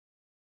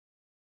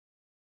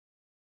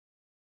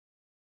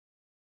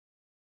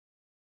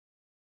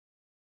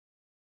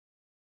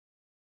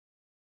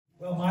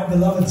Well, my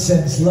beloved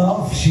sends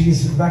love.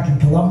 She's back in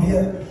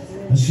Colombia,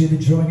 and she'll be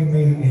joining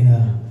me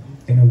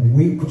in a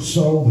week or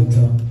so. But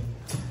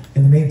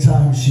in the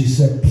meantime, she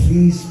said,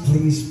 please,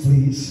 please,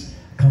 please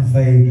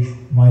convey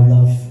my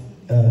love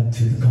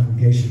to the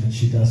congregation, and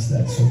she does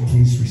that. So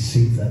please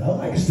receive that. I'd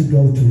like us to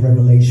go to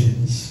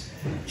Revelations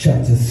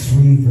chapter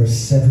 3, verse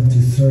 7 to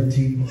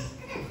 13.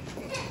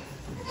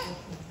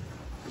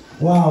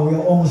 Wow, we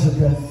are almost at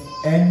the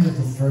end of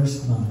the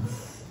first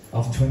month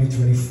of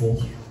 2024.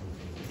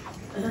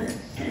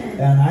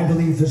 And I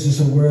believe this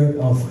is a word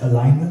of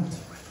alignment.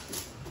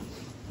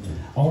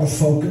 I want to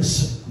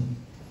focus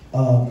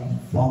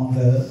on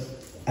the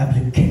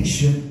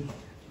application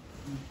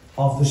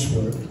of this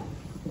word,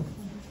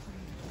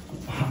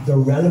 the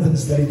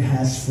relevance that it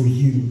has for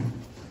you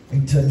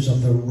in terms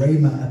of the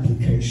Rhema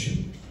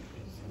application.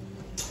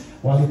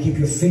 While you keep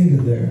your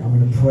finger there, I'm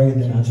going to pray,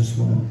 and then I just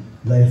want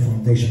to lay a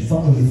foundation.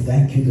 Father, we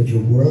thank you that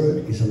your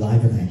word is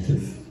alive and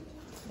active.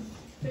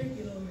 Thank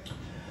you, Lord.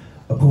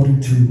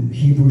 According to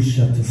Hebrews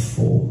chapter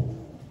 4,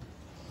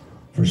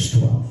 verse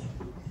 12.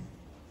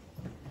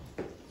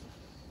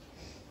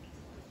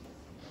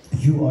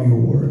 You are your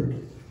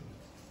word.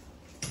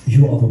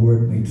 You are the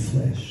word made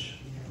flesh.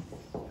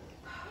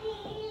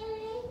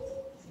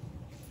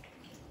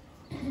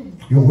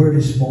 Your word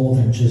is more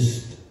than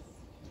just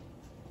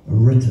a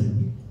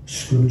written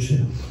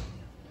scripture.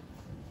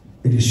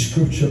 It is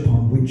scripture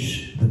upon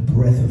which the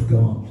breath of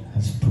God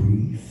has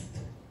breathed,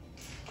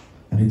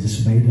 and it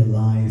is made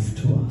alive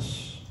to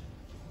us.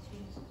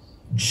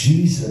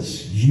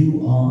 Jesus,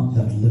 you are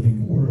that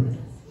living word.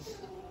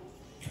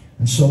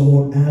 And so,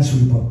 Lord, as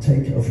we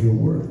partake of your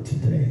word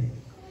today,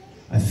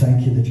 I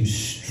thank you that you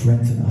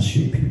strengthen us,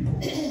 your people.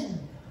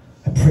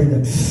 I pray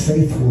that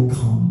faith will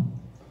come,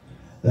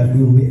 that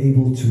we will be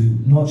able to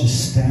not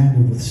just stand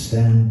or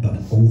withstand, but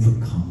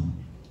overcome.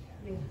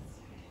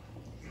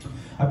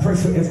 I pray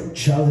for every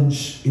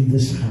challenge in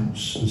this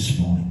house this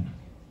morning.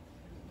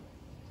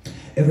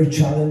 Every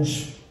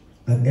challenge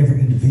that every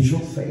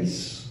individual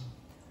face,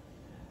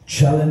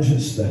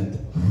 challenges that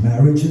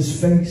marriages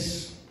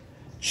face,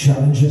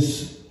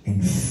 challenges in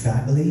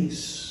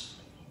families,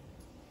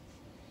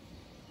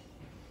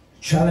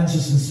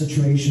 challenges and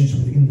situations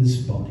within this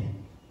body.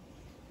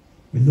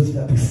 We lift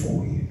that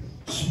before you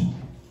this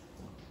morning.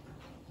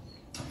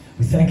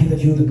 We thank you that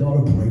you're the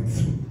God of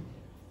breakthrough,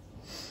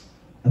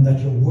 and that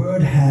your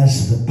word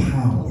has the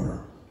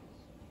power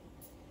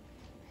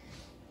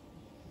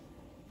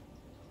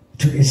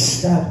to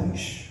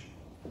establish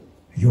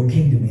your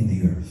kingdom in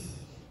the earth,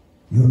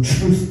 your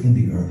truth in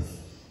the earth.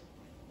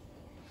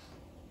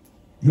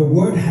 Your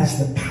word has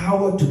the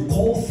power to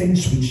call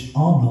things which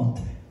are not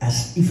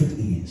as if it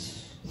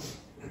is.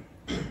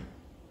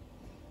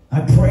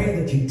 I pray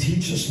that you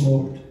teach us,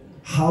 Lord,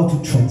 how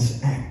to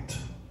transact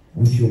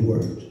with your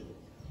word.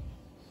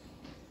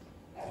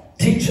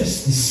 Teach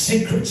us the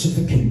secrets of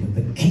the kingdom,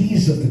 the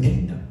keys of the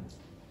kingdom,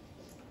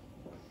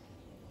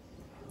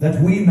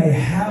 that we may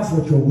have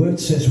what your word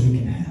says we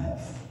can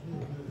have,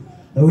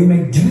 that we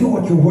may do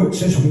what your word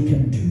says we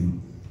can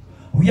do.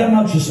 We are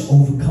not just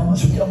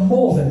overcomers, we are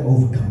more than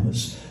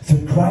overcomers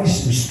through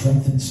Christ who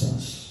strengthens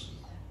us.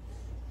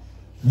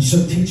 And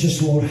so teach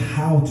us, Lord,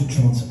 how to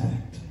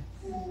transact.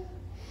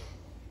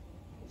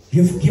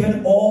 You've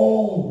given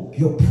all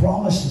your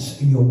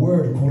promises in your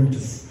word according to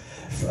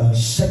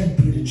 2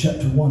 Peter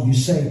chapter 1. You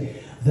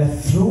say that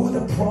through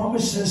the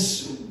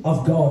promises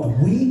of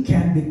God, we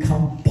can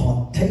become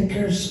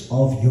partakers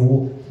of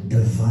your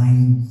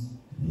divine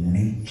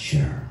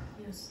nature.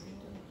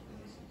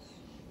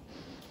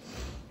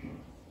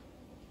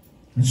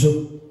 And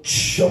so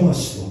show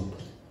us, Lord,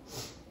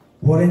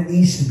 what it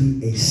is to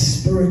be a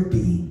spirit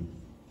being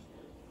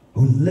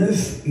who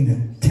live in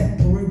a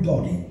temporary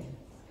body,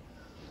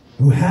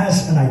 who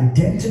has an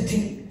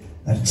identity,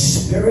 a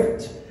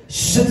spirit,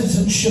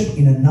 citizenship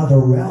in another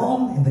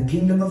realm in the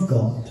kingdom of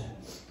God.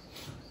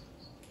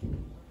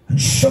 And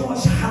show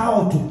us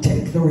how to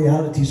take the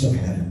realities of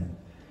heaven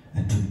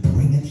and to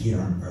bring it here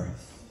on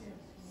earth.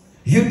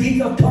 You did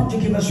not come to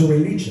give us a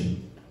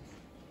religion.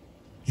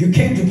 You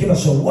came to give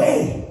us a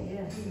way.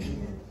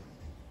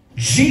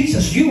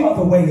 Jesus, you are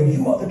the way, and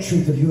you are the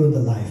truth, and you are the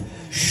life.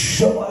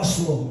 Show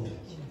us, Lord,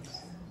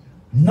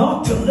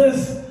 not to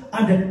live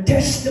under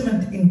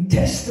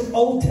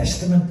Old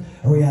Testament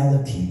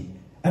reality,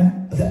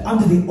 and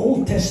under the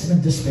Old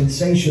Testament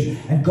dispensation,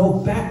 and go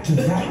back to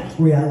that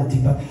reality,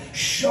 but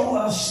show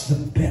us the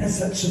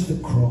benefits of the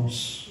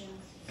cross,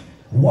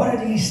 what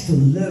it is to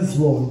live,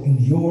 Lord, in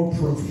your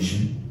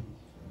provision,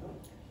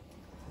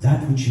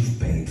 that which you've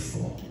paid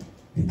for.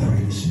 We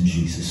pray this in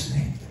Jesus'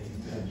 name.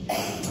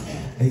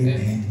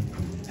 Amen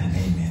and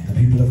amen. The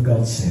people of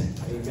God said,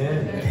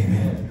 amen.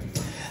 Amen.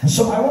 And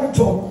so I want to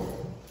talk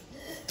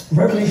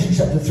Revelation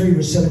chapter 3,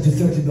 verse 7 to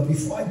 13. But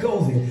before I go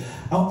there,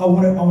 I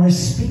want to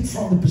speak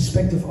from the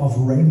perspective of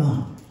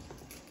Rhema.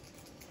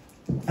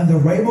 And the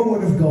Rhema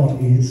word of God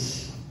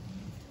is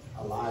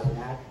alive and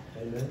active.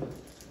 Amen.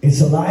 It's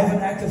alive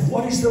and active.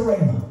 What is the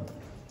Rhema?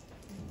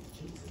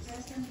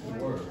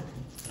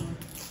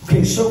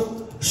 Okay,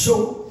 so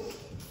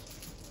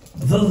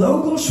The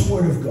Logos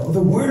Word of God,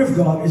 the Word of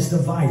God is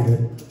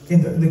divided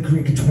in the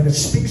Greek. When it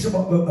speaks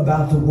about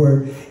the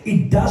Word,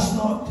 it does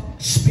not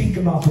speak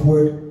about the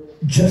Word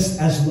just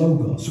as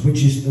Logos,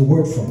 which is the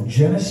word from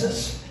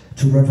Genesis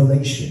to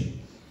Revelation.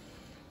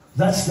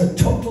 That's the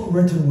total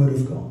written Word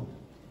of God.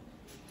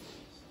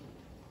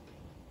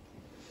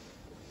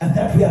 And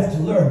that we have to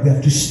learn. We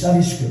have to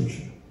study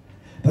Scripture.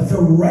 But the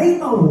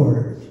Rhema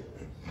word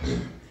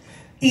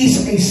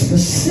is a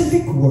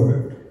specific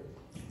word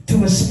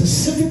to a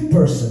specific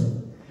person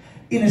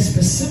in a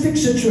specific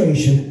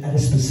situation at a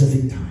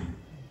specific time.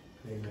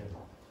 Amen.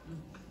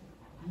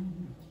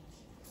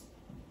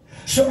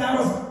 So out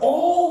of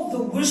all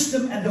the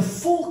wisdom and the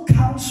full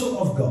counsel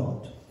of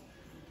God,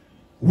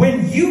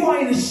 when you are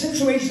in a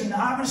situation,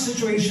 I'm in a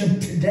situation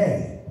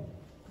today,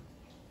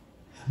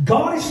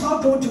 God is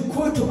not going to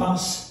quote to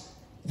us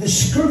the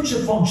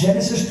scripture from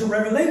Genesis to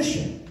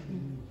Revelation.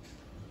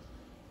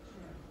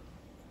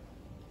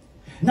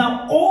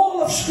 Now,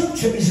 all of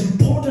Scripture is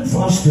important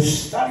for us to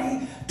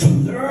study, to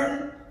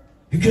learn,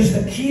 because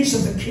the keys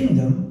of the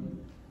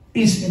kingdom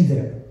is in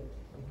there.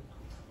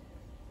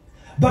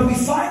 But we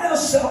find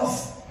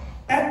ourselves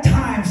at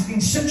times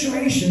in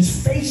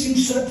situations facing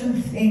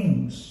certain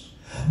things,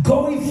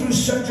 going through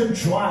certain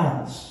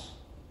trials,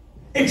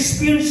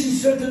 experiencing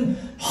certain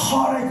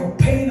heartache or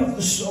pain of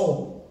the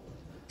soul,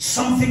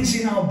 some things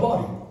in our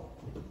body.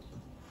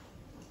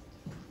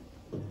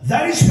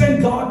 That is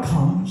when God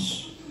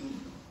comes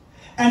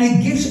and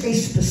He gives a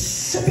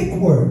specific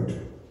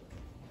word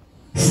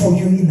for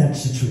you in that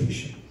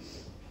situation.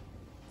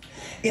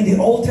 In the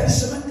Old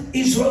Testament,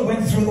 Israel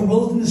went through the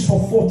wilderness for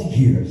 40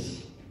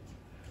 years.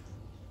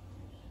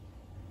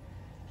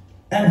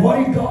 And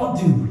what did God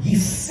do? He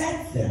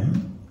fed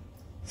them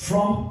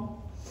from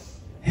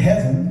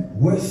heaven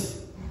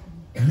with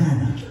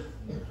manna.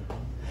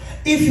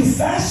 If you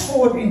fast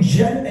forward in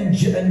John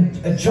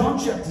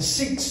chapter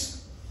 6,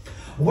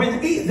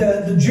 when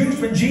the Jews,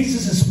 when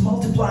Jesus is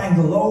multiplying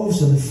the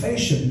loaves and the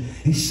fashion,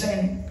 He's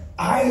saying,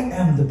 I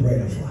am the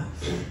bread of life.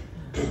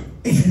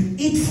 If you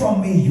eat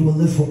from me, you will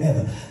live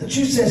forever. The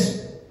Jew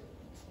says,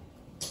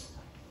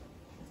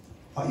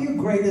 are you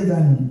greater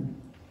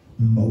than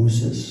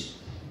Moses,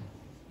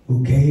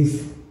 who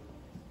gave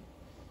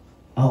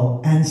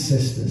our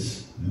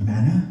ancestors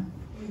manna?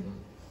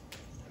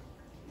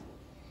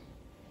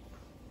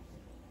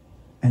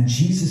 And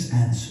Jesus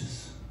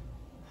answers,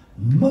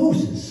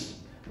 Moses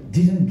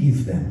didn't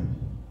give them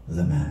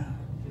the manna.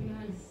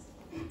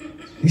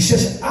 He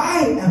says,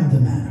 I am the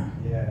manna.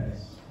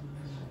 Yes.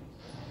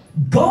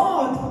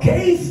 God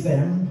gave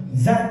them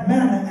that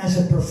manna as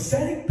a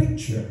prophetic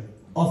picture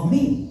of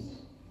me.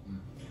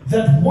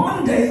 That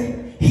one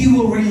day He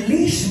will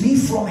release me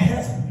from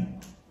heaven,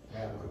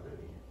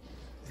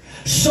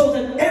 so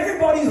that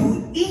everybody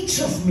who eats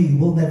of me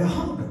will never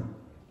hunger.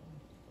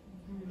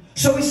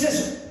 So He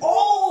says,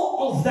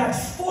 all of that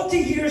 40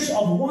 years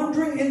of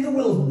wandering in the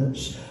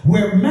wilderness,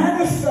 where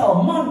manna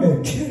fell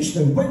Monday,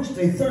 Tuesday,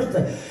 Wednesday,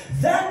 Thursday,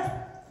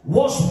 that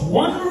was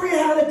one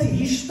reality.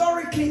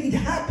 Historically, it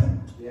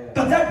happened. Yeah.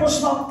 But that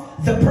was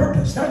not the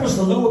purpose. That was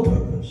the lower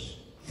purpose.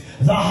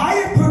 The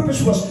higher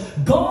purpose was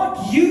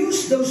God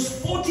used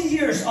those 40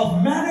 years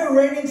of manna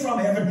raining from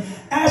heaven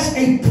as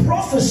a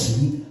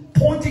prophecy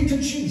pointing to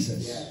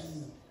Jesus. Yes.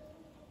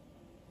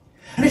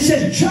 And it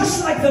says,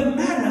 just like the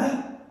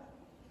manna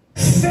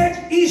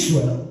fed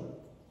Israel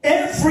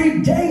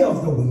every day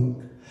of the week,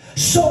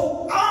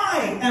 so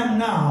I am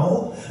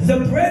now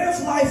the bread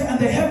of life and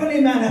the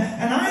heavenly manna,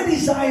 and I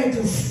desire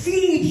to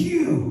feed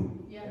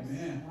you. Yes.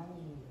 Amen.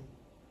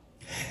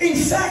 In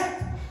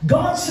fact,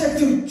 God said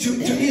to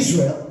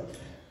Israel,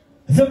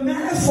 the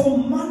manna for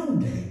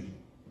Monday,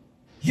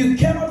 you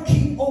cannot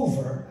keep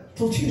over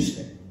till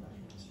Tuesday.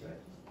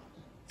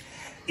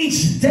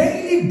 It's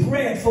daily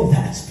bread for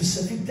that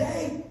specific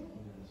day.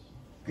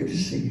 Good to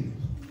see you.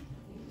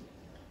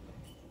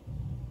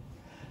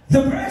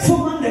 The bread for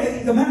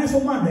Monday, the manna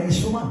for Monday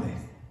is for Monday.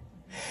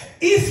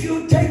 If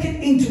you take it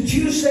into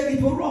Tuesday,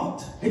 it will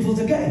rot. It will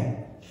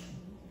decay.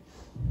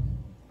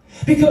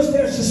 Because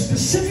there's a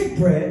specific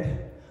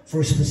bread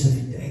for a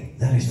specific day.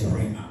 That is the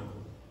Rhema.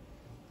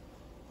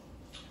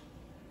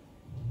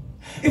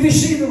 If you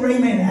see the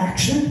Rhema in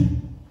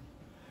action,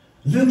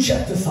 Luke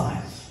chapter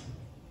 5.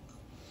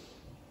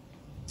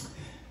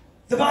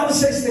 The Bible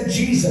says that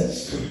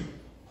Jesus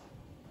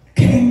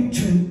came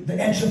to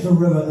the edge of the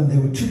river, and there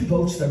were two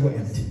boats that were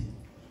empty.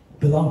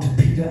 Belonged to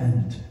Peter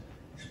and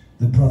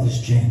the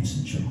brothers James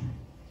and John.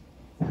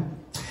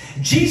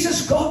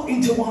 Jesus got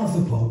into one of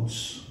the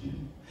boats,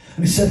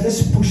 and He said,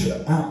 let's push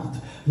it out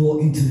a little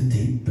into the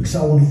deep, because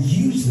I want to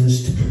use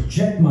this to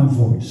project my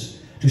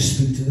voice to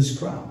speak to this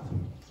crowd.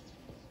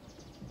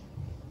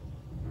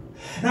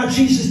 Now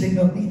Jesus did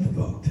not need the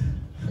boat,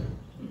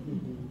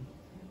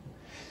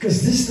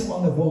 because this is the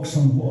one that walks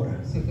on water.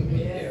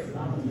 Yes.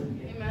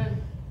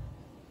 Amen.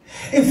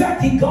 In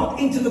fact, He got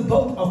into the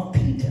boat of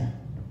Peter.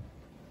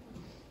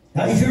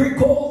 Now, if you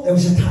recall, there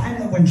was a time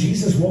that when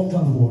Jesus walked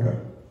on the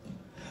water,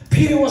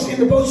 Peter was in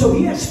the boat, so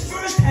he has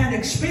first-hand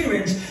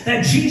experience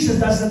that Jesus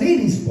doesn't need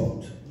his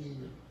boat.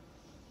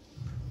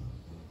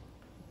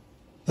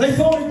 They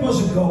thought it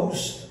was a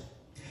ghost.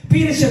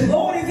 Peter said,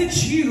 Lord, if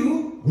it's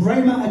you,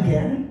 Rhema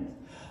again,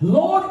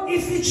 Lord,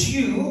 if it's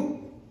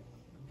you,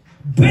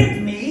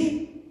 bid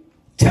me,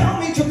 tell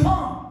me to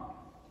come.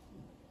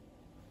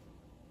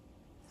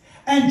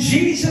 And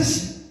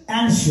Jesus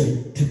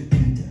answered to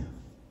Peter,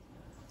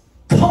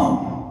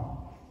 come.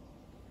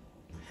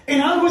 In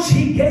other words,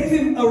 he gave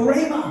him a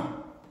rhema.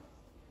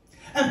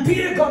 And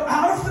Peter got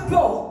out of the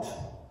boat.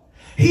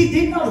 He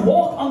did not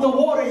walk on the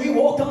water, he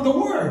walked on the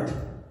word.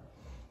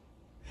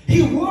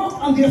 He walked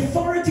on the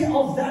authority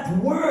of that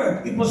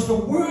word. It was the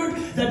word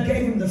that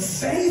gave him the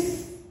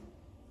faith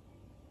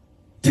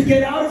to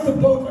get out of the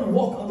boat and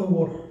walk on the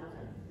water.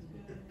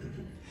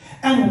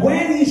 And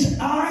when his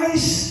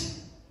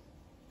eyes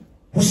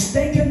was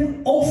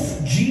taken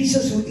off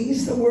Jesus, who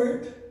is the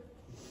word,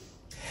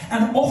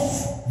 and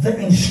off the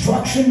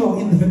instruction or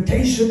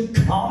invitation,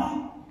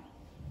 come,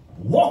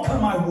 walk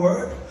on my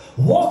word,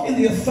 walk in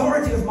the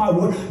authority of my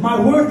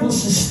word will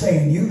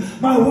sustain you,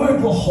 my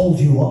word will hold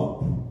you up.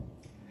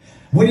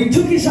 When he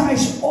took his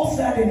eyes off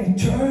that and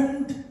he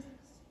turned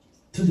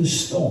to the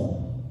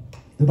storm,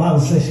 the Bible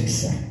says he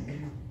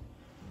sank.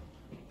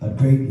 But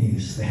great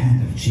news, the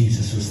hand of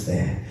Jesus was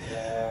there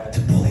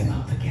to pull him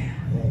up again.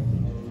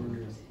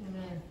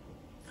 Amen.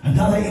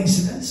 Another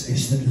incident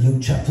is in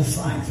Luke chapter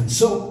 5. And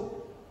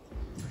so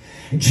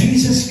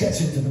Jesus gets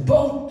into the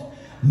boat,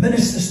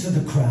 ministers to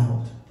the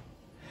crowd,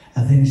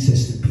 and then he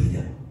says to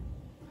Peter,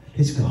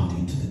 let's go out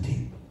into the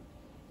deep.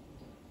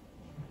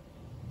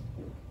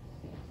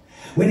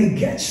 When he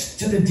gets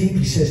to the deep,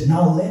 he says,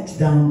 now let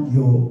down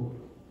your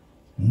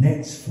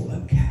nets for a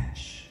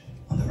catch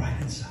on the right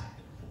hand side.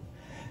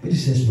 But he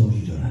says, Lord,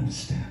 you don't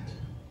understand.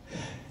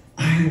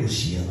 I was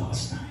here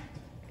last night.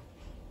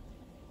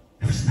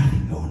 There was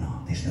nothing going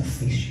on. There's no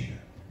fish here.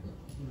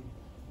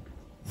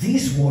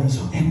 These waters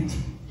are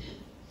empty.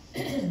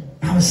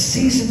 I'm a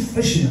seasoned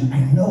fisherman.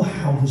 I know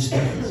how this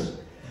is.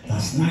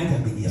 Last night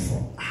I've been here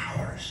for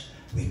hours.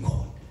 We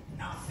caught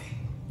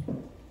nothing.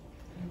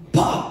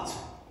 But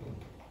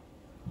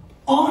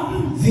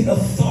on the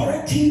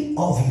authority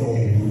of your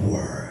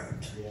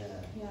word,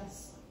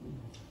 yes,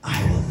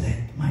 I will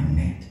let my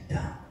net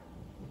down.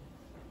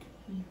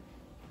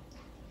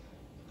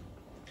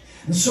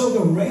 And so the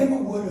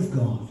rhema word of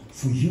God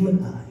for you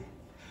and I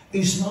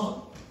is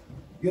not,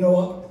 you know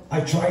what, I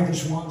tried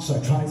this once,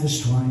 I tried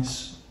this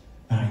twice,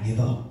 and I give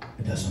up.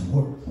 It doesn't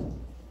work.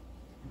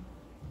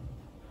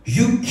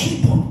 You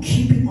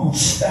keeping on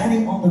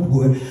standing on the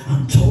word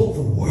until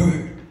the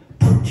word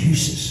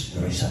produces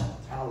the result.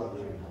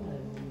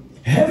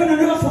 Heaven and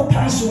earth will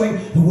pass away,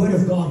 the word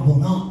of God will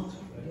not.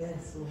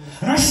 Yes.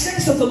 And I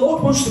sense that the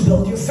Lord wants to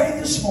build your faith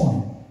this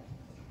morning.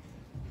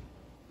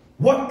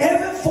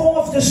 Whatever form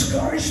of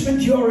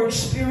discouragement you're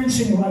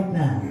experiencing right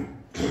now,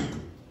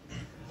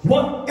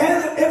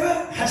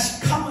 whatever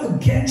has come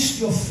against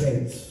your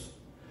faith,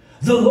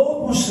 the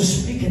Lord wants to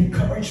speak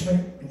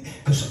encouragement,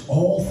 because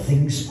all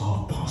things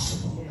are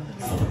possible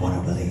for the one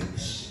who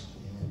believes.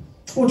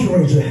 Won't you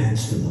raise your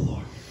hands to the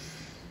Lord?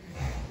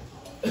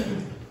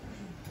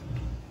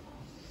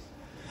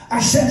 I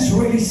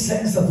really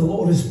sense that the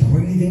Lord is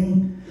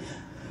breathing,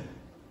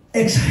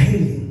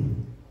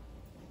 exhaling.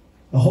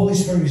 The Holy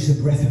Spirit is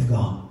the breath of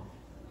God.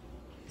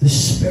 The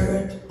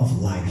spirit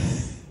of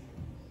life.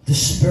 The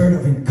spirit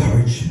of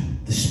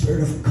encouragement. The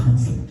spirit of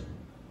comfort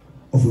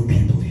over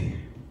people here.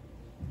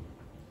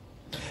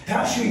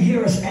 Perhaps your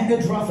year has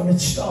ended rough and it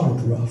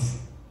started rough.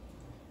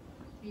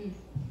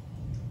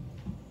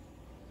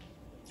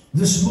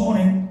 This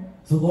morning,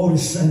 the Lord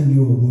is sending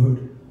you a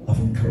word of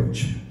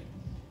encouragement.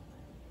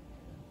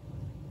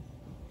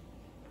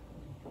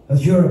 That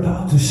you're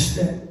about to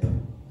step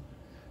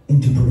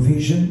into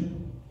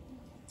provision.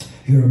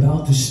 You're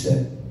about to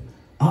step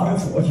out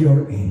of what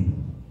you're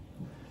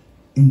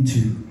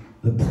into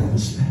the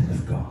promised land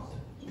of God.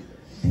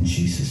 In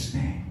Jesus'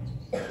 name.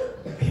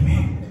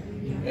 Amen.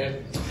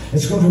 Amen.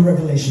 Let's go to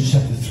Revelation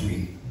chapter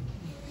 3.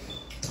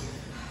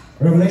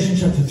 Revelation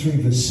chapter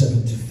 3 verse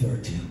 7 to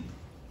 13.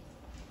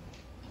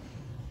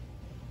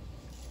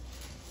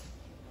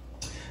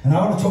 And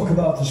I want to talk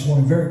about this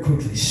morning very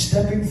quickly.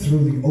 Stepping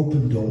through the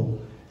open door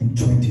in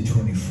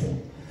 2024.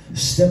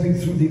 Stepping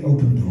through the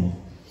open door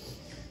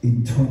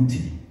in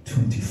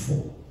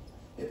 2024.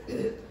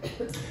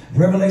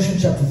 Revelation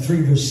chapter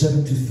 3 verse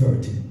 7 to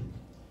 13.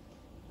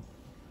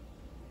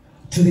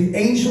 To the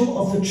angel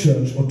of the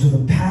church, or to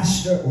the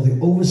pastor or the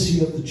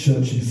overseer of the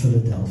church in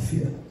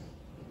Philadelphia.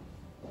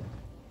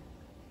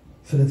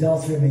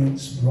 Philadelphia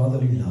means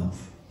brotherly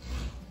love.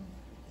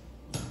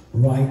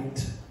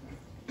 Write,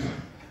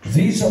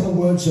 these are the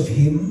words of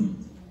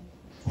him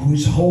who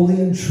is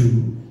holy and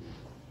true,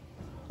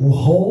 who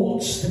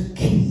holds the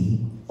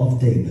key of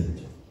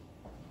David.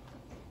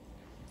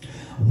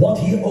 What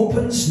he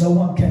opens, no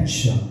one can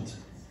shut.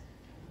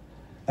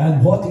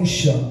 And what he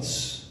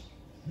shuts,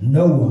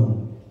 no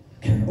one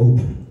can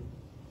open.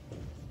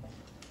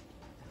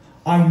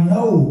 I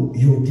know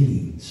your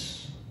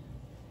deeds.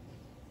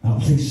 Now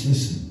please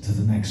listen to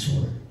the next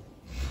word.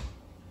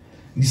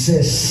 He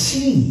says,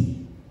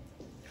 see.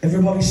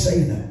 Everybody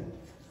say that.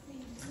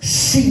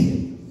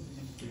 See,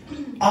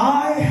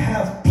 I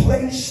have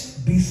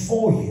placed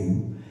before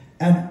you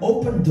an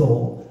open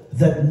door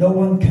that no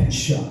one can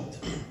shut.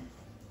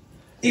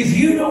 If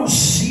you don't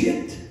see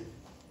it,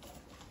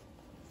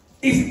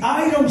 if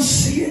I don't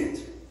see it,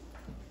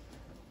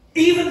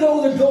 even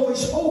though the door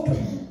is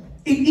open,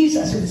 it is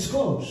as if it's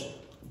closed.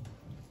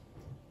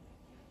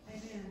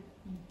 Amen.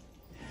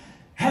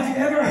 Have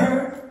you ever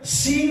heard,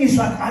 seeing is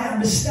like, I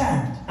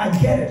understand, I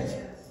get it.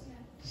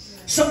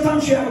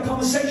 Sometimes you have a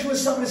conversation with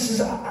someone that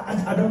says,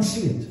 I don't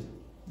see it.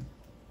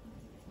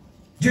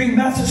 During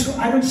math school,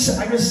 I don't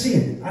see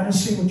it. I don't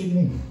see what you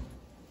mean.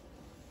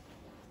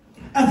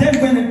 And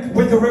then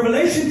when the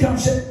revelation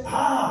comes, say,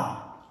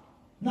 now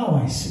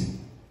I see.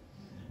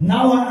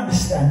 Now I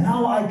understand.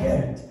 Now I get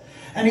it.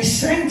 And he's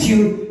saying to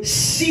you,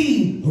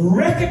 see,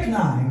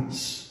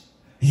 recognize.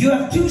 You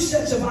have two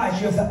sets of eyes.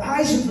 You have the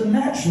eyes of the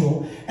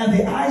natural and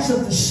the eyes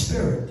of the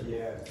spirit.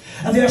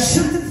 And there are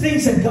certain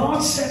things that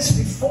God sets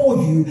before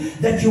you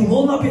that you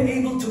will not be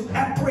able to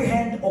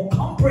apprehend or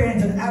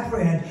comprehend and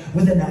apprehend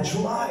with the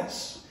natural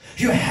eyes.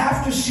 You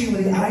have to see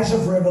with the eyes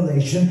of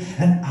revelation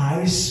and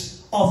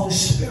eyes of the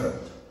Spirit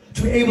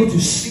to be able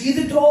to see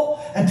the door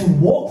and to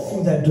walk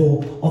through that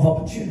door of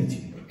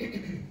opportunity.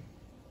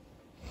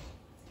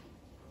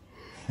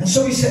 And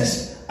so he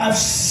says, I've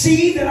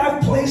seen that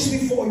I've placed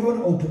before you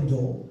an open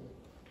door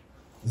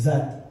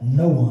that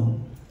no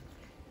one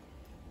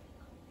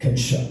can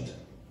shut.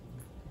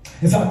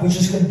 In fact, we're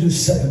just going to do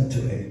 7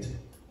 to 8.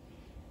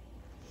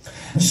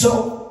 And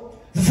so,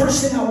 the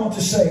first thing I want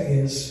to say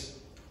is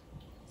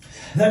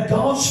that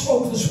God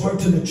spoke this word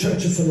to the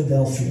church of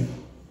Philadelphia,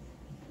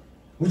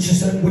 which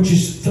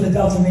is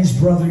Philadelphia means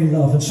brotherly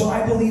love. And so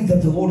I believe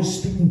that the Lord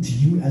is speaking to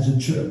you as a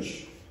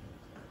church.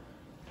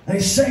 And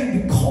he's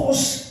saying,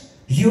 because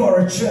you are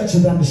a church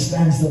that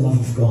understands the love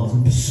of God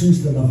and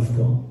pursues the love of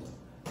God,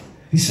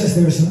 he says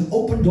there is an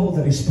open door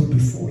that is put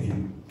before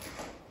you.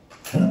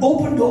 An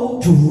open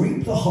door to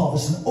reap the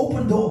harvest. An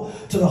open door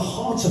to the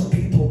hearts of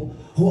people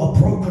who are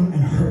broken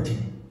and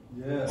hurting.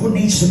 Yeah. Who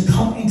needs to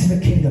come into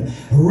the kingdom.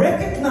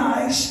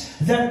 Recognize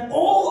that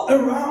all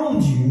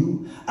around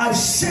you, I've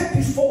set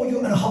before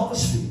you a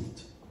harvest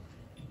field.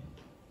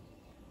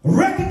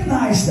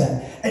 Recognize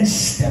that and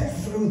step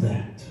through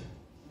that.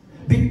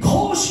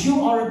 Because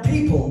you are a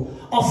people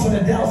of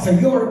Philadelphia.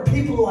 You're a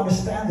people who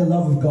understand the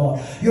love of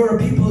God. You're a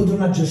people who do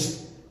not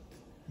just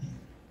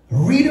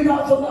read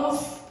about the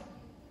love,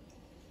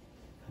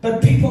 but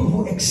people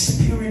who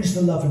experience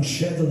the love and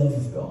share the love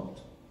of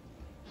God.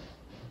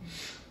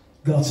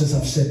 God says,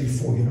 I've set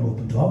before you an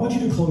open door. I want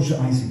you to close your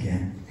eyes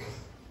again.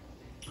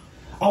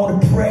 I want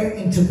to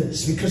pray into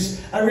this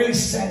because I really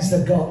sense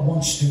that God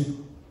wants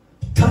to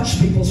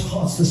touch people's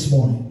hearts this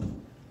morning.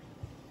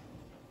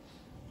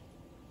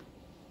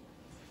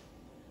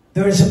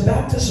 There is a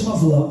baptism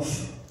of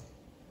love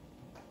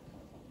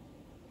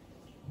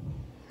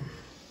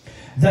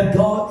that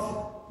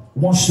God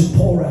wants to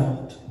pour out.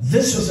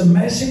 This was a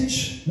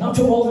message, not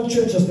to all the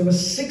churches. There were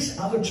 6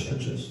 other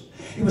churches.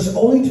 It was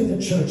only to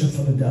the church of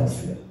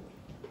Philadelphia.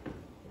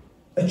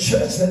 A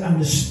church that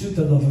understood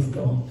the love of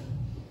God.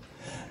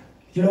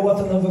 You know what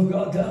the love of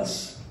God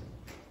does?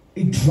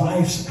 It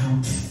drives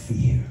out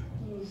fear.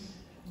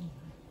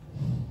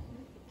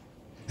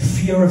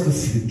 Fear of the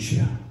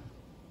future.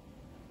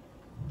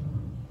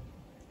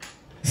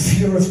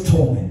 Fear of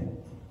torment.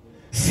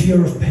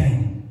 Fear of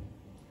pain.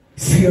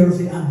 Fear of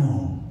the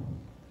unknown.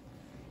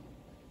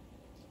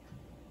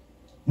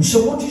 And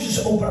so I want you to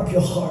just open up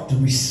your heart to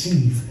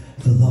receive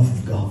the love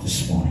of God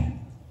this morning.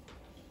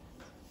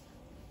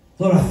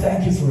 Lord, I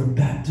thank you for a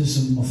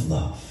baptism of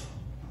love.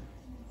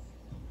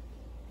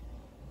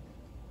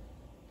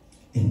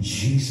 In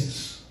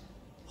Jesus'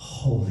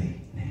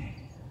 holy name.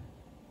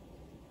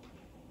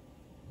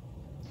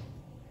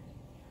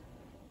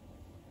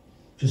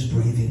 Just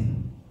breathe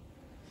in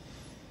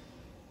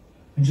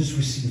and just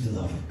receive the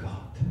love of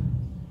God.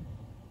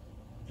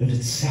 Let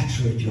it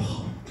saturate your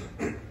heart.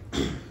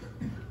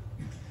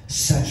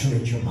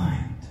 Saturate your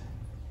mind.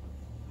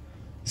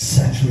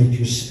 Saturate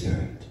your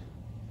spirit.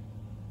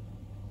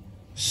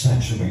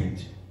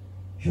 Saturate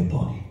your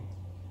body.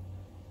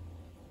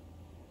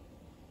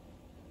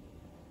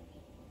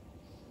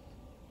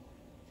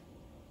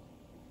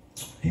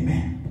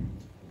 Amen.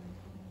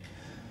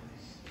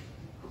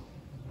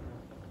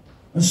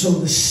 And so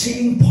the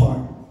seeing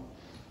part,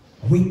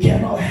 we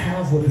cannot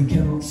have what we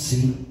cannot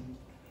see.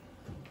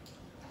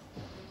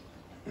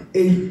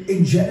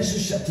 In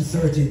Genesis chapter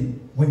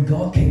 13, when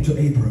God came to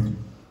Abram,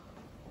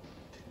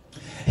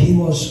 he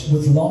was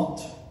with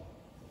Lot.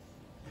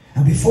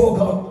 And before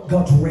God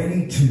got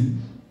ready to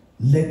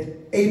let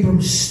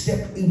Abram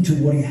step into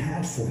what he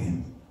had for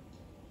him,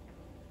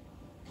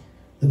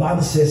 the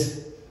Bible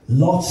says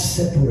Lot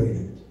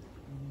separated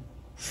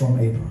from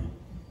Abram.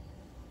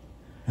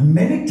 And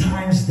many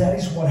times that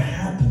is what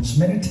happens.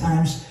 Many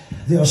times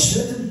there are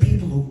certain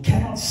people who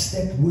cannot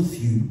step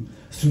with you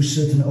through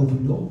certain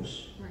open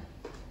doors.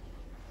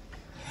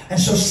 And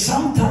so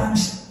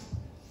sometimes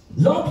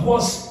Lot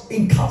was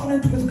in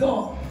covenant with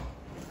God.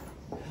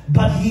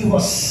 But he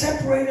was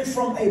separated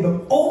from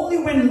Abram. Only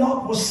when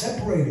Lot was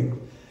separated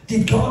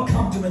did God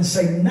come to him and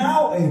say,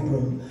 now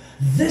Abram,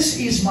 this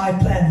is my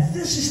plan.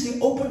 This is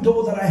the open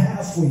door that I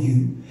have for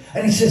you.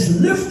 And he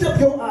says, lift up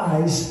your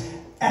eyes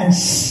and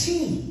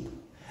see.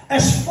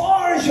 As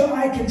far as your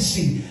eye can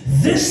see,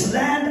 this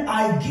land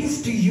I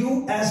give to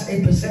you as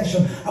a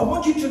possession. I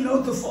want you to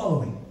note the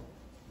following.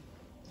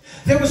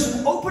 There was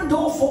an open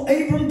door for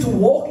Abram to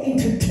walk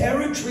into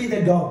territory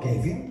that God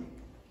gave him.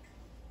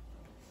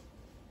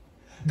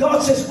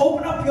 God says,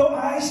 open up your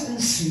eyes and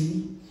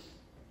see.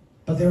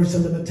 But there is a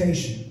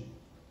limitation.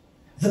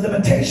 The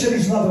limitation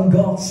is not on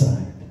God's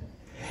side.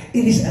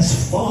 It is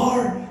as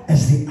far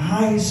as the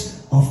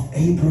eyes of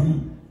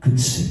Abram could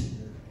see.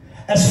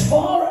 As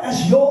far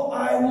as your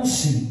eye will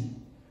see,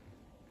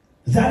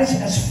 that is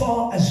as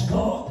far as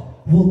God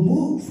will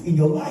move in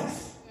your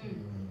life.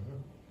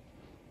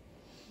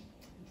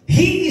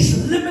 He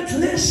is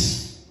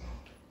limitless,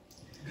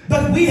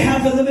 but we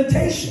have a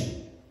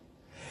limitation.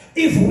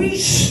 If we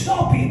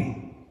stop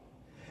him,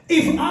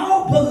 if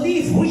our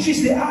belief, which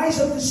is the eyes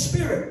of the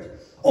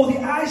Spirit or the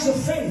eyes of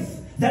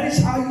faith, that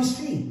is how you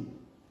see,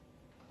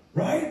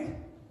 right?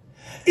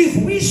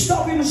 If we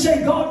stop him and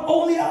say, God,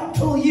 only up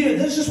till here,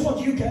 this is what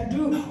you can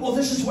do, or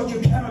this is what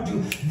you cannot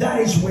do, that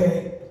is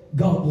where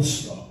God will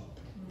stop.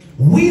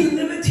 We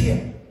limit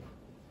him.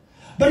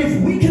 But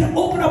if we can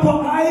open up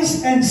our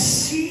eyes and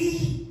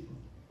see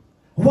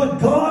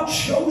what God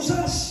shows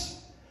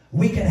us,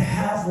 we can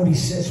have what he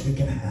says we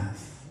can have.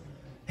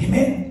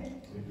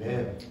 Amen?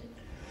 Amen.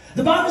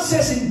 The Bible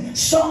says in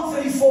Psalm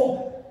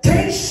 34,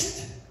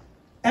 taste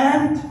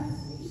and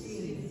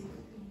see.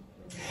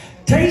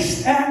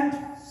 Taste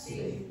and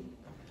see.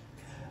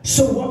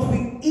 So what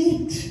we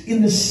eat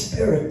in the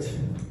Spirit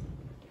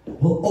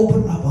will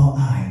open up our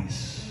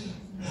eyes.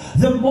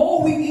 The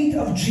more we eat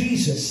of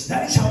Jesus,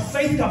 that is how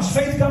faith comes.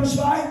 Faith comes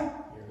by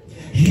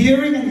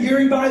hearing, and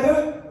hearing by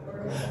the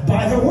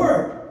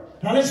Word.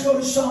 Now let's go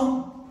to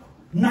Psalm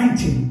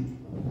 19.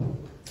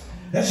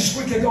 Let's just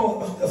quickly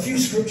go a few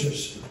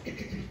scriptures.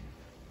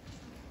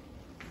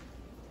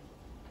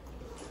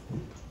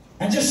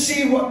 And just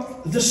see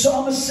what the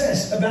psalmist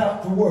says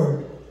about the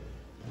Word.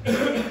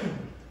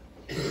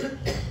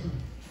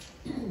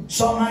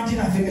 Psalm 19,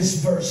 I think it's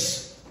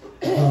verse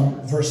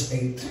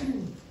 8.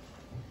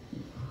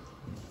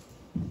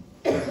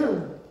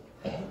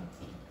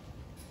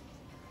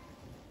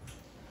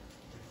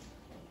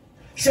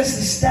 It says,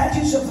 the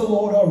statutes of the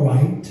Lord are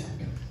right,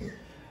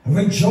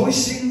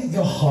 rejoicing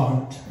the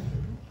heart.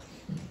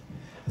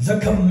 The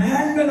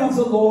commandment of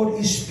the Lord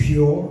is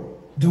pure,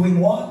 doing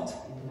what?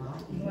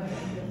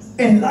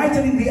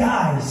 Enlightening the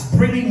eyes,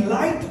 bringing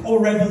light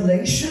or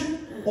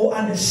revelation or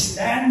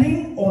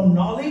understanding or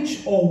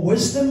knowledge or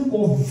wisdom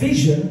or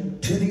vision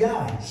to the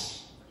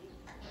eyes.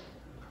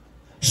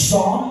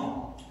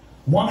 Psalm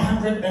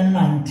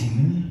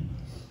 119.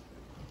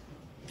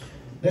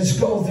 Let's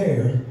go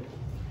there.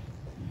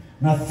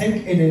 And I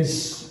think it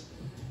is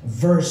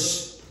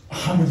verse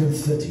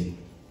 130.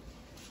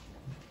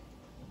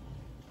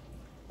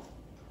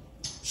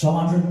 Psalm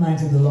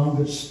 119, the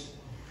longest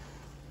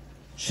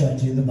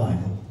chapter in the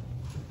Bible.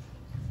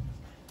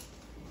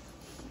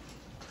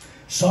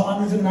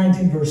 Psalm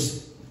 119,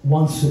 verse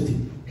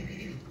 130.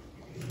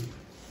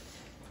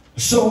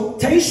 So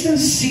taste and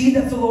see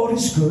that the Lord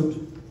is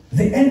good.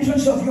 The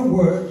entrance of your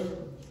word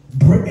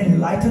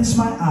enlightens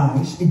my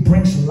eyes. It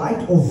brings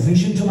light or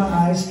vision to my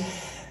eyes.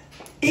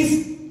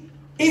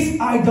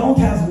 If I don't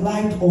have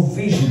light or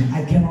vision,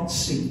 I cannot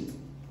see.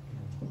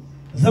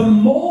 The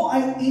more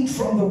I eat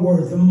from the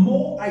Word, the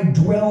more I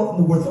dwell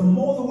in the Word, the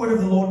more the Word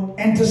of the Lord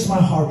enters my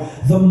heart,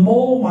 the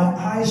more my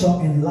eyes are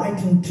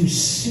enlightened to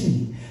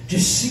see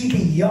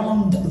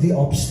beyond the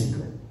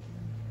obstacle,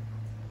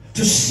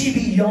 to see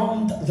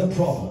beyond the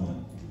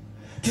problem,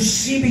 to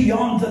see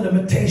beyond the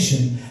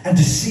limitation, and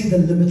to see the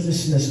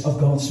limitlessness of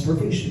God's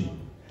provision,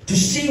 to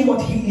see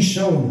what He is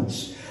showing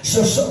us.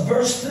 So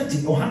verse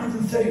 30 or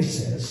 130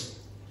 says,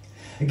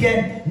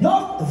 again,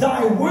 not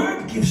thy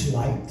word gives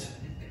light.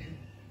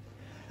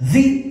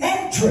 The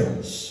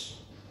entrance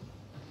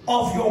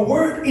of your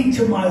word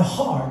into my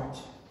heart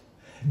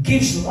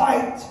gives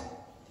light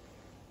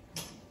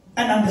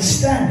and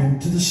understanding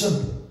to the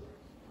simple.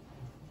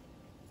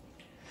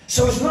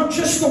 So it's not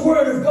just the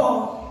word of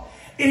God.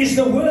 It is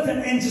the word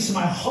that enters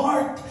my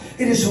heart.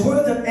 It is the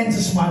word that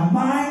enters my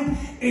mind.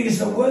 It is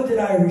the word that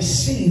I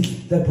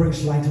receive that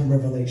brings light and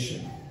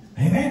revelation.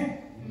 Amen?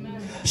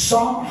 Amen.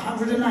 Psalm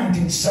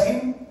 119,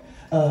 same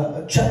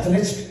chapter.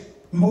 Let's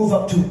move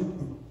up to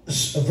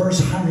verse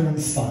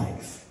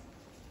 105.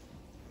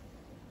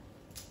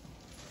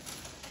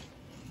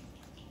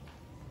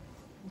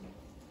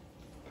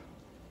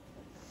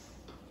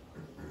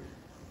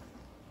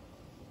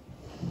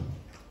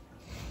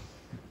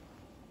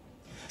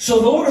 So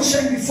the Lord is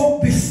saying,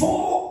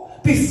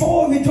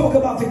 before we talk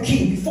about the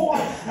key, before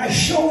I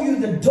show you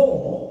the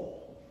door,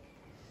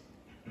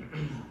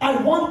 I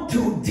want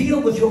to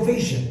deal with your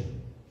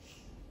vision.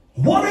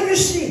 What are you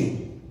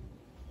seeing?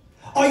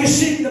 Are you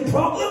seeing the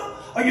problem?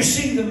 Are you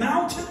seeing the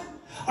mountain?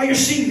 Are you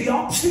seeing the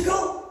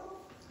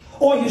obstacle?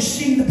 Or are you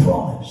seeing the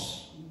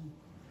promise?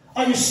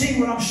 Are you seeing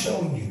what I'm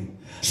showing you?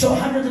 So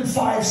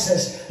 105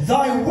 says,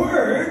 thy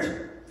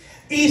word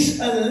is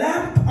a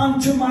lamp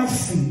unto my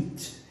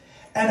feet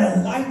and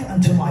a light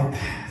unto my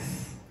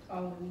path.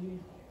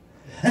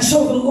 And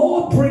so the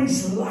Lord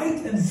brings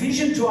light and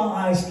vision to our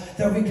eyes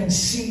that we can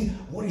see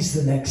what is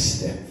the next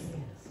step.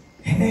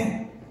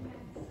 Amen.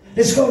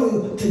 Let's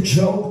go to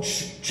Job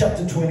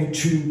chapter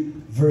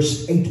 22,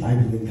 verse 8, I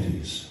believe it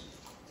is.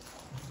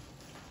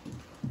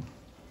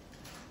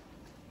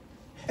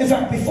 In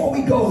fact, before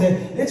we go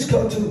there, let's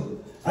go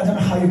to, I don't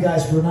know how you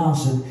guys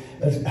pronounce it,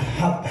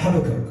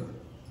 Habakkuk.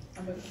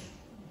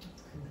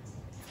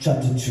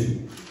 Chapter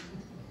 2.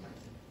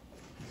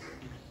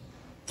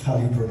 How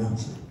do you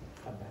pronounce it?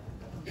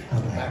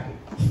 Habakkuk.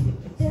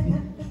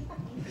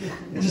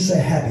 Let's just say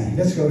happy.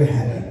 Let's go to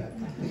happy.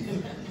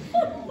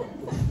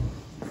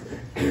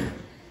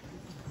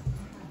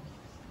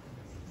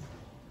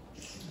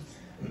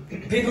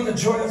 People, the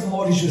joy of the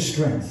Lord is your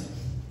strength.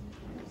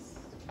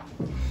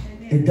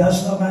 It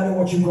does not matter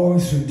what you're going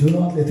through. Do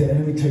not let the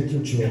enemy take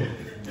your joy.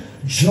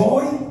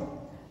 Joy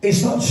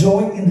is not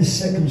joy in the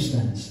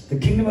circumstance. The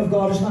kingdom of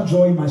God is not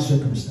joy in my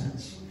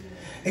circumstance.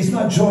 It's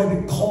not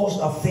joy because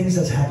of things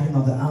that's happening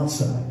on the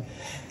outside.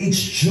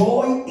 It's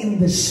joy in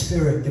the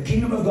spirit. The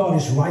kingdom of God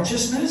is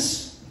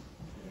righteousness,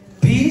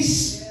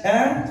 peace,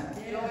 and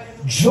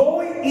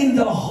joy in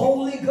the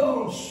Holy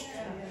Ghost.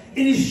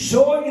 It is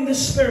joy in the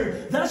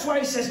spirit. That's why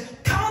he says,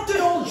 count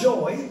it all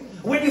joy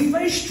when you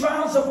face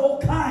trials of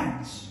all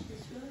kinds.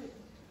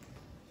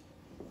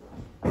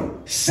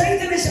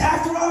 Satan is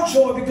after our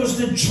joy because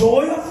the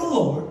joy of the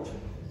Lord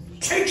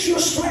takes your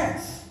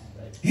strength,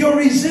 your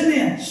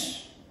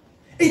resilience.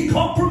 It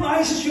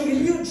compromises your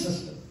immune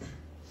system.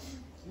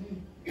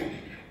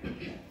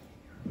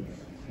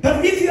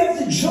 But if you have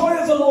the joy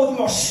of the Lord,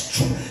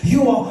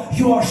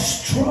 you are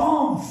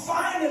strong.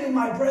 Finally,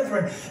 my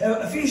brethren,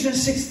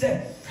 Ephesians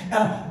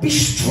 6:10. Be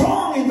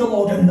strong in the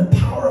Lord and the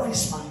power of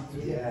His might.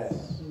 Yes.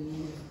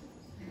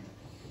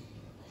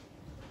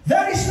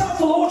 That is not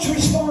the Lord's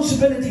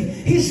responsibility.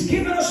 He's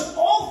given us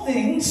all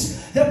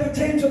things that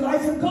pertain to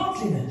life and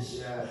godliness.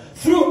 Yes.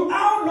 Through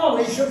our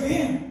knowledge of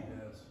Him.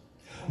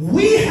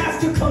 We have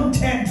to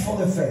contend for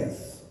the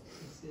faith.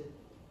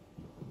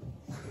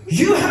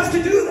 You have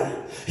to do that.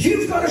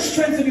 You've got to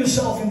strengthen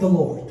yourself in the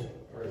Lord.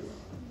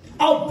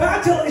 Our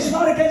battle is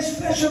not against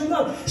flesh and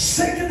blood.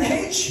 Satan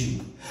hates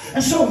you.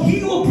 And so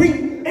he will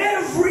bring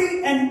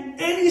every and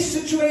any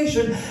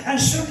situation and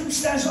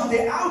circumstance on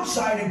the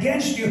outside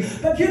against you.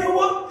 But you know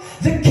what?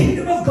 The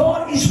kingdom of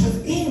God is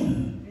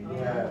within.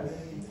 Yes.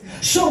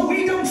 So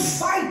we don't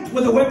fight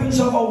with the weapons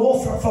of our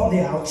warfare from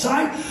the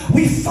outside.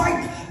 We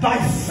fight by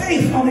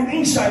faith on the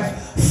inside,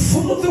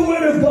 full of the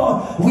word of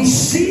God. We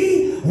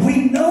see,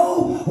 we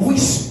know, we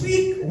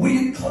speak,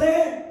 we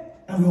declare,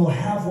 and we will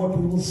have what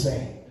we will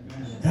say.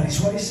 That is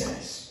what He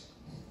says.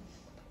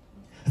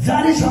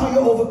 That is how you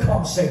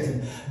overcome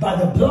Satan. By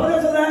the blood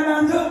of the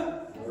Lamb and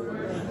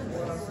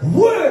the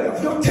word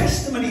of your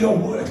testimony. Your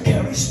word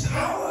carries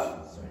power.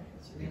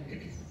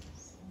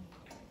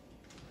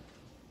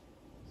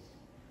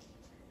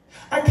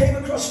 I came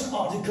across an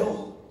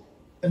article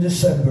in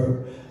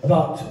December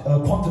about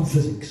quantum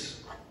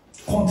physics,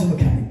 quantum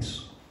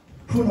mechanics.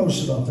 Who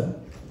knows about that?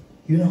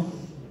 You know?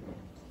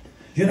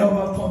 You know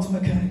about quantum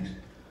mechanics?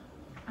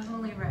 I've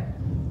only read.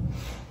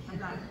 I'm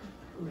not.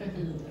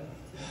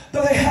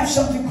 But they have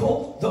something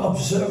called the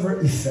observer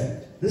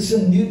effect. This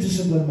is a new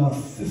discipline, about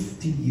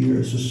 50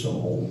 years or so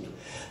old,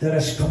 that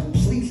has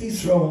completely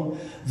thrown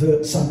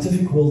the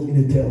scientific world in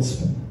a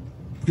tailspin.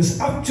 Because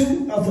up to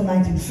the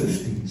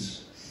 1950s,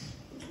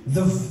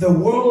 the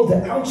world,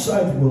 the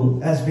outside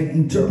world, has been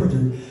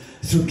interpreted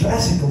through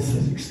classical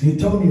physics,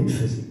 Newtonian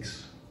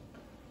physics.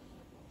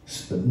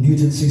 So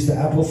Newton sees the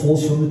apple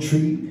falls from the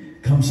tree,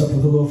 comes up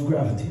with the law of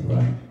gravity,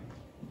 right?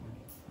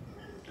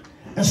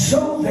 And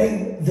so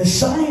the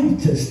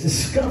scientists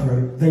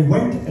discovered, they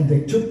went and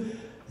they took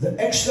the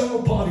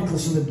external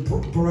particles and they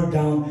brought it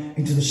down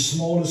into the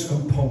smallest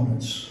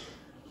components,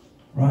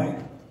 right?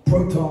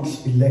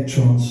 Protons,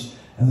 electrons,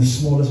 and the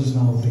smallest is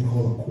now what they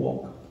call a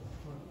quark.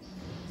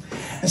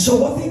 And so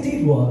what they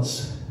did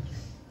was,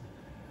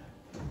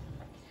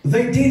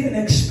 they did an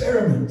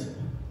experiment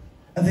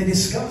and they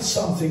discovered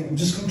something. I'm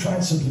just going to try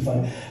and simplify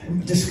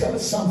it.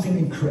 Discovered something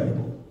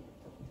incredible.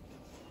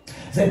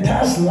 They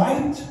passed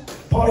light,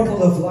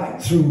 particle of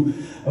light, through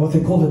what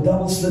they call the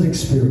double slit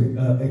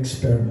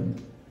experiment.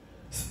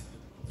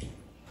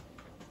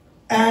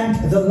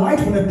 And the light,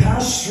 when it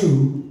passed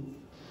through,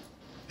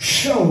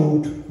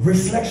 showed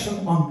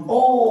reflection on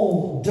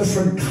all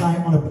different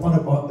kind,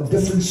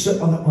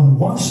 on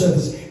one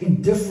surface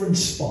in different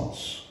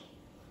spots.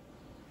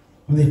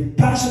 When they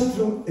pass it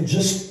through, it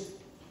just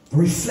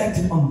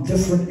reflected on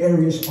different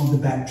areas on the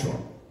backdrop.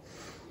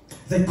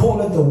 They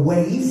call it the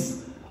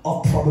wave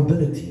of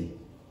probability.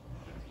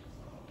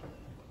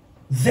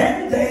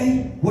 Then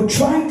they were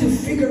trying to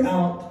figure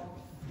out,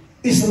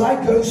 is the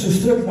light goes to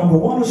slit number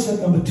 1 or slit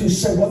number 2?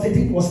 So what they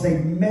did was they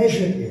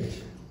measured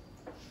it.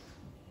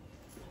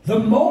 The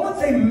moment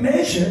they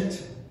measured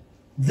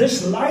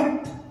this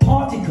light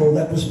particle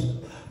that was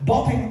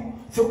bopping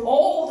through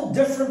all the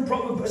different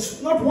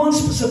probabilities, not one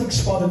specific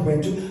spot it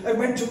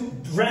went to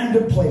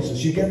random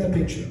places. You get the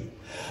picture.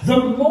 The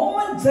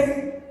moment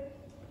they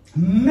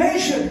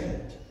measured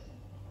it,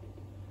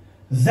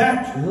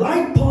 that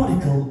light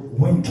particle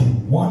went to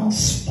one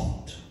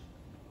spot.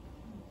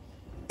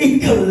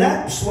 It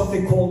collapsed, what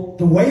they call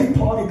the wave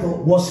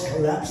particle was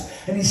collapsed,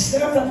 and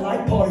instead of that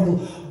light particle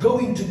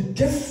going to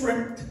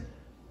different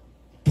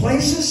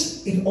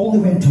places, it only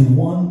went to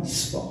one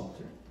spot.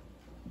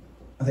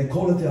 And they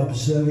call it the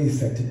observer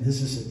effect. And this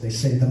is it. They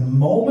say the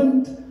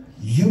moment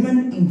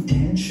human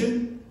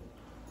intention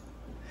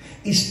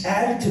is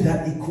added to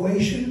that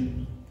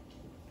equation,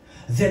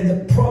 then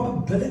the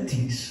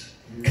probabilities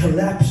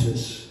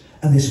collapses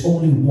and there's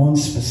only one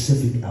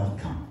specific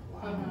outcome.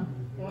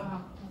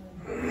 Wow.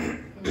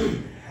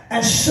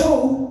 And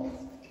so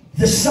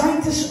the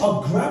scientists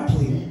are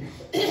grappling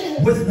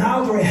with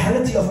now the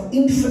reality of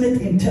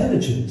infinite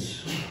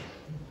intelligence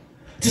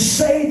to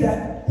say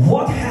that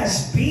what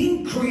has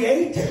been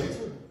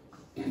created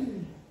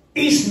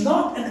is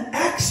not an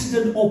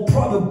accident or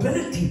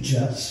probability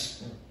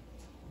just.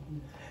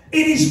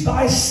 It is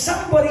by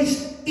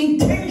somebody's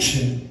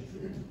intention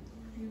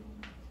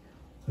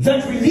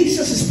that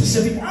releases a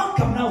specific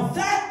outcome. Now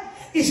that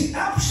is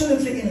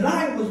absolutely in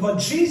line with what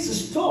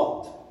Jesus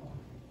taught.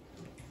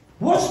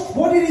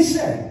 What did he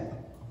say?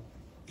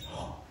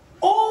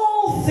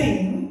 All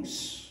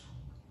things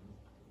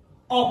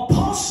are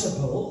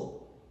possible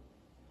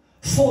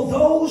for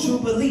those who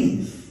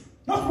believe.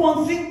 Not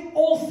one thing,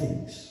 all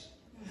things.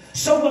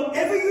 So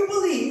whatever you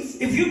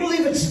believe, if you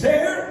believe it's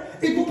there,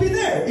 it will be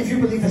there. If you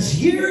believe it's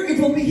here, it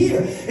will be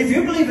here. If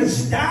you believe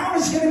it's down,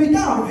 it's going to be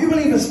down. If you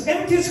believe it's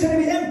empty, it's going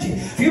to be empty.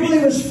 If you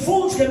believe it's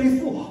full, it's going to be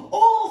full.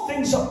 All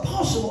things are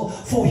possible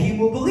for he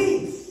who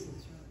believes.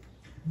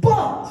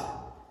 But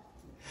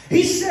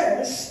he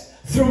says,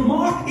 through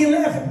Mark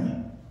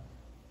 11,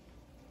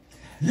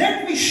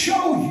 let me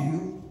show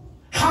you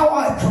how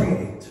I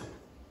create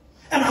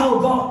and how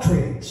God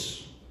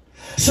creates.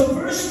 So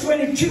verse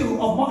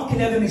 22 of Mark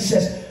 11, he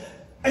says,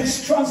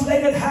 it's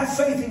translated, have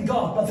faith in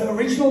God. But the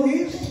original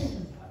is,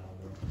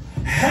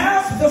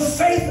 have the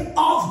faith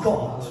of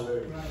God.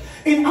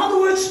 In other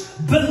words,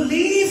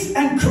 believe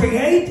and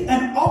create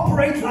and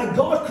operate like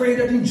God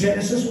created in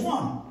Genesis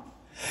 1.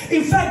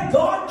 In fact,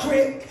 God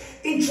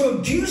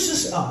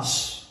introduces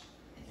us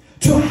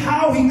to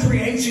how he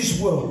creates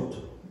his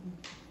world.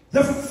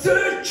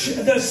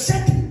 The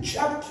second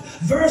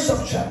verse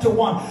of chapter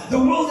 1, the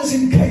world is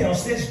in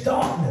chaos, there's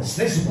darkness,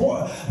 there's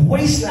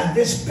wasteland,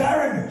 there's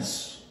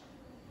barrenness.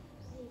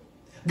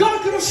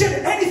 God could have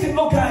said anything.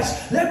 Oh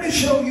guys, let me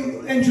show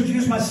you,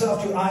 introduce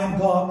myself to you, I am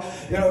God.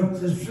 You know,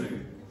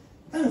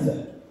 none of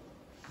that.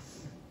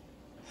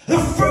 The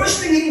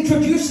first thing he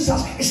introduces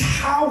us is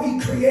how he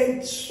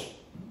creates.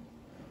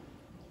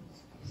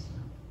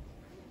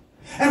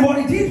 And what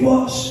he did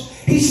was,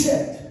 he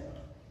said,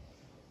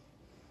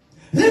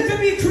 let there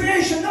be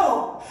creation.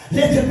 No,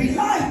 let there be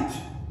light.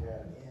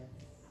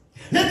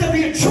 Let there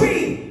be a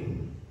tree.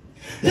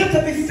 Let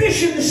there be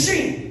fish in the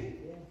sea.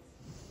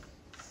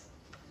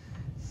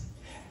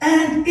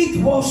 And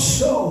it was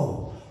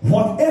so.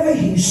 Whatever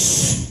he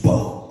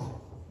spoke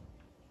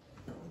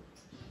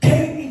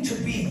came into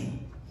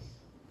being.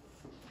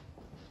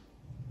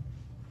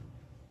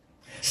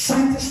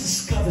 Scientists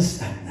discover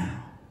that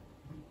now.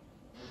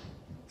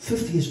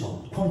 50 years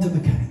old, quantum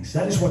mechanics.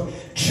 That is what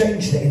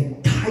changed the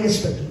entire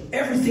spectrum.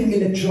 Everything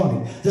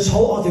electronic, this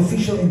whole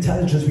artificial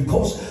intelligence,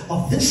 because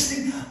of this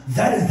thing,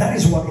 that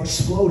is what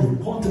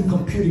exploded. Quantum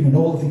computing and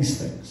all of these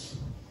things.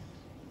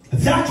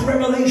 That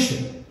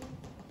revelation.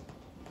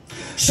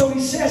 So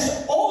he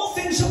says, all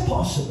things are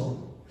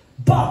possible,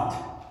 but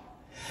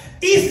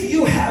if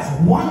you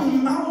have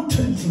one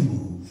mountain to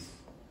move,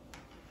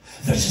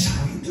 this is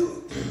how you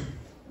do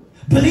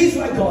it. Believe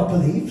like God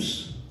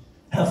believes.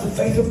 Have the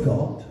faith of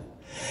God.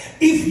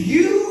 If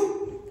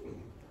you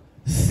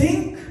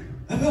think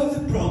about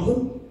the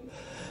problem,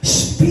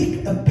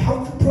 speak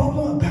about the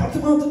problem, about the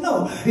mountain.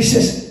 No, he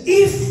says,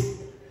 if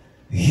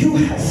you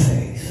have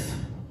faith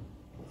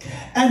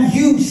and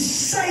you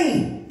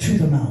say to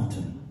the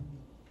mountain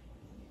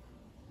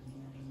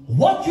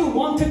what you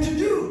wanted to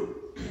do,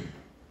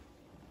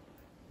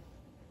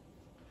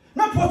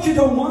 not what you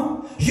don't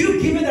want, you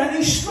give it an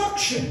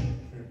instruction.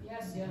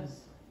 Yes,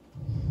 yes.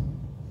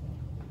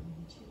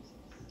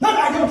 Not,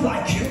 I don't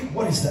like you.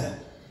 What is that?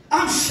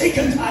 I'm sick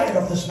and tired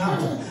of this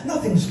mountain.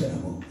 Nothing's going to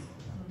move.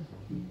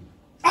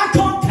 I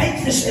can't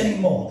take this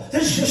anymore.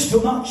 There's just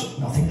too much.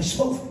 Nothing is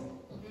moving.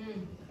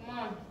 Come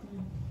on.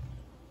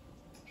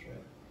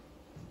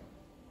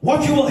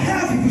 What you will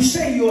have, if you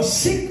say you are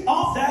sick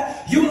of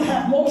that, you will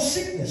have more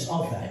sickness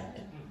of that.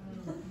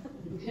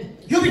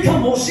 You'll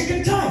become more sick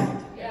and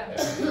tired.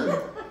 Yeah.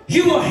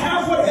 You will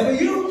have whatever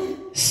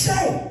you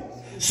say.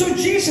 So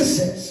Jesus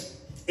says,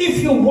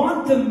 if you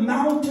want the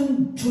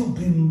mountain to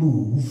be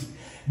moved,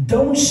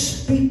 don't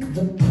speak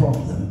the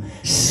problem.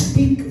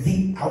 Speak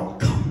the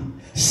outcome.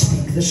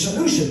 Speak the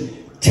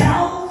solution.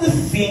 Tell the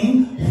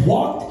thing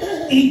what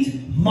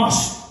it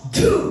must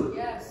do.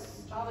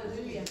 Yes.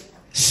 Hallelujah.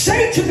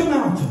 Say to the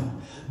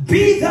mountain,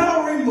 be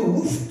thou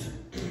removed,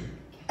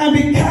 and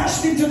be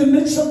cast into the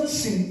midst of the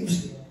sea.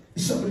 Is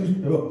somebody,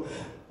 oh,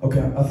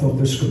 okay, I thought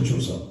the scripture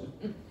was up.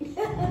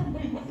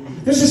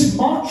 This is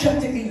Mark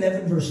chapter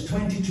 11, verse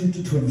 22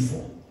 to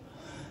 24.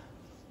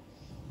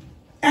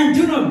 And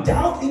do not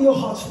doubt in your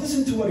hearts.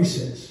 Listen to what he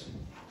says.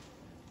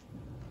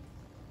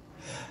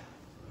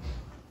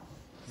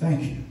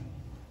 Thank you.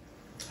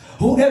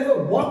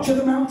 Whoever walked to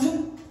the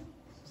mountain,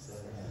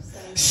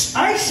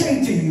 I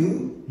say to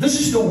you, this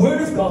is the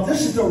word of God,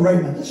 this is the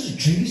Rhema, this is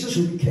Jesus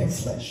who became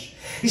flesh.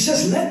 He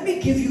says, let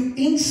me give you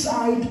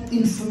inside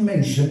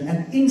information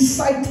and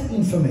insight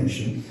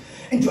information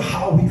into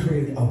how we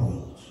create our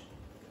world.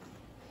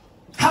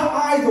 How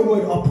I, the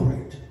word,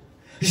 operate.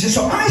 He says,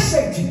 so I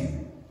say to you.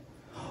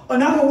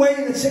 Another way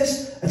it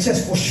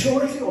says for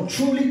surely or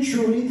truly,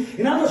 truly.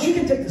 In other words, you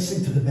can take this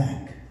thing to the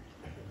bank.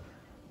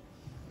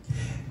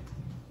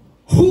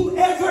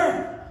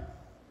 Whoever.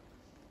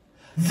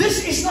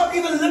 This is not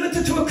even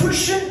limited to a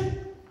Christian.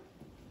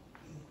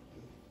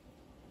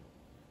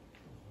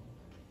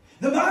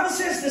 The Bible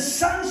says the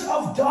sons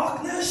of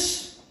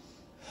darkness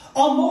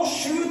are more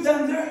shrewd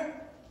than the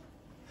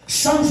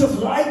sons of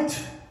light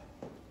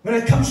when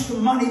it comes to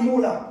money,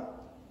 moolah.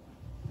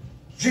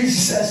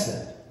 Jesus says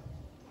that.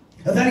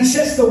 And then he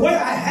says, the way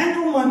I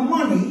handle my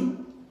money,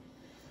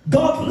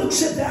 God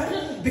looks at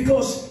that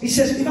because he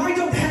says, if I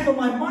don't handle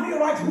my money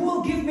right, who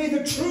will give me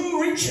the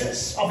true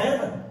riches of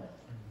heaven?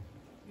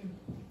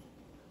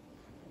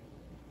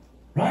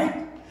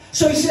 Right?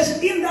 So he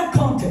says, in that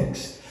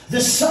context,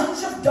 the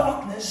sons of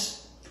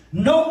darkness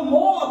know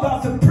more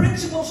about the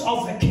principles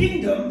of the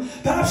kingdom.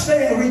 Perhaps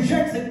they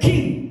reject the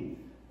king.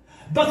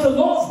 But the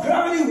law of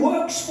gravity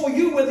works for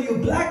you, whether you're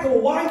black or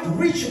white,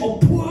 rich or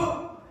poor,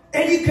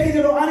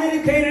 educated or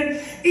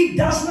uneducated. It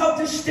does not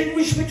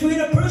distinguish between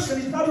a person.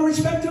 It's not a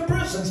respect of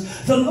persons.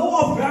 The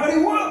law of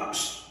gravity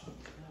works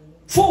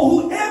for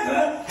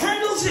whoever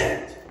handles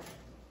it.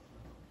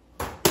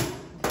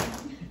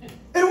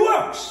 It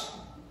works.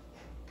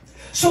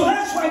 So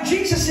that's why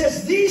Jesus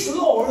says these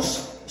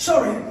laws,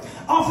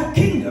 of the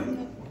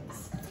kingdom,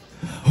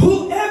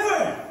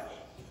 whoever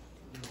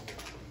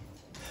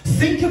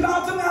think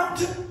about the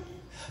mountain,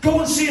 go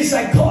and see a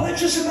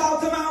psychologist about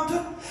the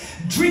mountain,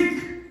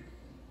 drink.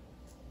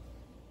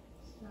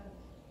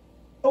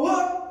 A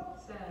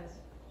what?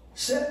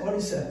 Says. What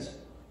he says?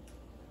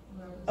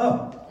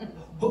 Oh.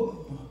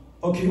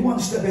 Okay, you want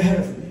to step ahead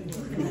of me.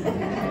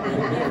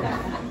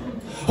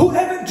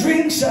 Whoever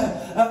drinks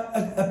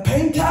a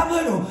pain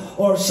tablet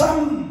or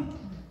some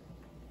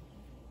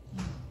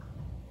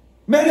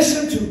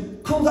medicine to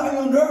cool down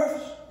your nerves.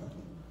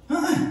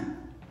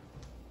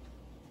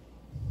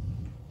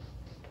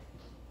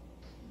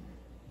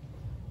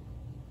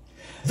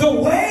 The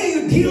way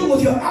you deal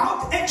with your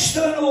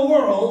external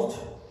world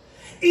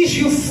is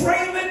you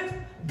frame it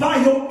by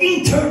your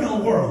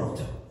internal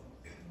world.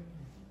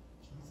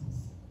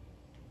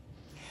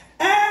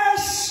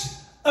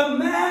 As a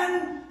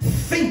man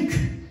think,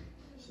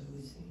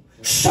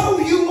 so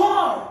you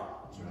are.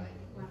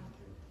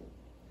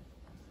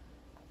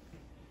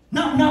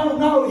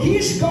 Now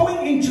he's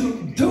going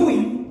into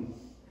doing,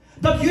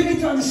 but you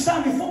need to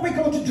understand, before we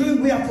go to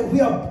doing, we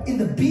are in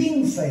the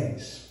being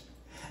phase.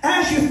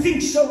 As you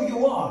think, so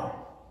you are.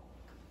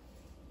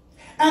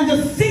 And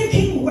the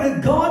thinking where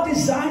God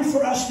designed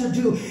for us to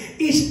do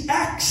is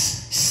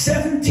Acts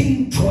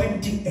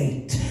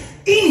 17:28.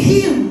 In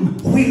Him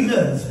we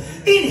live.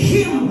 In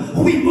Him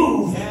we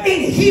move.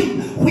 In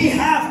Him we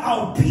have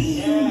our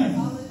being.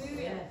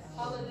 Hallelujah.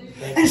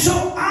 Hallelujah. And so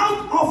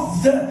out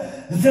of the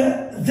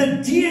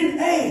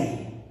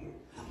DNA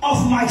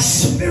of my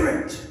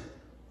spirit,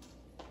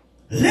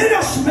 let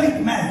us make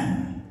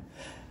man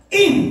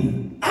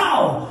in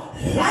our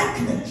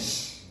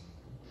likeness,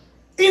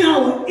 in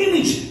our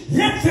image.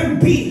 Let them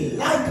be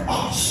like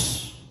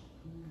us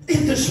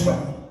in this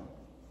realm,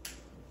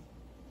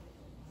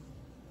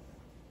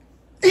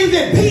 in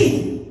their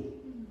being.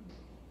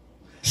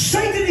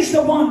 Satan is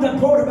the one that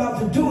brought about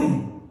the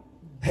doing.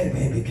 Hey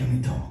baby, can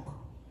we talk?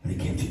 When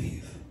he came to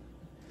Eve,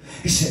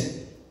 he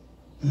said,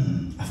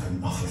 I've got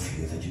an offer for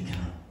you that you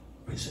cannot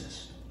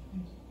resist.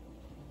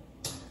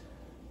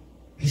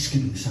 He's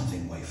giving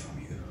something away from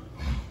you.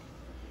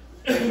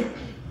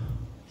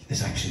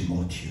 There's actually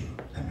more to you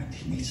than what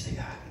he meets the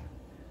eye.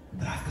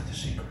 But I've got the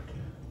secret.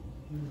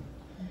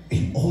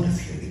 In order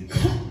for you to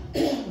become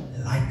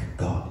like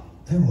God,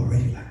 they're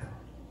already like God.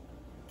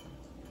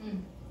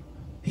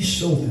 He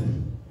sold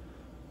them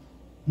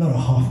not a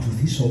half truth,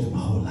 he sold them a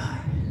whole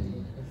lie.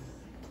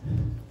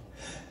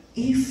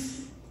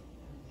 If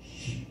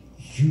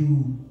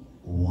you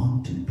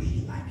want to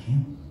be like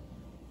him,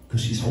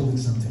 because he's holding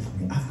something from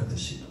you, I've got the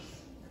secret,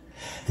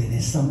 then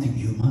there's something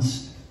you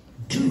must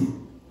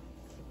do.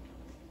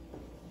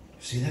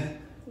 See that?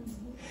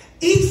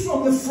 Eat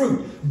from the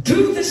fruit.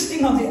 Do this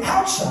thing on the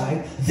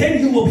outside,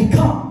 then you will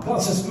become.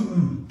 God says,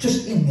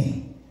 just in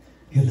me,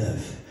 you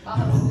live,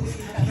 you move,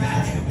 and you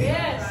have your being.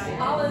 Yes,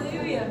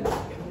 hallelujah.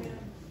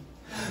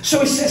 So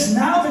he says,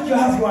 now that you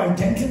have your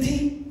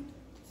identity,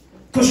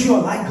 Because you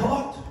are like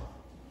God.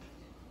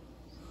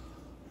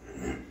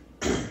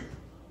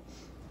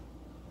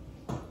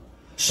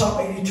 Psalm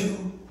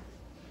 82,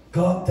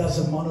 God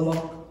does a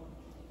monologue,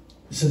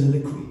 a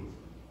soliloquy.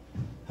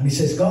 And he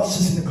says, God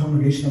sits in the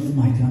congregation of the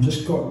mighty. I'm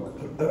just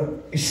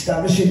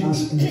establishing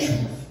us in the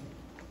truth.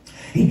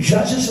 He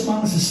judges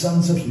amongst the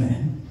sons of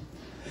men.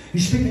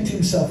 He's speaking to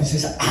himself. He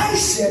says, I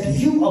said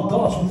you are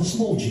gods with a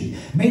small g.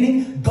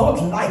 Meaning,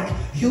 God-like.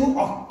 You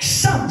are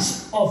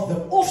sons of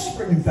the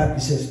offspring, in fact,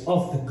 he says,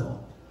 of the God.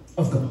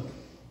 Of God.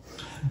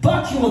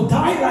 But you will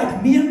die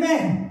like mere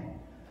men.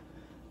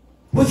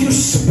 With your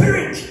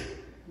spirit.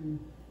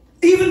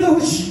 Even though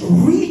it's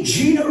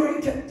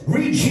regenerated,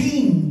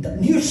 regened,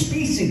 new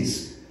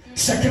species.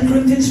 2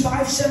 Corinthians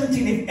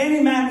 5:17, if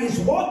any man is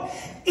what?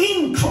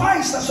 In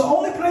Christ. That's the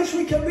only place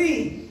we can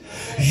be.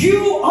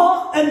 You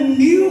are a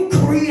new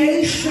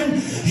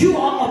creation. You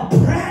are a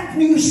brand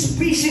new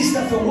species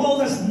that the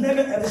world has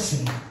never ever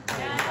seen.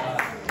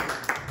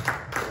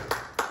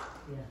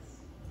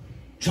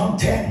 John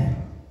 10.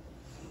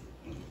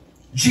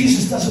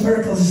 Jesus does a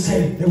miracle. He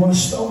says, they want to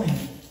stone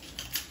him.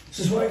 He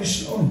says, why are you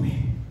stoning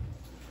me?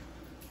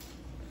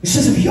 He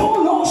says, if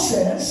your law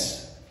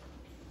says,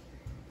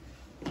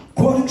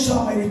 quoting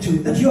Psalm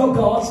 82, that you are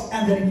God's,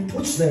 and then he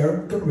puts there,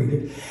 go read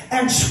it,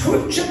 and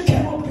scripture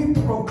cannot be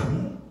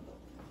broken,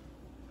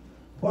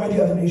 why do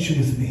you have an issue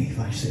with me if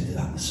I say that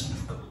I'm the Son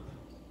of God?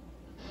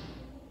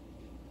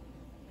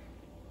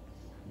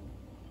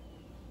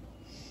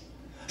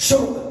 So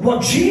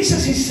what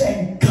Jesus is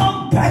saying,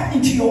 come back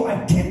into your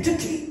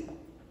identity.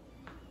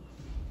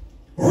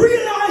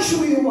 Realize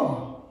who you are.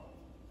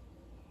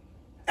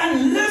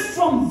 And live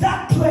from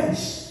that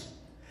place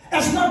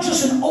as not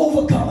just an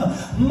overcomer,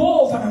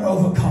 more than an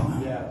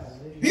overcomer. Yes.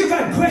 You've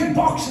got great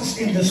boxers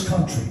in this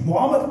country.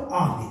 Muhammad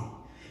Ali,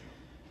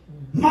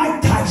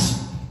 Mike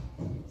Tyson.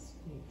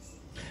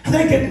 And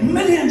they get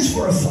millions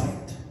for a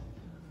fight.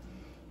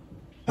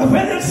 And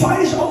when that fight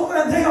is over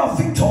and they are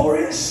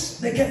victorious,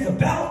 they get the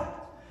belt.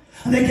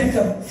 And they get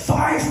the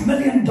 $5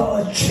 million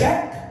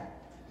check.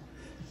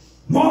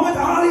 Muhammad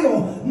Ali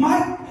or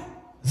Mike,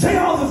 they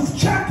are the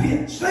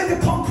champions. They're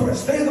the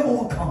conquerors. They're the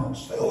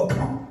overcomers. They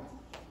overcome.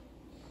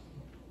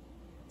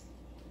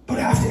 But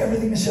after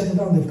everything is said and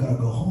done, they've got to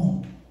go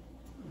home.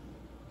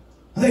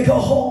 And they go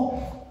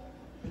home,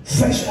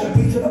 face all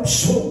beaten up,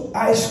 swollen,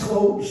 eyes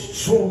closed,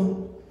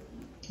 swollen.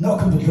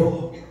 Knock on the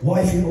door.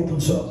 Wifey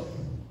opens up.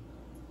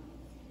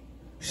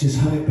 She says,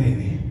 hi,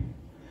 baby.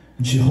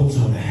 And she holds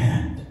out her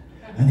hand.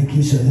 And he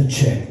gives her the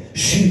check.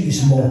 She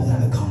is more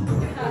than a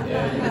conqueror.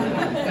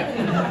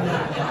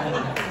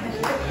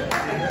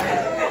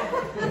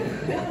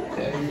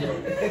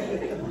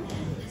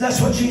 That's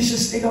what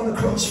Jesus did on the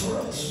cross for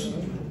us.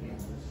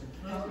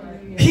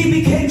 He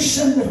became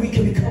sin that we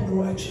can become the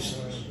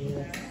righteousness.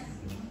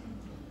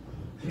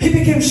 He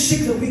became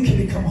sick that we can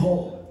become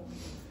whole.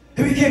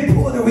 He became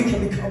poor that we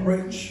can become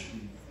rich.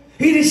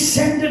 He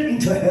descended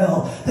into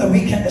hell that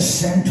we can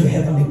ascend to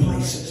heavenly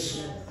places.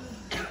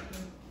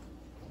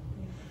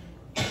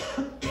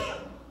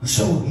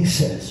 So he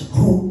says,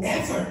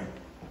 whoever,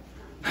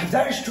 and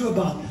that is true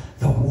about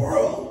the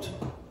world,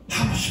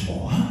 how much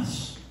more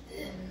us?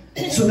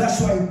 So that's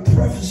why I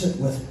preface it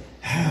with,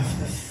 have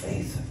the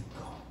faith of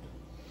God.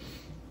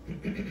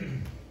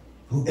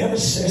 Whoever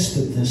says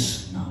to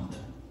this mountain,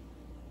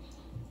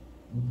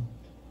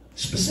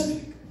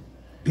 specific,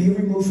 be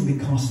removed and be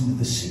cast into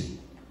the sea.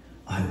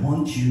 I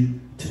want you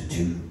to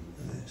do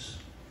this.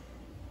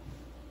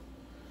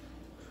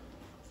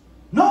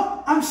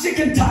 No, I'm sick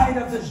and tired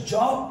of this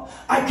job.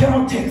 I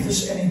cannot take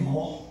this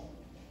anymore.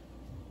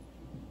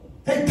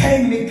 They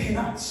pay me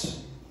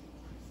peanuts.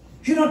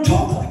 You don't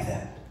talk like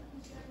that.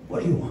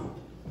 What do you want?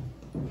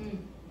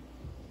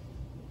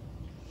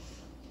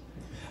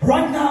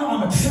 Right now,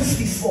 I'm at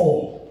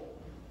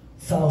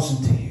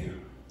 54,000 a year.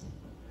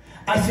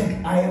 I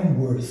think I am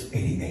worth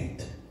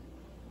 88.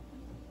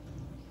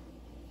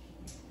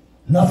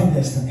 Nothing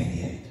less than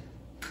 88.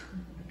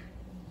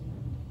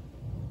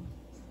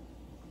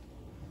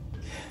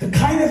 The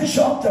kind of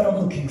job that I'm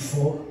looking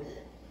for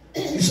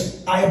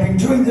is, I have been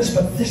doing this,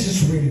 but this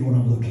is really what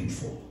I'm looking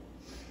for.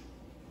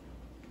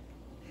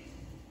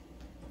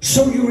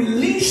 So you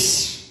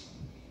release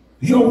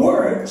your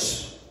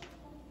words,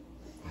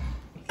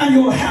 and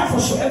you will have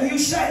whatsoever you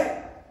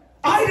say.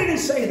 I didn't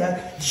say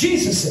that.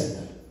 Jesus said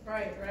that.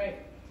 Right, right.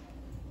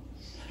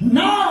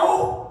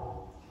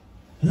 Now,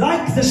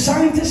 like the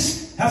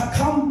scientists have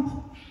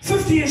come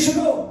 50 years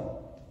ago,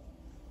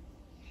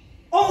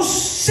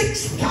 almost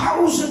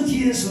 6,000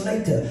 years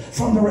later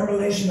from the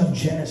revelation of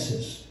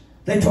Genesis,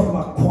 they talk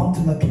about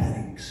quantum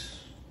mechanics.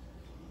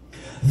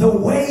 The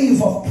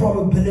wave of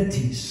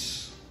probabilities.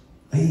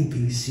 A,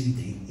 B, C,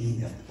 D,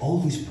 E, F,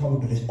 all these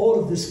probabilities, all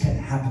of this can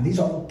happen. These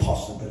are all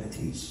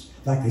possibilities,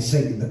 like they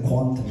say in the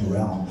quantum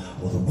realm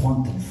or the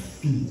quantum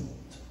field.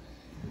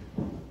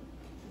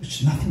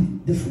 It's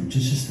nothing different,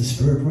 it's just the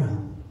spirit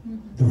realm,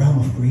 the realm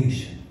of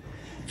creation.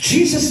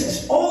 Jesus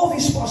says all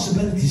these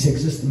possibilities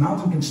exist. The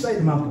mountain can stay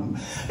the mountain.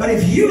 But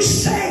if you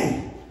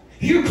say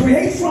you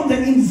create from the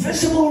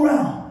invisible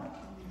realm,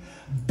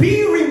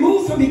 Be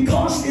removed and be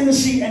cast in the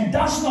sea, and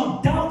does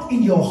not doubt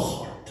in your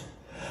heart,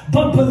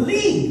 but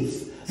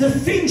believe the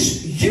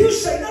things you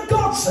say, not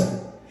God say.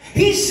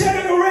 He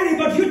said it already,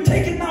 but you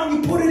take it now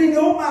and you put it in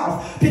your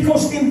mouth,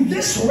 because in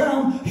this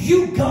realm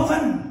you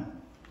govern.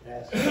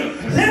 Yes.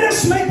 Let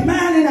us make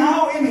man in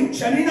our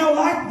image and in our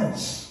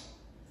likeness,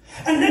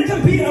 and let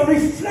them be a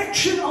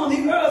reflection on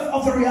the earth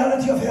of the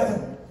reality of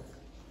heaven.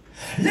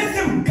 Let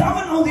them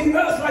govern on the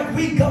earth like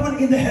we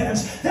govern in the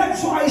heavens.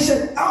 That's why I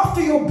said,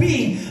 after your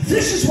being,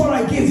 this is what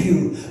I give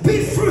you.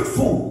 Be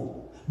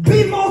fruitful,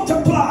 be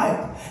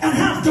multiplied, and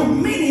have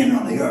dominion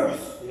on the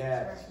earth.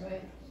 Yes.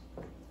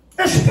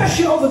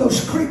 Especially over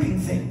those creeping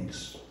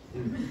things.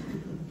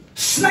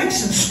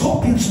 Snakes and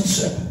scorpions and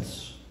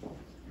serpents.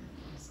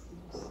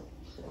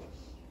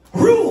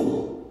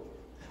 Rule,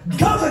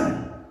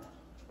 govern.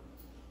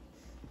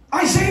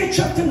 Isaiah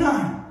chapter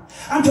 9.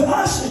 Unto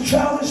us a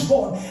child is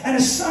born, and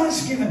a son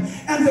is given,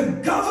 and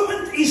the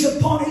government is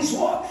upon his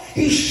what?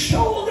 His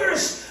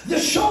shoulders. The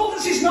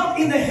shoulders is not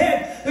in the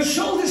head. The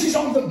shoulders is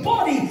on the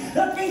body.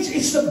 That means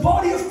it's the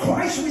body of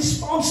Christ's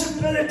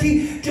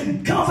responsibility to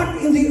govern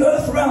in the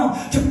earth realm,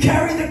 to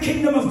carry the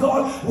kingdom of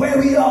God where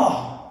we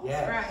are.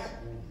 Yes. Right.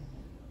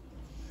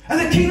 And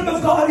the kingdom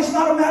of God is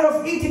not a matter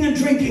of eating and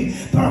drinking,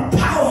 but a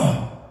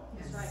power.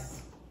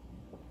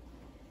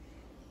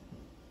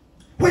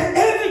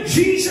 Wherever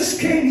Jesus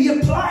came, he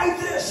applied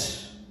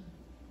this.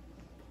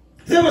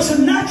 There was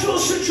a natural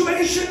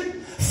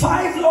situation,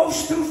 5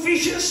 loaves, 2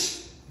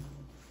 fishes.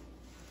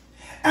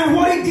 And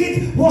what he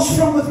did was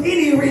from within,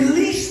 he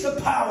released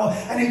the power,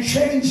 and he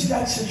changed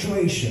that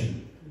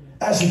situation.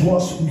 As it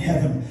was in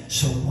heaven,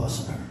 so it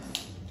was on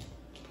earth.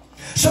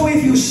 So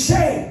if you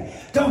say,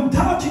 don't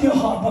doubt in your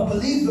heart, but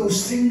believe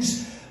those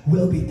things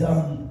will be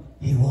done,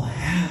 he will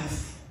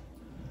have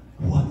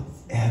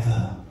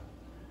whatever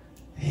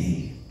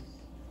he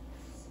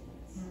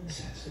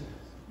says.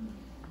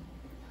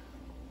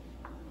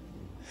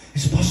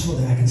 Is it possible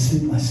that I can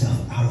sleep myself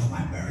out of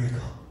my miracle?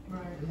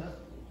 Right.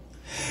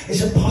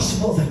 Is it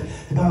possible that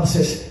the Bible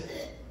says,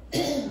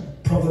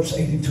 Proverbs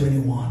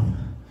 18:21,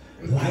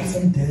 life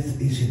and death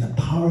is in the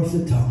power of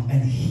the tongue,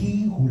 and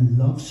he who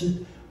loves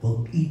it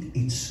will eat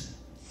its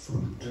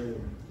fruit.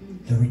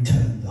 The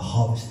return, the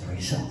harvest, the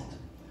result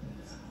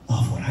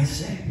of what I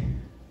say.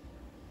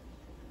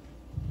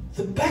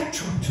 The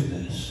backdrop to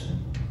this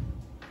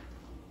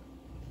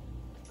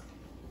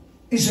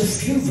is a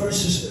few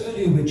verses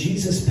earlier where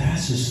Jesus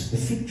passes the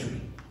fig tree.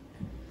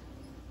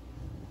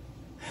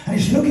 And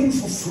he's looking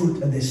for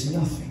fruit, and there's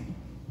nothing.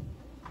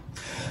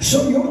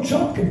 So your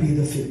job could be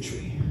the fig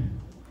tree.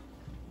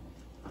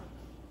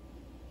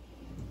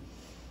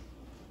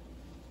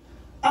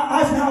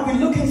 I've now been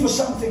looking for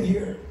something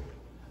here,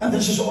 and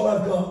this is all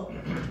I've got.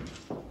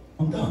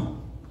 I'm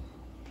done.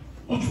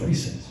 Watch what he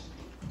says.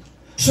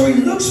 So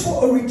he looks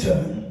for a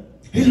return.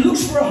 He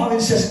looks for a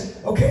harvest. He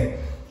says, okay,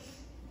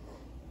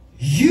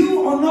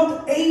 you are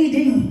not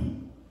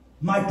aiding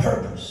my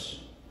purpose.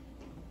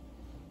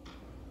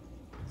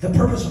 The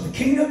purpose of the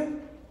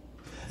kingdom.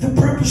 The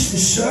purpose to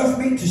serve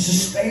me, to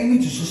sustain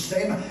me, to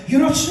sustain me.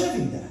 You're not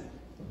serving that.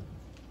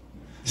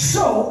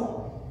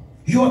 So,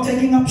 you're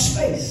taking up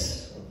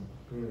space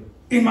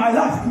in my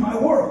life, in my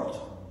world.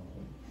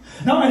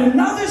 Now, in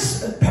another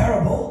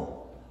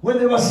parable, when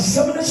there was a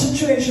similar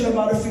situation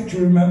about a fig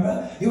tree,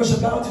 remember? He was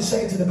about to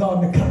say to the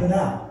gardener, cut it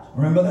out.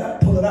 Remember that?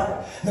 Pull it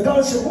out. The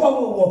gardener said, whoa,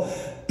 whoa, whoa.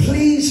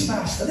 Please,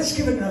 master, let's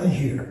give it another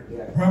year.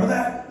 Remember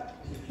that?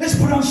 Let's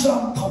put on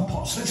some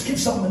compost. Let's give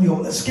some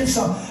manure. Let's give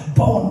some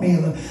bone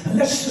meal. And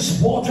let's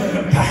just water it.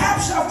 And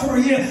perhaps after a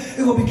year,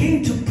 it will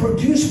begin to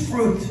produce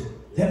fruit.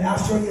 Then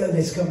after a year,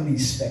 let's come and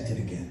inspect it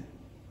again.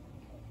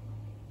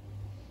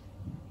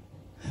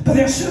 But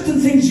there are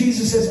certain things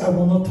Jesus says I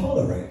will not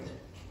tolerate.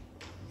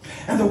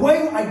 And the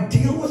way I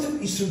deal with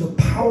it is through the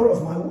power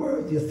of my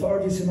word. The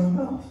authority is in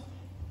my mouth.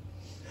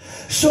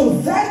 So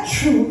that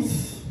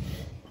truth,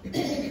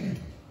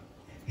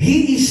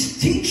 he is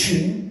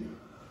teaching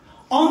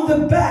on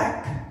the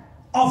back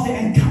of the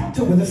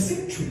encounter with the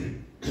fig tree.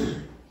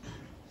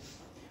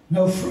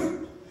 No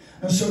fruit.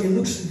 And so he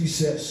looks at it, he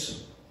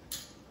says,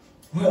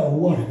 well,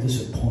 what a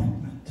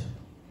disappointment.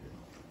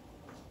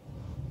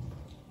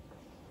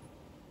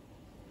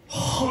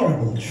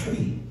 Horrible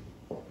tree.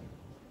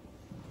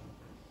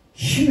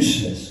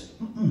 Useless.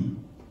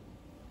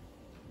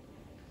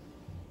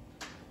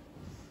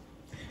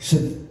 He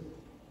said,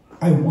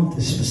 I want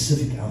a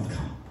specific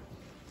outcome.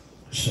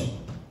 So,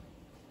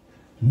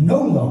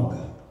 no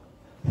longer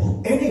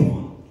will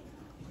anyone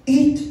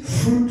eat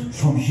fruit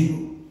from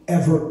you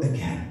ever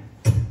again.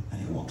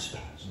 And he walks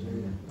past.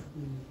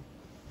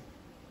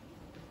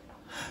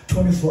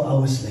 24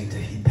 hours later,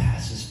 he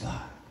passes by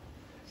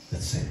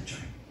that same tree.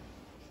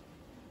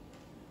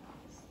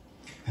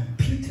 And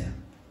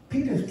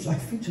Peter's like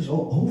features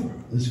all over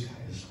this guy.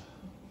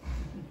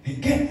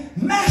 Again,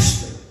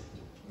 master.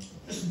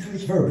 Listen to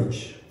his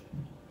verbiage.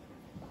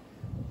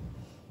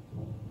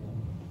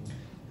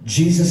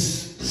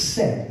 Jesus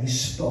said, he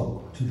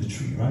spoke to the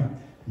tree, right?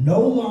 No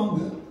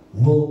longer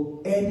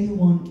will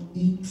anyone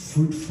eat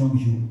fruit from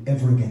you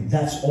ever again?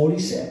 That's all he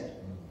said.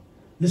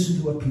 Listen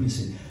to what Peter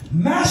said.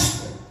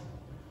 Master,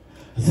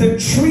 the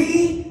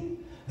tree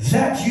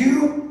that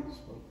you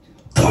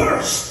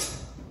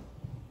cursed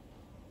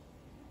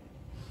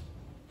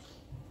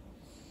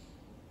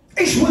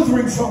is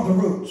withering from the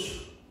roots.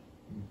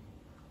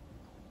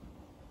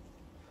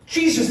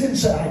 Jesus didn't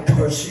say, I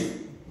curse you.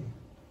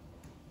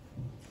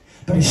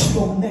 But he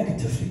spoke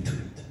negatively to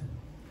it.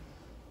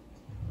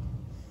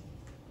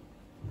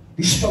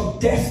 He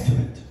spoke death to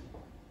it.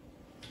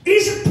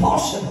 Is it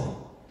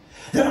possible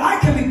that I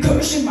can be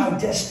cursing my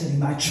destiny,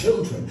 my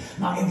children,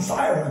 my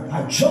environment,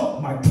 my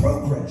job, my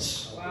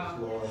progress?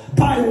 Wow.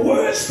 By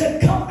words that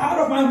come out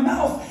of my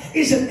mouth?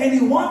 Is it any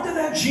wonder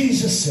that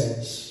Jesus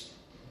says,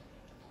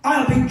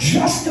 I'll be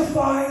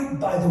justified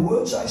by the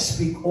words I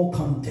speak or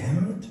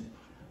condemned?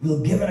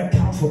 We'll give an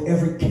account for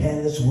every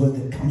careless word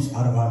that comes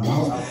out of our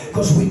mouth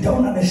because we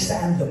don't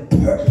understand the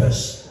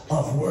purpose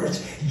of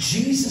words.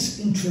 Jesus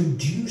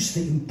introduced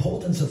the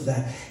importance of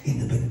that in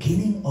the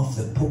beginning of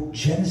the book.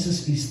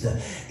 Genesis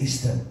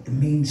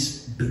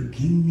means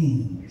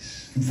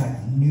beginnings. In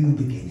fact, new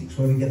beginnings,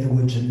 where we get the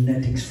word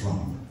genetics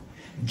from,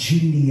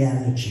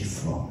 genealogy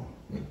from,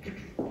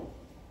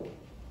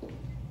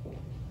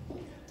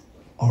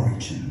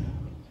 origin,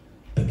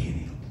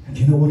 beginning. And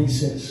you know what he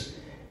says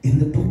in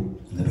the book?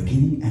 In the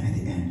beginning and at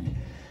the end.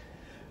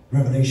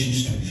 Revelation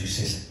 22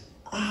 says,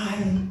 I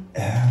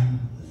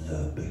am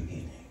the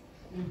beginning.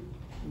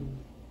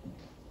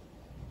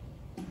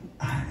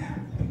 I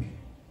am the beginning.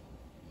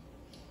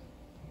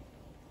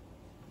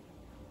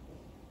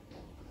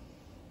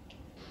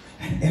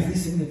 And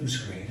everything that was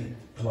created,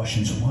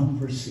 Colossians 1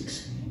 verse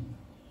 16,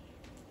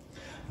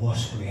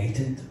 was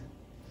created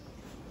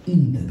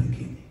in the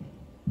beginning.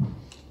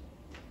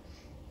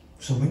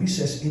 So when he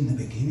says in the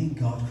beginning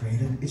God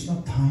created, it's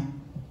not time.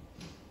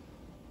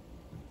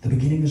 The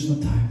beginning is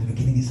not time. The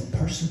beginning is a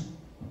person.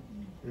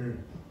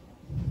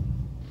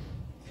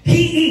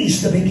 He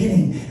is the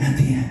beginning and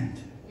the end.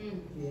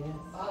 Yeah.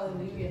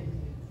 Hallelujah.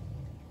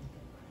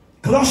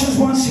 Colossians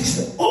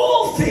 1:6.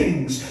 All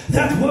things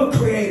that were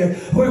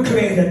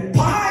created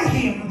by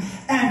him.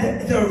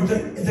 And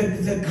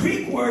the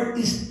Greek word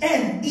is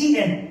en,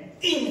 in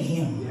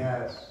him.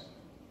 Yes.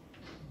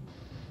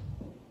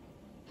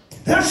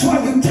 That's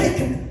why you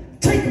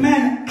take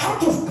man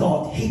out of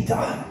God, he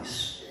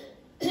dies.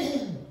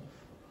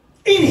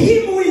 In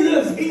him we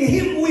live, in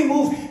him we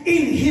move,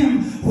 in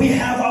him we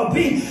have our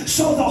being.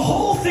 So the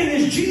whole thing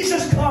is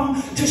Jesus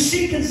come to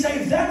seek and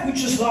save that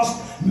which is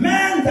lost.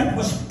 Man that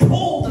was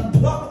pulled and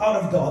plucked out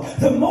of God.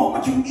 The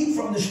moment you eat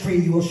from this tree,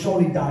 you will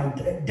surely die.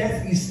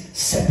 Death is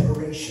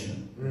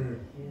separation.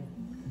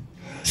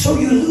 So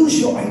you lose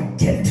your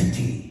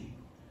identity.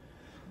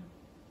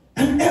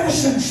 And ever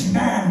since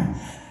man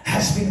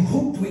has been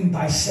hooked in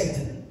by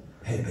Satan,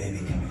 hey baby,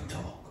 can we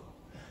talk?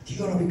 Do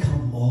you want to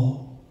become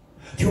more?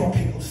 Do you want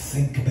people to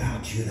think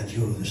about you that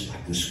you're this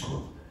like this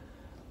group?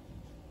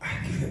 I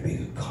can give you a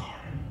bigger car,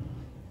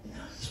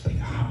 a bigger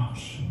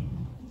house,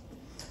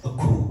 a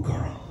cool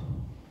girl.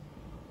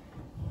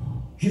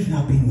 You've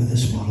now been with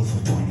this model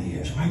for 20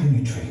 years. Why didn't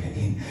you trade it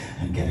in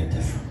and get a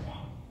different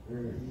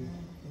one?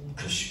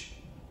 Because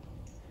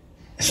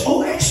it's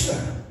all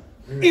external.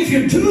 If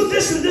you do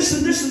this and this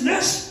and this and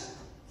this,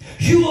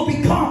 you will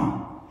become.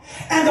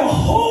 And the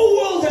whole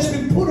world has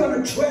been put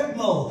on a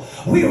treadmill.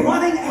 We're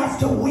running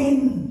after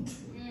wind.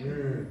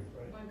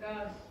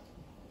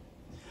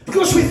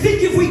 Because we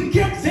think if we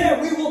get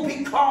there, we will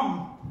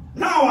become.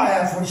 Now I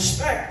have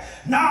respect.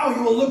 Now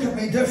you will look at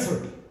me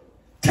different.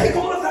 Take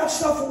all of that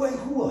stuff away.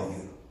 Who are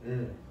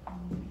you?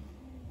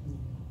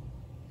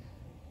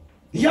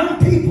 Young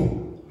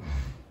people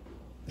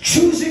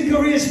choosing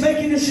careers,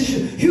 making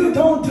decisions. You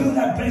don't do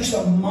that based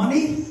on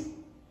money.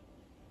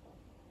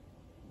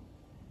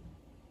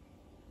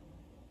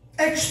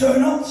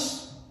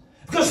 Externals.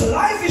 Because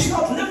life is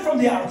not lived from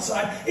the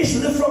outside. It's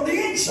lived from the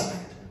inside.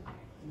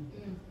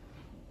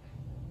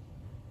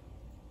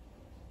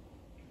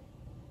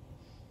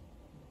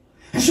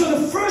 And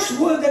so the first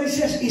word that he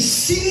says is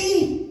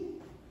see.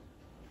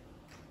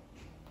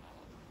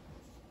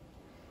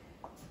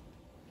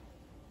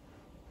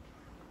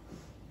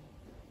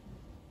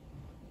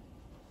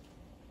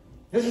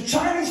 There's a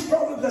Chinese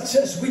proverb that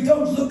says we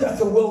don't look at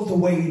the world the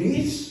way it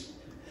is.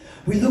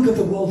 We look at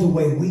the world the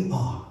way we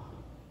are.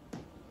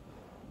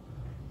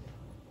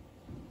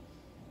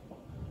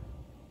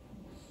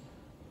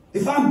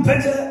 If I'm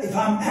bitter, if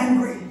I'm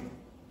angry,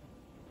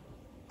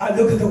 I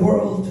look at the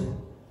world,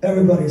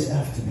 everybody's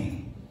after me.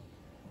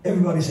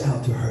 Everybody's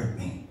out to hurt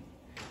me.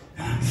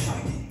 And I'm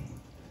fighting.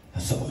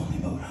 That's the only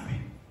mode I'm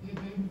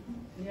in.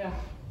 Yeah.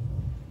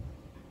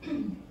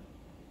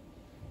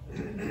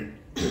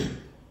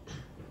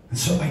 And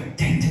so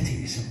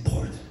identity is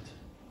important.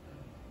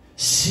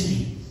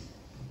 See.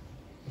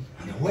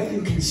 And the way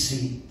you can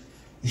see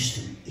is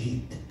to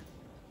eat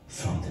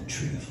from the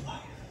tree of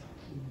life.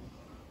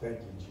 Thank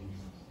you, Jesus.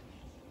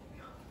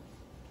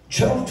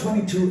 Job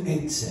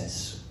 22:8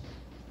 says,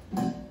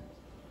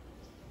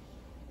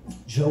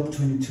 Job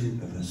 22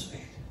 verse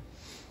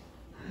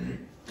 8.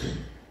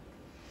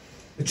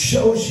 It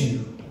shows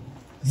you.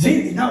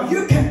 Now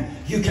you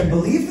can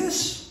believe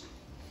this,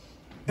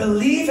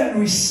 believe and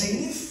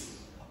receive,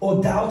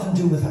 or doubt and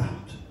do without.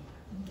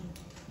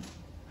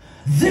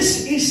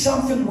 This is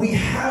something we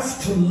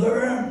have to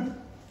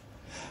learn.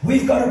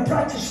 We've got to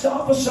practice.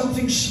 Start with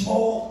something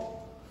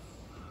small.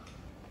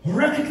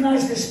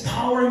 Recognize this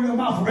power in your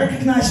mouth.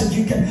 Recognize that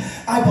you can.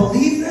 I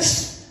believe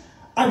this.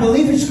 I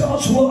believe it's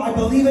God's will. I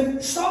believe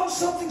it. Start with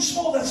something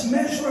small that's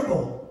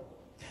measurable.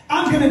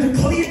 I'm going to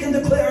declare it and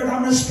declare it.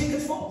 I'm going to speak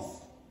it forth.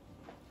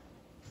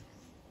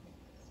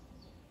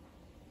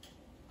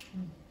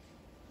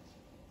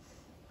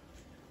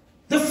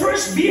 The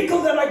first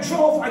vehicle that I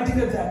drove, I did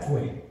it that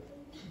way.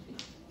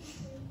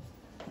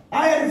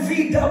 I had a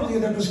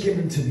VW that was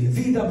given to me, a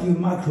VW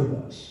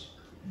microbus.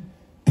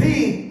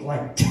 Big,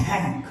 like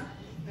tank.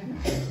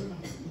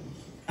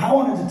 I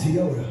wanted a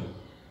Toyota.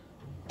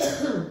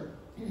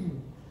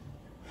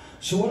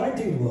 So what I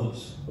did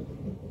was,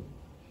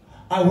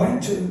 I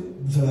went to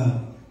the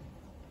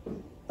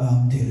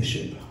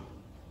dealership.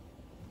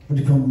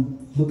 Went to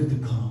come look at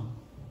the car.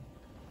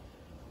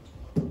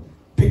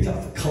 Picked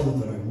out the color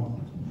that I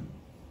wanted.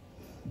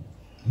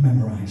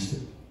 Memorized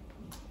it.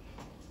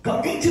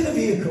 Got into the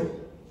vehicle.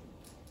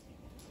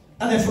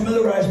 And then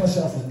familiarized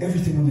myself with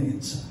everything on the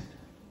inside.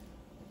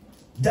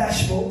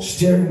 Dashboard,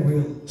 steering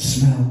wheel,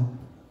 smell,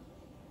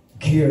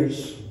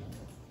 gears,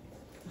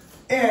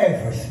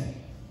 everything.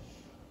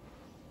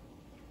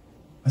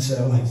 I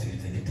said, I'd like to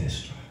take a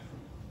test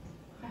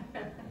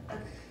drive.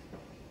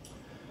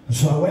 And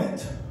so I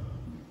went.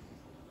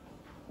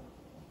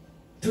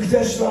 Took a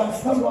test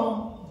drive, not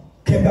long.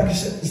 Came back and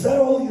said, is that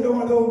all? You don't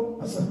want to go?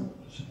 I said,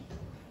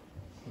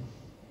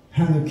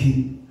 hand the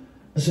key.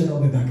 I said,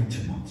 I'll be back in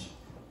 2 months.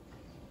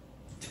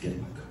 Get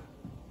my car.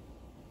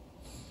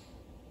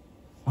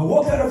 I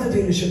walked out of the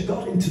dealership,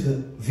 got into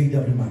the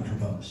VW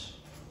microbus.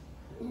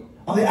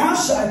 On the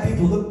outside,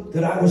 people looked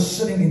that I was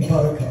sitting in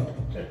Buttercup.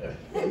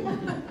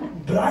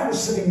 But I was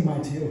sitting in my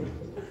Toyota.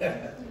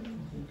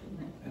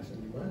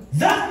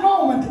 That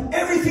moment,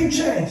 everything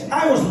changed.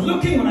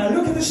 When I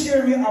looked at the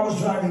steering wheel, I was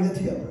driving the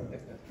Toyota.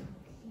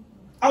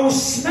 I was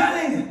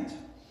smelling it.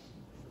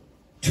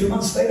 2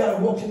 months later, I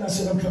walked in, I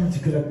said, I'm coming to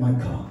collect my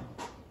car.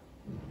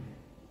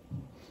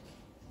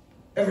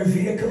 Every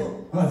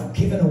vehicle, I've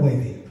given away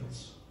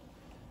vehicles.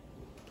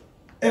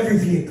 Every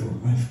vehicle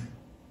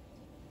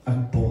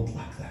I've bought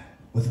like that,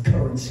 with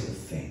currency of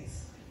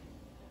faith.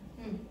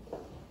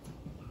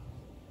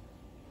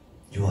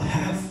 You will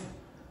have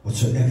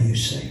whatsoever you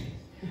say.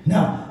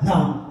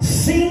 Now,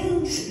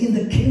 things in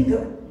the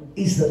kingdom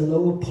is the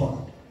lower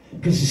part.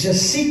 Because it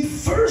says, seek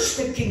first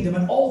the kingdom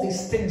and all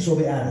these things will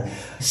be added.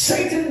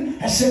 Satan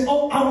has said,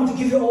 oh, I want to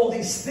give you all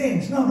these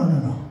things.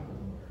 No.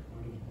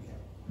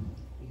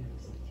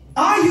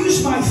 I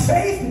use my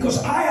faith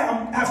because I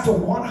am after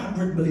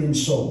 100 million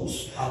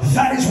souls.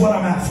 That is what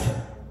I'm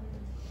after.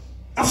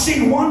 I've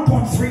seen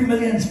 1.3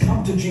 million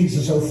come to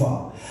Jesus so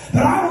far.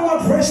 But I will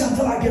not rest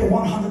until I get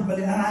 100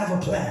 million, and I have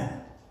a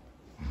plan.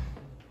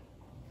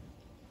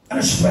 And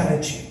a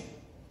strategy.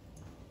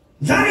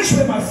 That is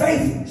where my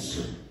faith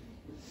is.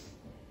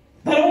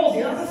 But all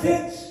the other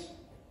things,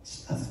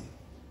 it's nothing.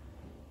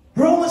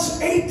 Romans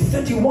 8,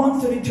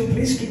 31, 32,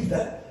 please keep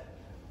that.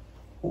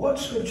 What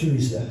scripture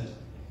is that?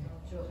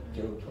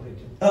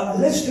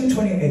 Let's do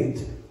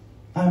 28.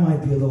 I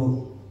might be a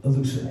little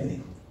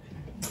hallucinating.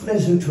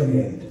 Let's do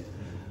 28.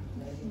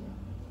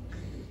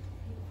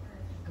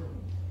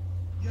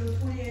 Job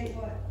 28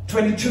 what?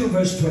 22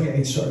 verse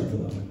 28, sorry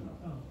beloved.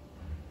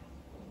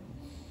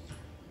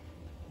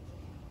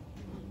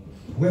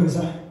 Where was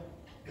I?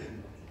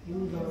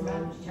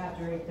 Romans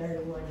chapter 8,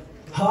 31.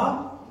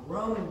 Huh?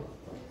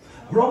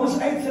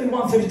 Romans 8,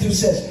 31, 32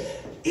 says,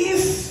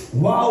 if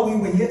while we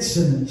were yet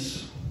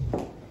sinners,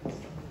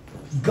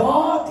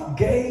 God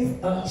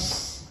gave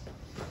us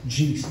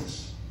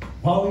Jesus.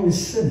 While we were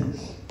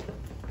sinners,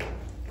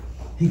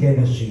 He gave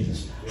us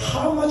Jesus.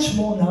 How much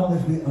more now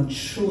that we are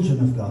children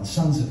of God,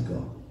 sons of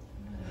God,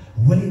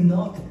 will He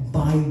not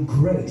by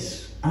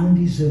grace,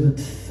 undeserved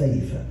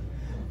favor,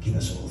 give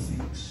us all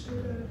things?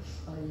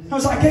 I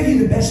was like, I gave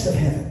you the best of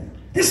heaven.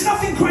 There's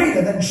nothing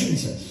greater than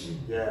Jesus.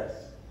 Yes.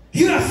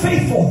 You don't have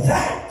faith for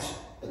that.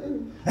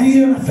 And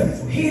you don't have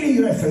faith for healing,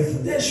 you don't have faith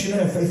for this, you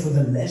don't have faith for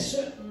the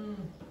lesser.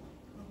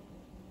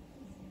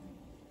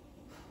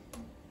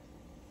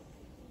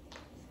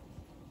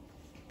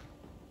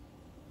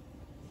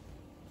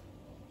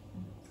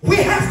 We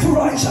have to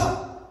rise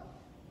up.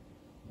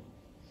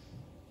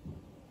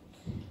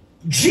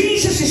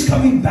 Jesus is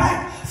coming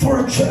back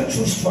for a church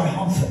who's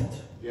triumphant.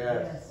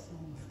 Yes.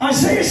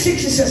 Isaiah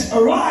 60 says,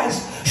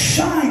 arise,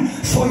 shine,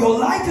 for your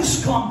light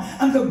has come,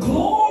 and the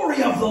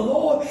glory of the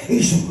Lord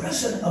is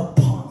risen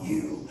upon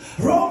you.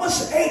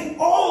 Romans 8,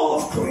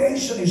 all of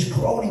creation is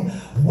groaning,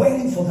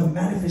 waiting for the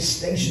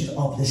manifestation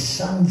of the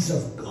sons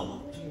of God.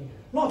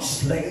 Not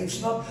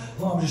slaves, not,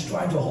 well, I'm just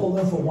trying to hold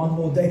on for one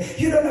more day.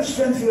 You don't have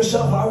strength for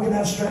yourself, how are you going to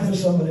have strength for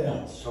somebody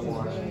else? Come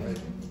on.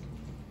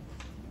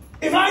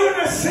 If I don't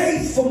have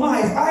faith for if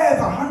I have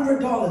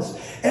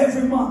 $100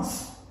 every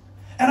month,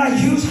 and I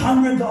use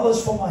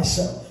 $100 for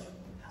myself,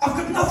 I've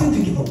got nothing to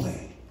give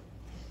away.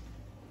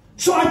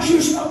 So I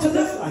choose not to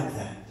live like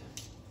that.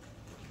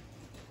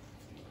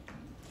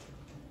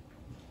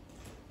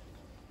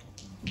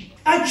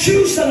 I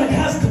choose that I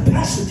have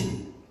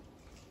capacity.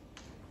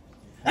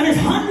 And if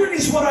 100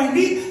 is what I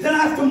need, then I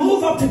have to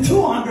move up to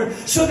 200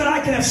 so that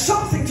I can have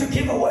something to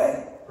give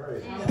away.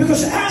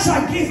 Because as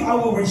I give, I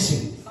will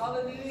receive.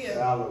 Hallelujah.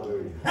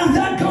 Hallelujah. And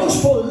that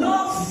goes for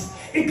love.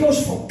 It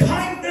goes for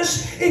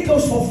kindness. It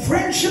goes for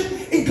friendship.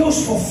 It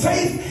goes for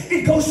faith.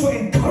 It goes for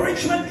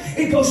encouragement.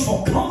 It goes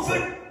for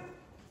comfort.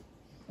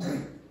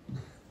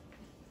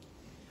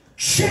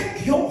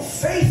 Check your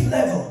faith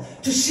level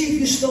to see if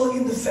you're still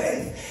in the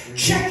faith.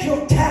 Check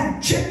your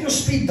tank. Check your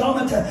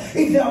speedometer.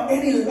 If there are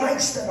any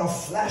lights that are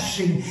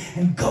flashing,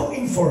 and go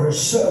in for a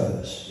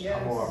service.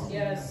 Yes,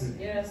 yes,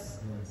 yes.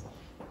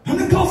 I'm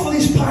going to go for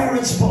these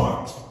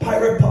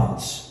pirate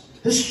parts.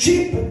 It's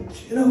cheap,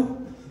 but, you know,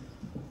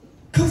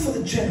 go for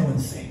the genuine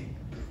thing.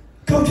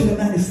 Go to the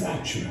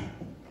manufacturer.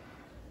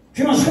 If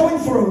you're not going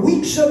for a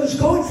week service,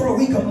 going for a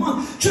week, a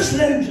month, just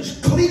let him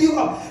just clean you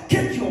up.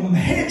 Get your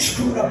head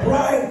screwed up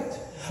right.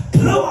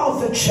 Blow out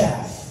the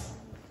chaff.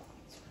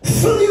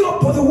 Fill you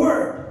up with the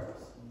word.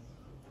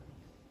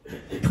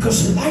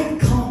 Because light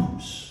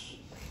comes.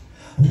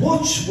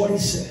 Watch what he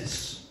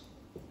says.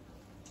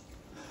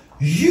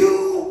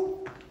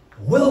 You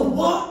will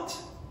what?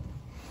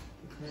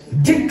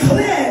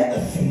 Declare a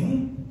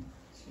thing.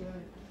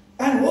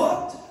 And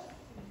what?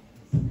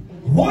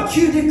 What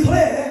you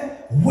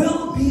declare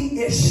will be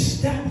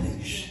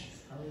established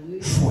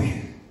for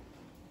you.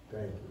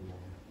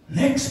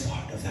 Next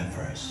part of that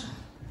verse.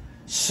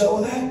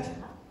 So that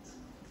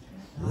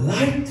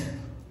light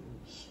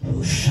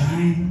will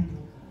shine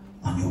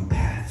on your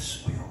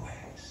paths or your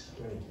ways.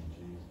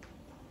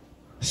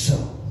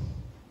 So,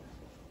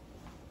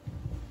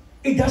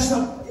 it's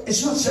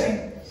not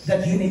saying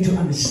that you need to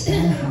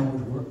understand how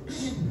it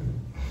works.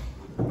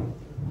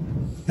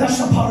 That's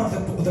not part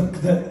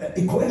of the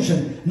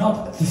equation,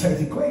 not the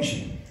faith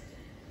equation.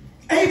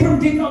 Abram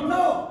did not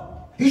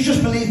know. He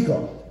just believed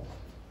God.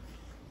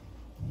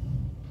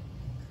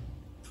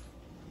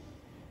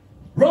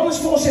 Romans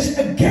 4 says,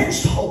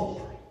 against hope,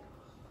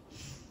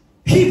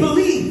 he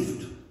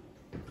believed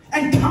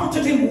and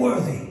counted him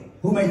worthy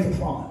who made the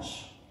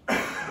promise.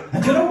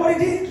 And you know what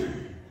he did?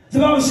 The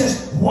Bible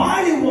says,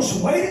 while he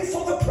was waiting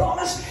for the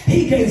promise,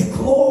 he gave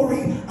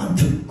glory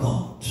unto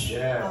God.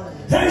 Yeah.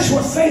 That is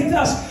what faith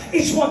does.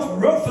 It's what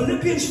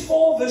Philippians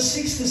 4 verse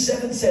 6 to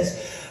 7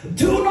 says.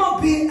 Do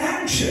not be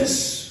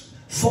anxious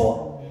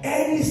for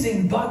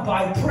anything but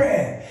by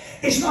prayer.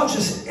 It's not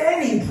just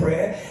any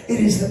prayer. It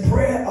is the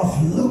prayer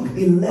of Luke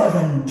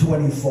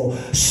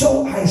 11:24.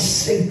 So I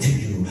say to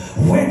you,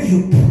 when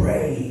you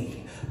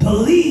pray,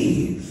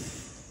 believe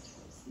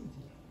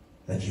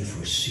that you've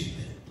received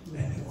it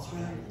and you are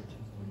it.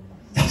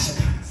 That's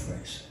the kind of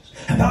phrase.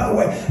 And by the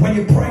way, when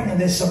you're praying and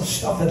there's some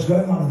stuff that's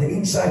going on the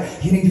inside,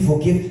 you need to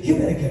forgive. You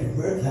better get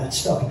rid of that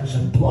stuff because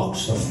it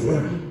blocks the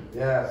flow.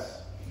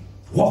 Yes.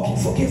 Walk in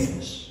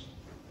forgiveness.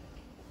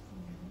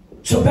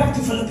 So back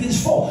to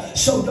Philippians 4.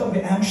 So don't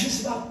be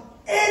anxious about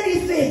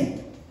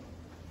anything.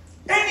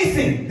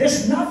 Anything.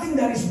 There's nothing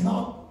that is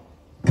not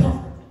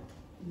covered.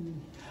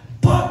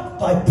 But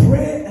by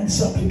prayer and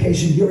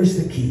supplication, here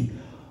is the key.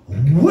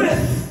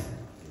 With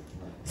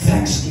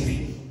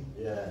thanksgiving.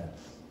 Yeah.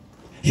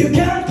 You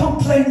cannot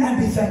complain and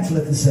be thankful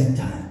at the same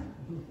time.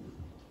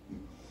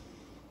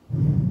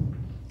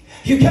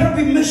 You cannot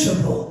be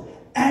miserable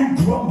and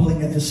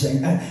grumbling at the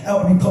same time.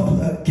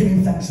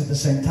 Giving thanks at the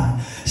same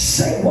time.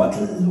 Say what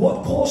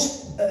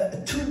caused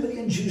 2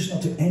 million Jews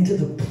not to enter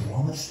the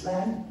promised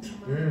land?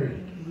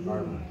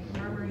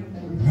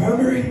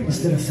 Murmuring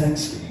instead of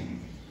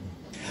thanksgiving.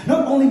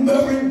 Not only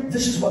murmuring,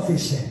 this is what they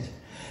said.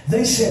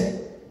 They said,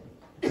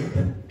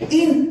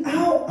 in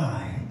our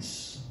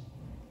eyes,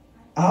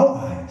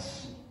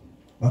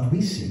 what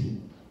we see,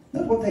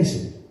 not what they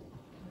see.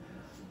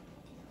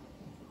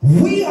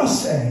 We are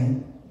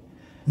saying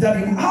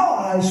that in our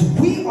eyes,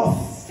 we are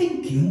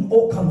thinking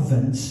or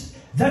convinced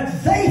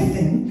that they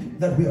think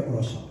that we are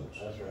grasshoppers.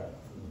 That's right.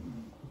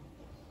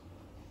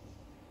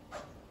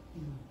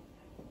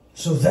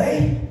 So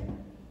they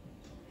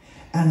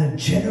and a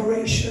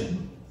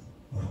generation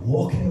were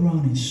walking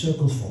around in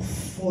circles for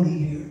 40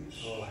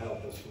 years. Oh,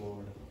 help us,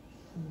 Lord.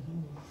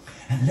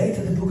 And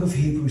later the book of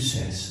Hebrews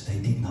says they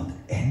did not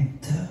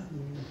enter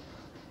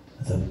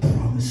the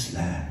promised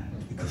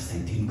land because they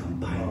didn't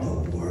combine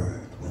the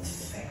word with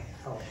faith.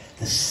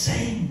 The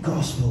same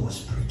gospel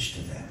was preached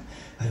to them.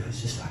 But it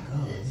was just like,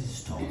 oh, this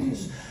is talk.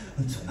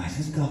 It's so nice.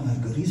 It's God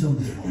not good. He's on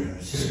the throne.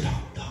 It's just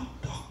talk.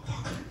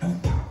 No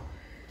power.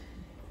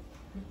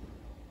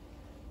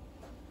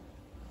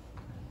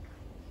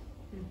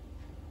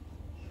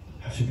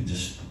 Perhaps you could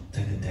just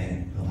take a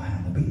day and lie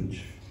on the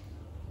beach.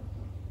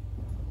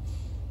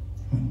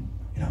 You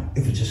know,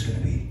 if it's just going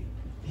to be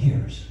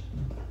years.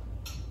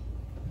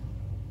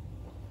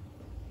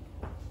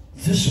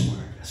 This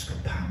word has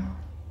got power.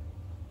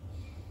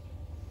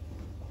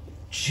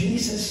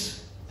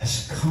 Jesus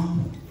has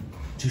come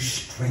to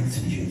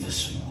strengthen you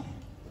this morning.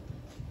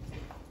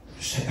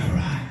 Say,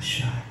 arise,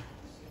 shine.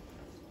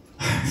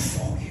 I am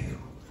for you.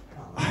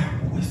 I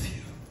am with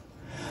you.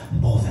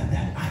 More than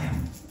that, I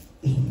am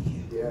in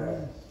you.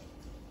 Yes.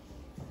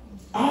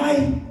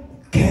 I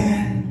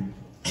can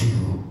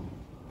do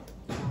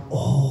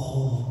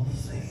all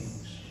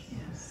things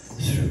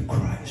through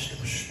Christ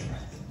who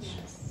strengthens.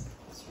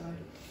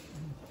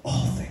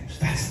 All things.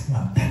 That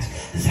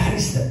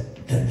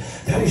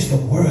is the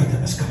word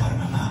that must come out of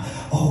my mouth.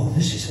 Oh,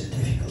 this is a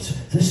difficult,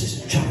 this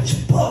is a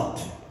challenge,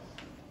 but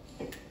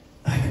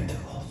I can do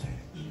all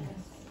things.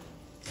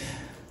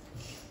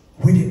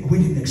 We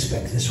didn't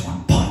expect this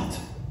one, but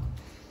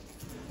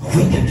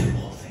we can do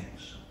all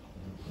things.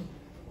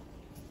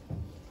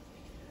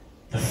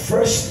 The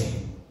first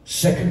thing,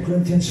 2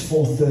 Corinthians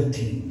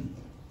 4:13.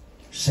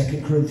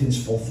 2 Corinthians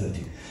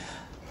 4:13.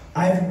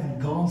 I haven't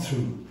gone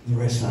through the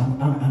rest.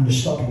 I'm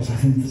just stopping because I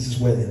think this is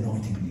where the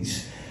anointing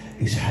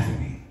is having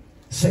me.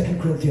 2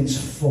 Corinthians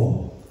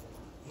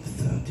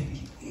 4:13.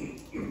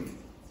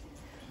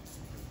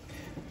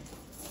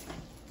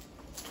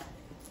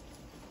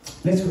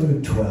 Let's go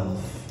to 12.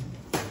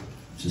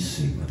 Just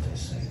see what they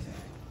say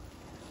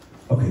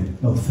there. Okay,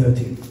 no,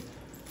 13.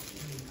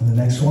 And the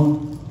next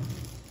one.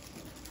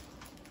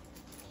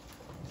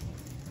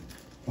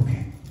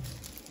 Okay.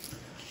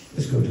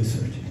 Let's go to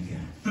 13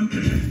 again.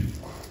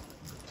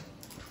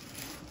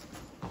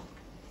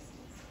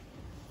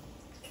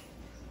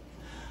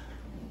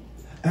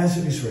 As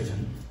it is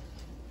written.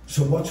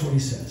 So watch what he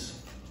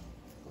says.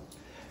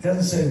 It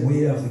doesn't say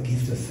we have the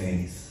gift of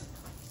faith.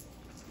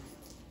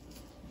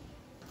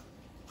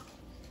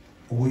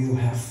 We who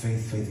have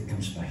faith, faith that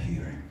comes by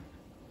hearing.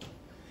 It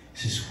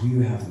says we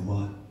who have the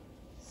what?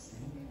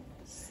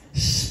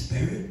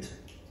 Spirit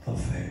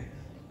of faith.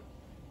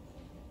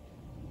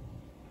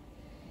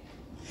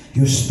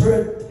 Your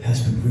spirit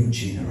has been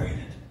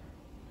regenerated.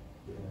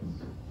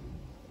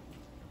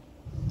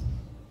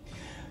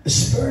 A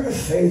spirit of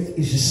faith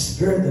is a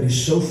spirit that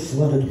is so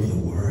flooded with the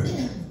word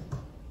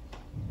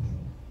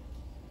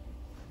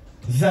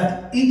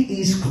that it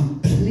is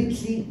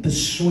completely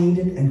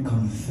persuaded and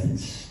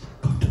convinced,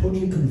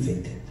 totally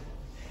convicted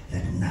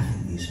that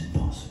nothing is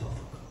impossible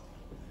for God.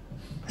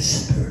 A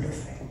spirit of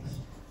faith.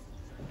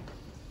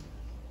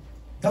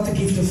 Not the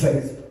gift of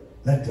faith,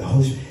 like the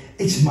Holy Spirit.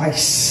 It's my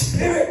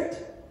spirit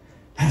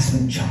has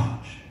been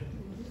charged.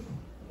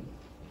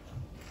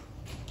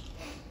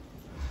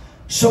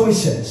 So he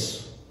says,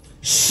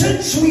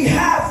 since we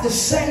have the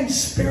same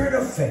spirit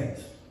of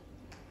faith,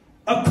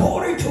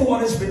 according to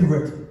what has been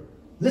written,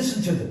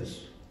 listen to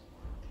this.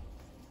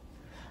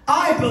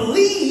 I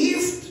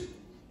believed,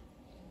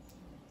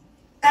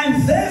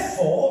 and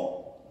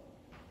therefore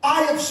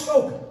I have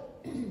spoken.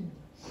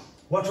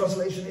 What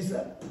translation is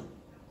that?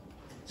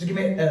 So give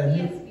me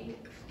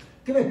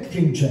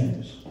King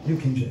James, New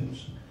King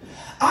James.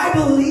 I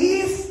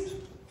believed,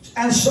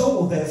 and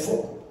so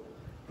therefore.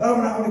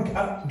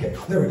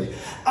 There it is.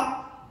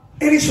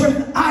 It is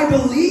written, I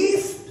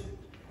believed,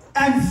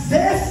 and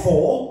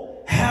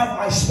therefore have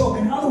I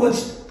spoken. In other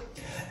words,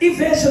 if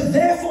there's a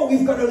therefore,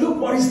 we've got to look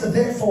what is the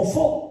therefore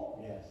for.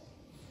 Yes.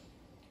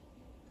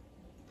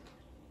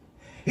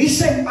 He's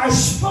saying, I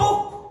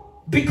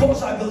spoke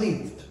because I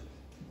believed.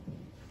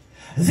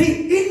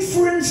 The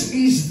inference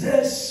is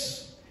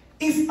this.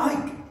 If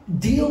I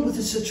deal with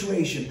a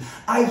situation,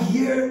 I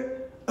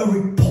hear a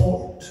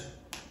report,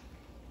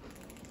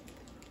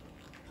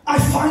 I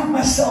find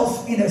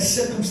myself in a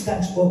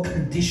circumstance or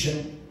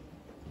condition,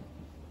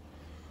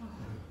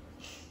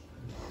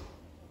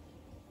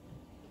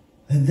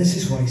 then this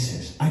is what he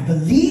says. I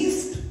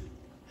believed,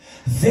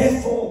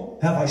 therefore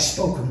have I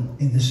spoken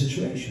in this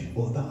situation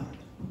or about it.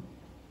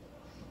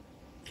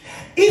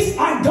 If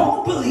I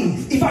don't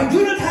believe, if I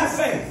do not have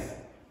faith,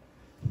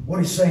 what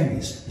he's saying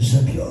is,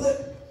 zip your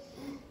lip.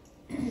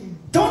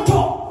 Don't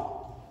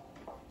talk.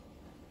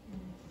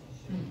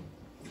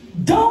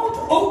 Don't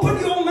open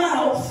your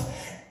mouth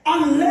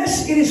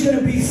unless it is going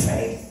to be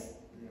faith.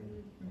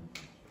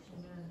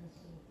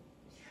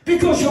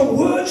 Because your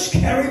words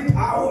carry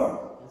power.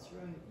 That's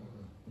right.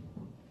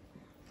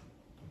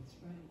 That's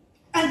right.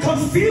 And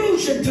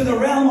confusion to the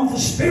realm of the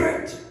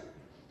spirit.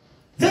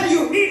 Then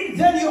you're in,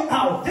 then you're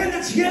out. Then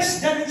it's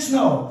yes, then it's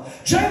no.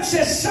 James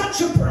says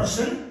such a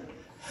person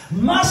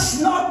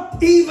must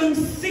not even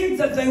think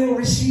that they will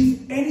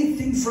receive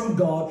anything from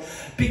God,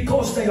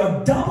 because they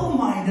are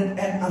double-minded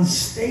and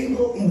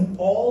unstable in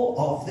all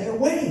of their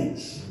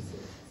ways.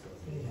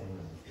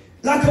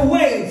 Like a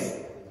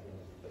wave,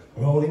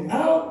 rolling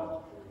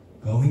out,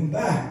 going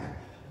back,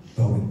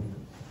 going.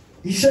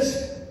 He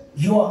says,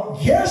 you are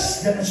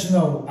yes, then it's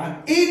no.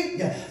 I'm in,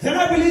 yeah. Then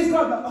I believe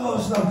God, but, oh,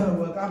 it's not going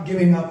to work. I'm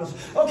giving up.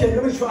 Okay,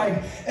 let me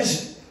try.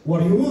 What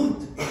do you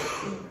want?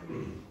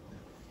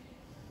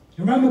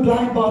 Remember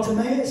blind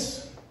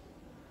Bartimaeus?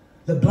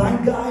 The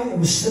blind guy that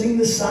was sitting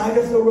the side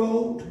of the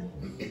road?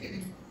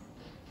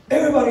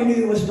 Everybody knew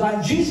he was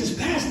blind. Jesus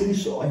passed and he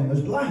saw him. He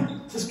was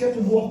blind. Just kept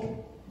him walking.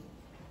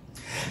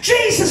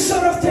 Jesus,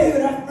 son of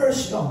David, have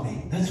mercy on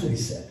me. That's what he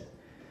said.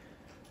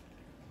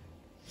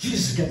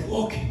 Jesus kept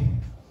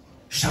walking.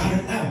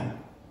 shouted loud.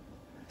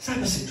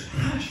 Disciples said,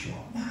 hush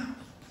your mouth.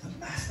 The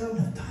master don't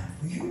have time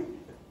for you.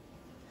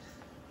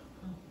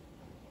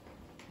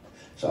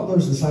 Some of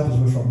those disciples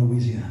were from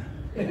Louisiana.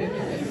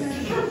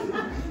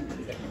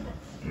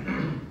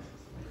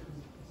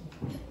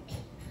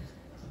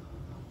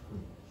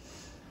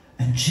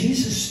 And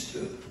Jesus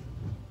stood.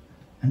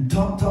 And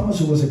Thomas,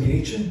 who was a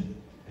Cajun,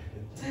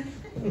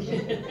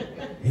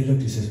 he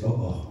looked, he says,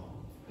 oh,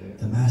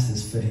 the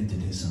master's fitting to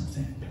do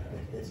something.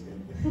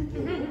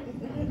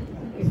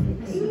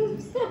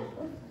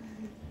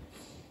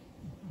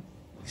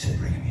 He said,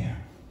 bring him here.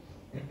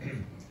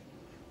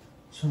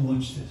 So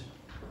watch this.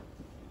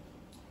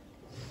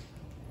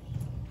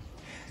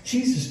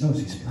 Jesus knows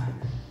he's black.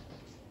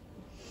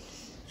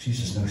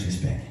 Jesus knows he's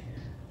begging.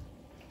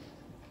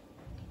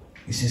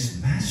 He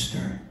says,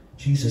 Master,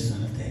 Jesus,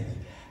 son of David,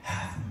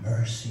 have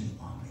mercy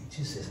on me.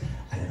 Jesus says,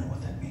 I don't know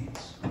what that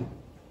means.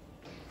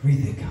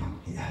 Read the account.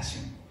 He asks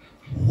him,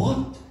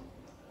 what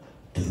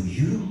do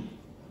you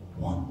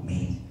want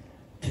me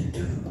to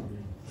do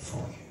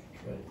for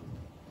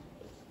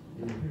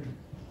you?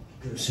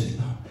 He said,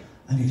 no,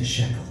 I need a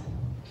shekel.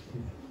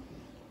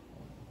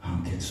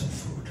 I'll get some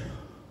food.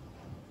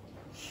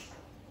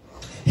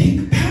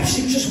 Perhaps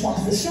he just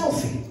wanted a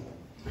selfie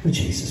with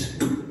Jesus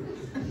to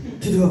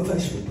do a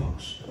Facebook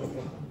post.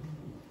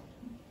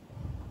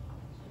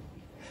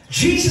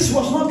 Jesus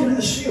was not going to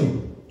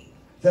assume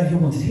that he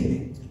wanted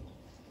healing.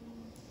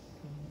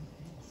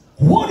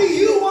 What do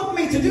you want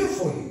me to do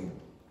for you?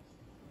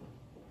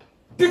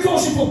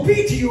 Because it will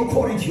be to you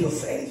according to your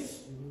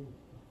faith.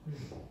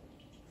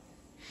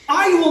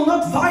 I will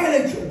not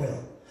violate your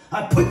will.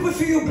 I put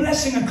before you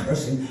blessing and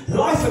cursing,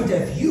 life and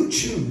death. You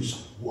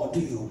choose. What do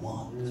you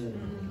want?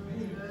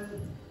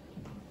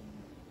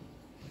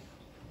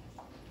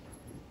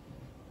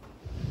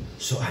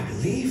 So I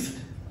believed.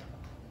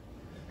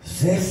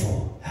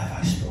 Therefore have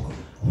I spoken.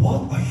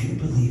 What are you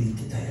believing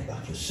today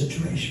about your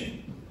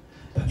situation,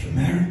 about your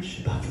marriage,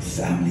 about your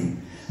family,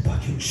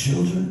 about your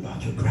children,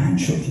 about your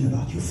grandchildren,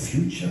 about your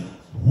future?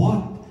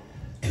 What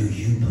do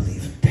you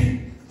believe?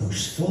 Take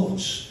those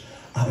thoughts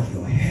out of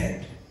your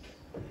head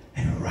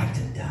and write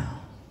it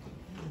down.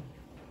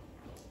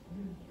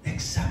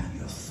 Examine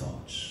your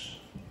thoughts.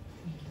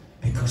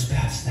 Because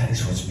perhaps that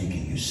is what's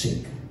making you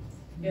sick.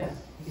 Yeah.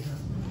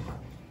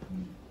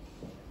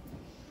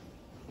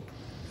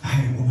 I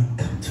had a woman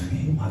come to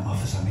me in my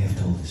office, I may have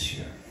told this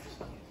year.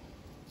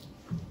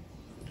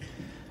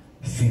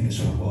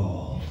 Fingers were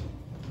all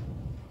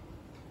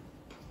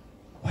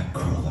like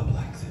curled up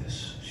like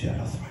this. She had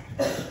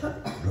arthritis,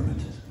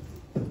 rheumatism.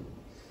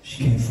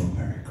 She came from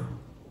America.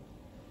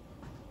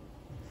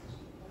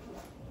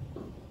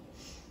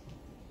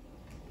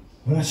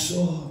 When I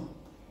saw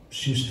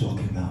she was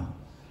talking about,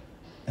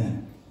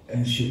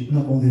 and she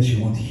not only does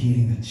she want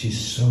healing, that she's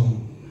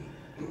so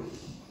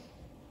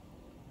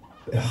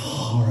a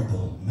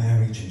horrible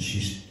marriage, and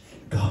she's,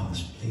 God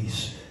must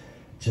please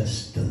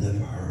just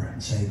deliver her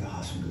and save her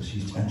husband, because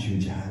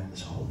she's had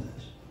this whole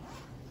this.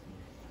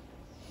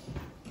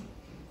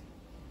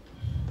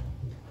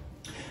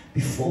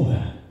 Before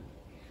that,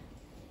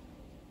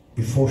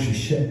 before she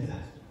shared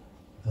that,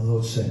 the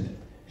Lord said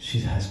she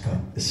has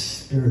got the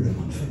spirit of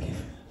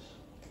unforgiveness.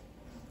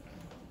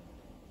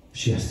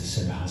 She has to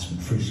set her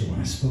husband free. So when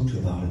I spoke to her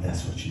about it,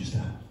 that's what she's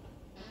done.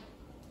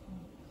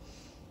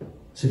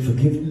 So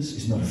forgiveness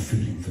is not a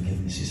feeling.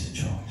 Forgiveness is a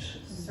choice.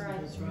 That's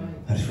right. That's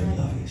right. That is what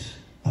love is.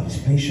 Love is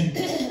patient.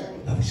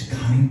 Love is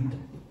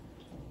kind.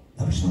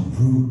 Love is not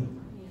rude.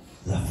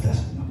 Love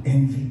doesn't not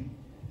envy.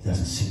 It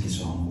doesn't seek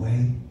its own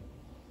way.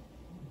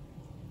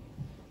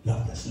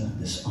 Love does not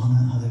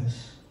dishonor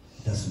others.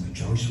 It doesn't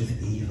rejoice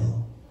with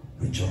evil.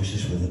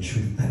 Rejoices with the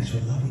truth. That is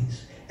what love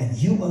is. And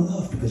you are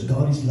loved because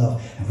God is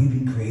love, and we've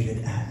been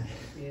created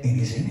in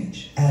His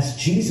image. As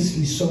Jesus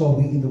is, so are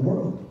we in the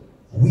world.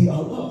 We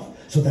are loved.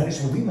 So that is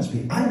what we must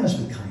be. I must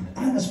be kind.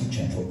 I must be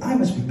gentle. I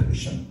must be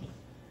patient.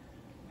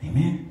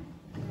 Amen?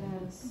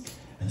 Yes.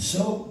 And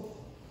so,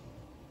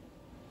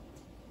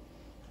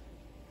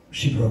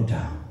 she broke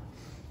down.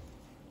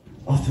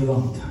 After a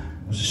long time.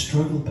 It was a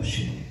struggle, but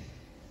she did.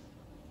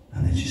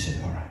 And then she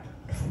said, all right,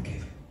 I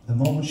forgive him. The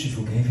moment she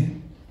forgave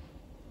him,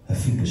 her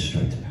fingers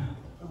straightened out.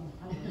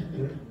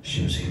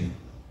 She was healed.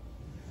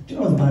 Do you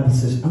know what the Bible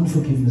says?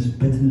 Unforgiveness,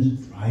 bitterness,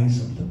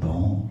 dries up the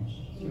bones.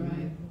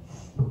 Right.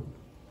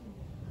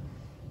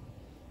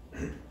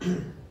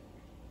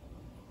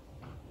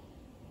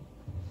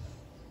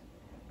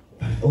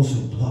 But it also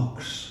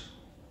blocks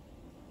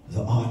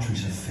the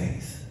arteries of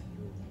faith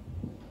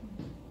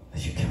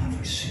that you cannot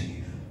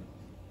receive.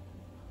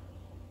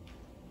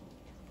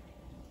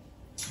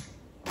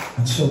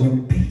 And so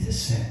when Peter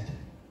said,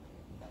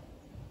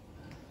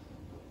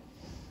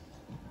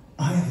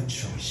 I have a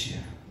choice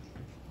here.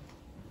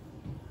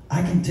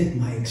 I can take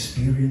my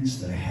experience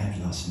that I had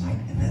last night,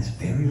 and that's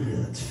very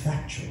real, it's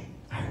factual.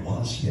 I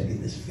was here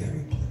in this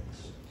very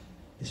place.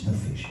 There's no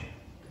fish here.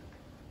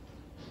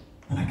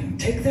 And I can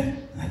take that,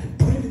 and I can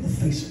put it in the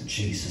face of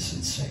Jesus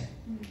and say,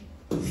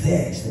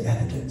 there's the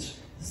evidence,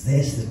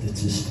 there's the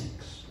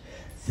statistics,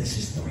 this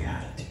is the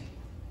reality.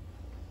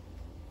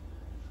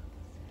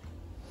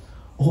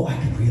 or I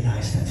can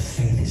realize that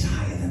faith is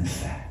higher than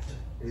fact.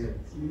 Yeah.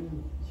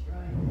 That's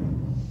right.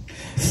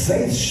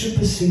 Faith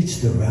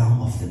supersedes the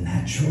realm of the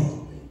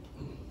natural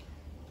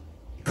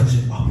because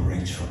it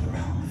operates from the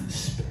realm of the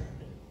Spirit,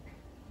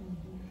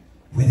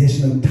 where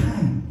there's no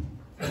time.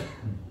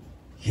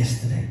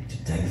 Yesterday,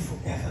 today,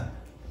 forever.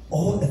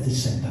 All at the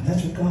same time.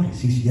 That's what God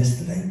is. He's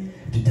yesterday,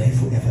 today,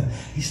 forever.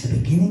 He's the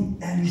beginning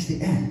and He's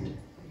the end.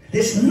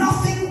 There's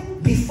nothing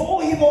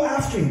before Him or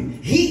after Him.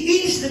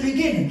 He is the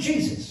beginning,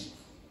 Jesus.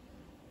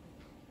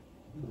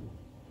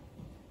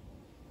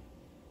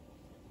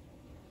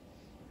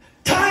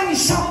 Time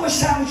is somewhere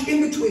sandwiched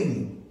in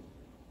between.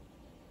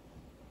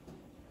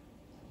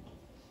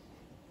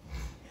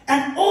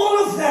 And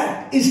all of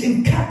that is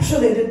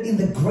encapsulated in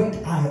the great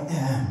I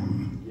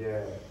am.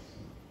 Yeah.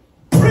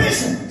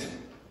 Present.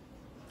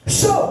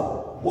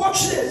 So,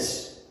 watch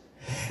this.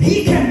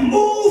 He can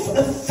move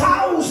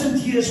 1,000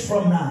 years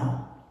from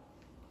now.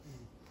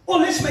 Well,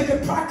 let's make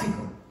it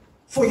practical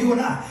for you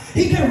and I.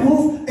 He can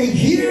move a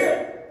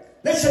year,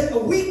 let's say a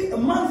week, a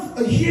month,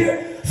 a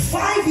year,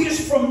 5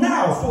 years from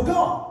now for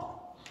God.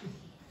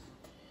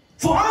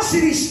 For us,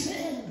 it is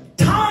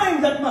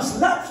time that must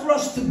lapse for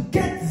us to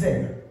get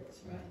there.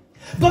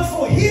 But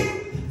for Him,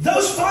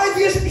 those 5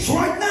 years is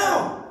right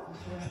now.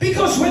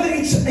 Because whether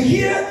it's a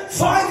year,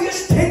 5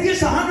 years, 10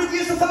 years, 100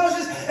 years,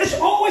 1,000 years, it's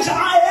always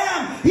I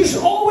am. He's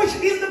always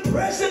in the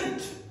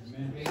present.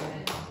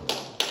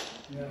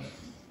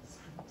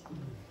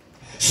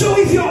 So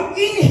if you're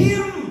in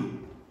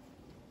Him,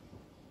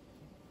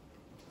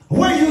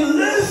 where you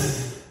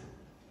live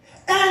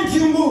and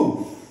you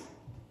move,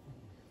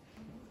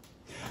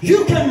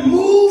 you can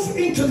move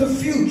into the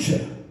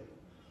future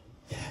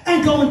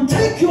and go and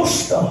take your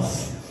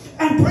stuff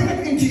and bring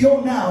it into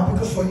your now,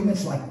 because for Him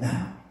it's like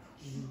now.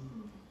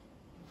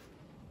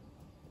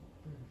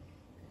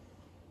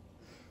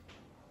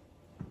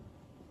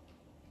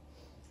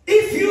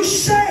 If you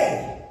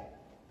say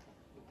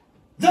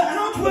the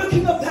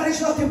outworking of that is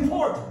not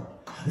important,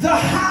 the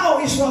how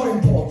is not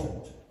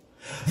important,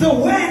 the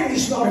when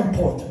is not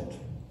important,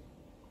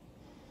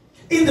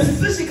 in the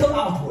physical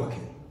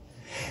outworking,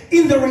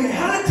 in the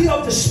reality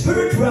of the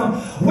spirit realm,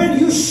 when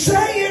you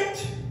say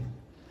it,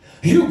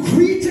 you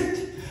greet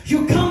it,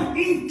 you come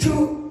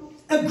into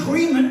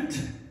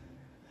agreement.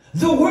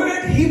 The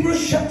word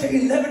Hebrews chapter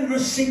 11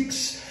 verse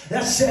 6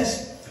 that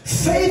says,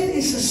 faith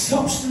is the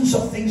substance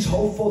of things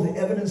hoped for, the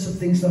evidence of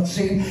things not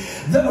seen.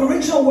 The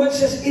original word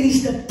says it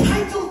is the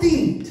title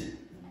deed,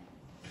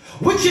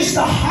 which is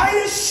the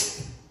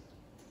highest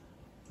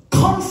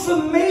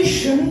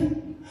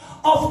confirmation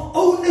of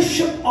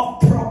ownership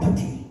of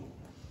property.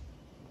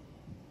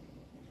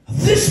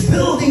 This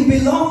building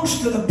belongs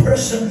to the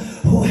person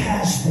who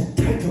has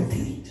the title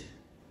deed.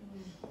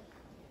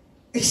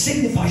 It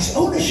signifies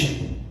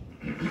ownership.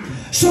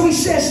 So he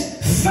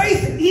says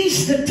faith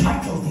is the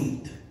title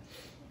deed.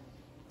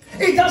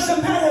 It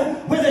doesn't matter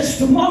whether it's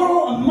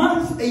tomorrow, a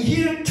month, a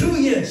year,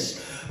 2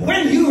 years.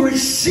 When you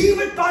receive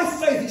it by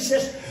faith, he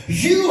says,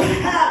 you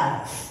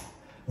have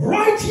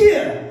right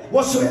here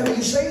whatsoever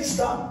you say, it's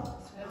done.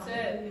 That's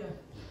it.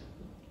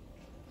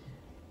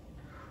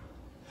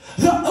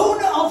 The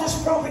owner of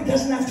this property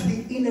doesn't have to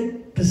be in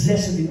it,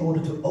 possess it in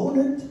order to own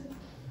it.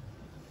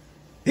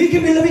 He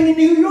can be living in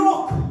New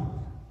York.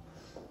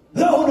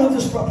 The owner of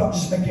this property, I'm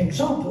just making an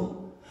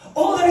example.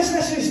 All that is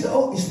necessary is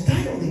the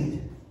title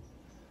deed.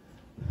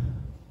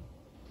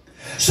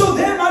 So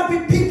there might be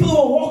people who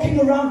are walking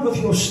around with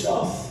your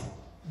stuff.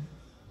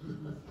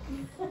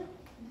 But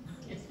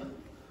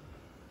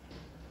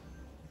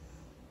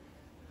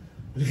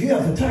if you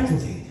have the title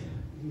deed,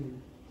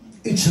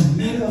 it's a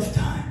matter of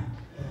time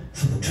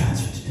for the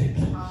transfer to take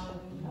place.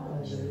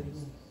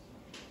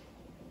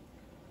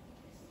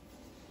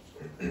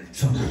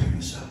 So I'm wrapping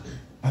this up.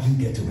 I didn't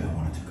get to where I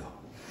wanted to go.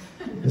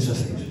 This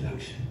was the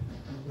introduction.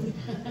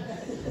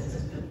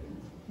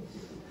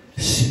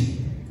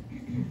 See,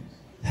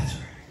 that's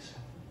where it is.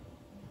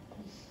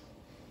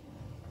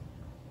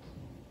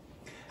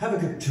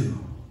 Habakkuk 2,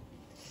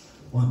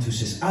 1, 2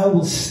 says, I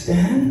will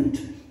stand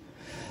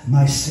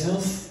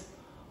myself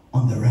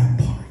on the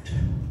rampart.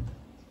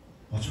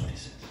 Watch what he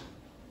says.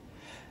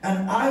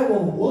 And I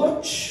will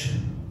watch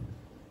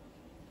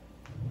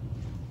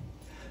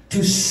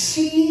to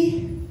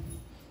see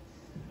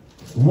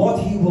what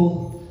he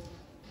will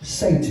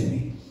say to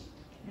me.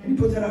 Can you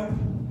put that up?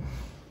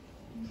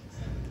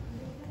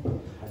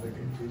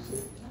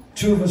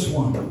 2 verse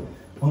 1.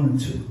 1 and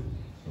 2.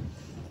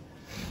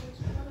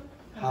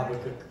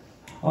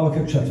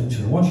 Habakkuk chapter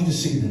 2. I want you to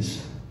see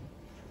this.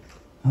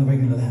 How we're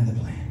going to land the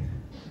plane.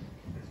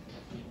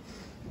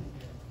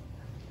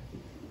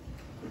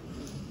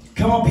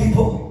 Come on,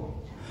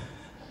 people.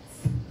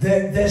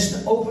 There's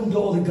an open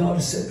door that God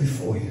has set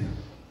before you.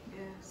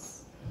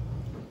 Yes.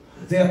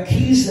 There are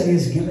keys that He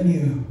has given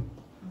you.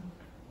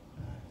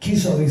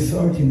 Keys of the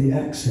authority and the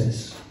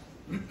access.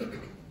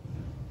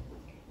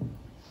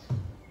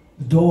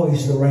 The door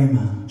is the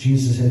Rhema.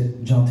 Jesus said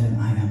in John 10,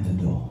 I am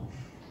the door.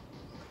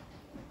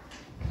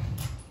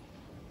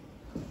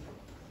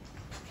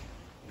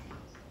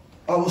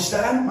 A will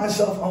stand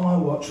myself on my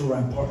watch or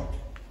rampart.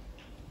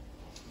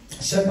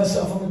 Set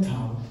myself on the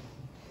tower.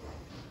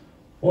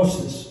 Watch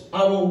this.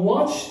 I will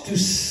watch to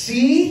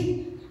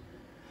see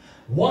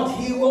what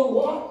he will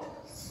what?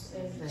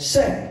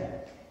 Say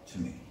to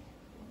me.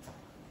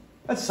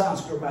 That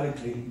sounds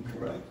grammatically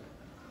incorrect.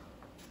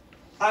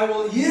 I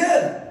will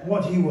hear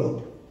what he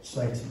will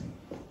say to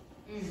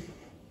me.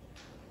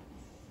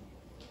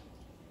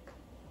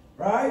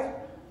 Right?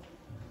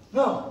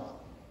 No.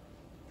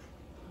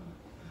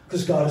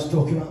 Because God is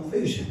talking about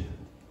vision.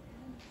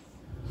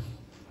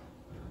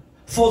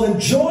 For the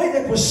joy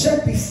that was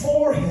set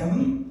before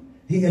him,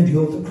 he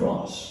endured the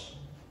cross.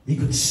 He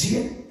could see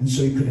it, and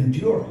so he could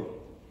endure it.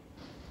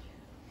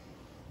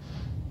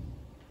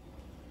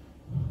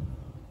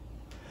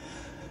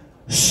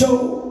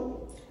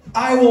 So,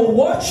 I will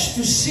watch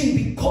to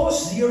see,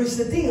 because here is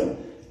the deal.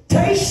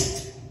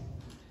 Taste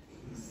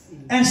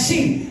and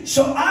see.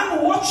 So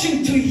I'm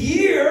watching to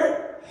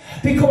hear,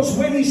 because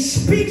when he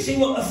speaks, he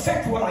will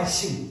affect what I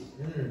see.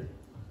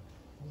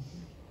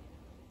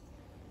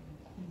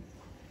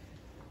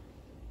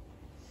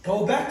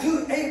 Go back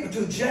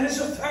to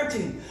Genesis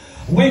 13.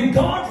 When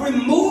God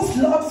removed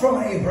Lot from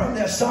Abram,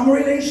 there's some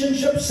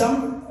relationships,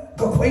 some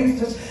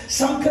acquaintances,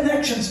 some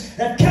connections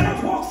that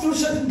cannot walk through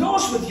certain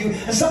doors with you,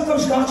 and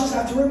sometimes God just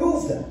has to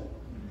remove them.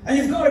 And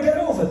you've got to get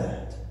over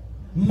that.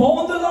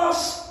 Mourn the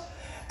loss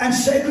and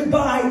say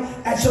goodbye,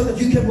 and so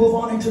that you can move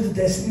on into the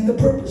destiny and the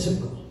purpose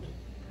of God.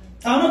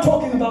 I'm not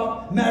talking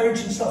about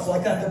marriage and stuff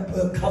like that,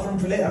 the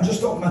covenant related. I'm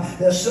just talking about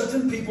there are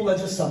certain people that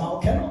just somehow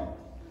cannot.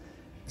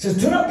 It says,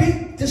 do not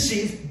be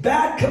deceived.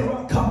 Bad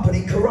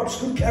company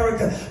corrupts good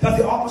character, but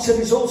the opposite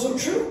is also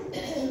true.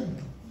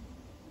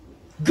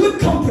 Good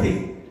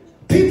company,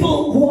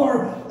 people who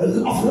are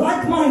of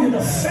like-minded,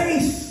 of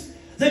faith.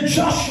 The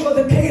Joshua,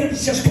 the Caleb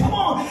says, come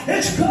on,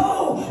 let's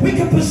go. We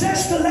can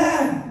possess the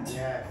land.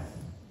 Yes.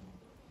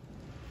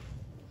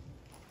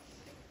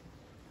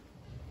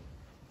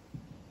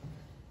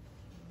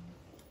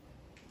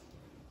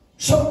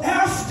 So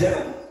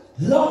after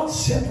Lot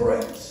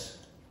separates,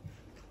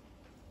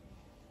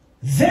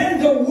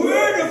 then the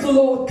word of the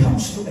Lord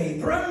comes to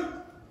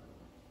Abram.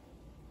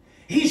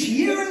 He's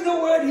hearing the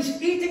word,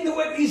 he's eating the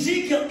word.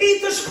 Ezekiel,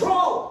 eat the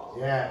scroll.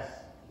 Yes.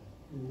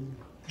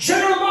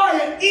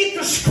 Jeremiah, eat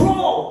the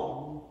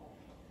scroll.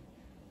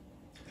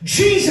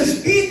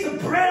 Jesus, eat the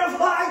bread of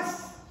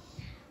life.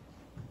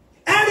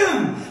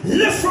 Adam,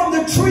 live from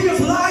the tree of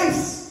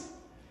life.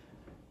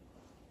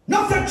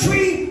 Not the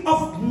tree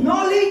of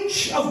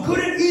knowledge of good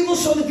and evil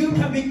so that you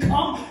can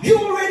become. You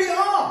already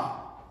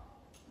are.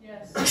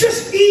 Yes.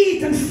 Just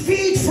eat and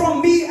feed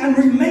from me and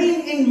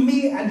remain in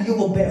me and you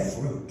will bear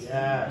fruit.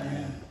 Yes.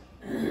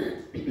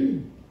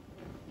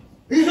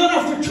 You don't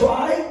have to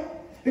try,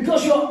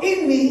 because you're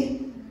in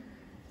me,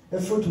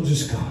 the fruit will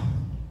just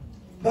come.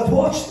 But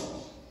watch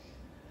this.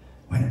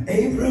 When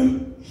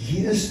Abram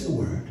hears the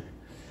word,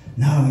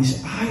 now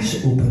his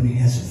eyes open, he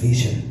has a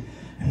vision,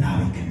 and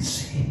now he can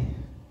see.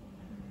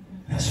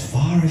 As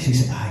far as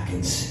his eye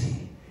can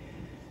see,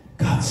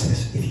 God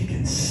says, if you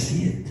can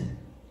see it,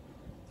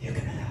 you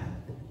can have it.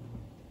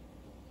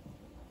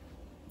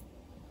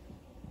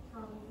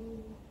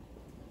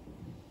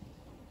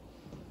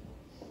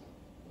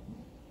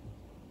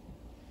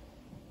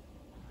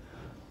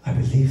 I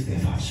believe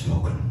if I've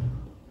spoken,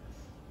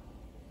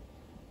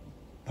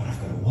 but I've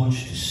got to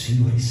watch to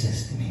see what he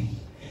says to me.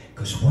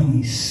 Because when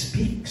he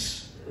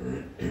speaks,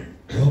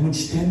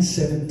 Romans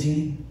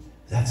 10:17,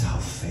 that's how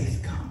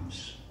faith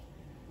comes.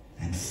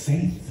 And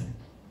faith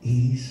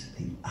is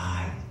the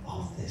eye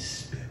of the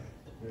Spirit.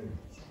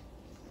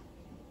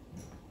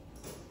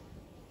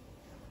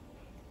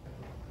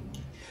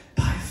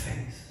 By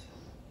faith,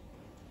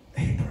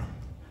 Abram.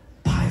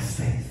 By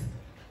faith,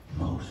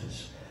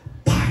 Moses.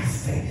 By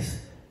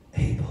faith,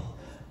 Abel.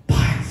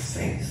 By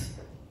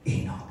faith,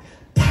 Enoch.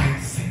 By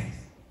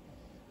faith.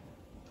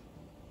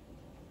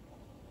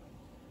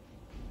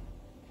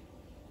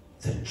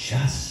 The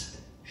just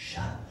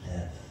shall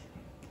live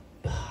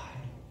by.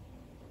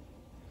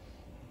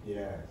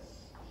 Yes.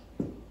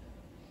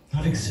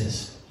 Not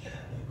exist.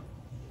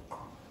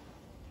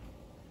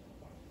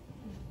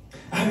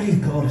 I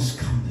believe God has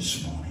come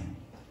this morning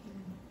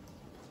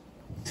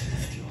to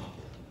lift you up,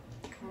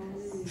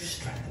 to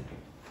strengthen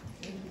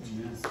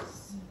you.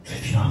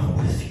 If I'm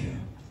with you,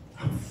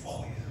 I'm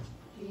for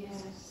you.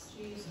 Yes,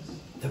 Jesus.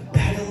 The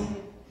battle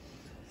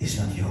is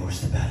not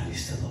yours, the battle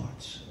is the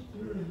Lord's.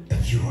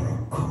 But you are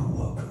a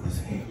co-worker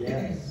with him.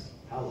 Yes.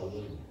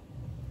 Hallelujah.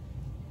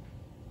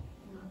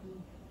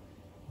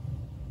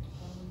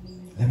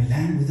 Let me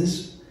land with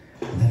this,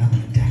 and then I'm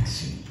going to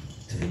taxi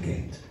to the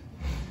gate.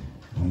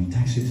 When you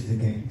taxi to the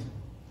gate,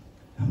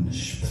 I'm going to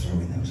throw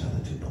in those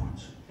other 2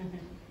 points.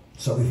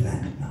 So we've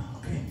landed now,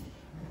 okay?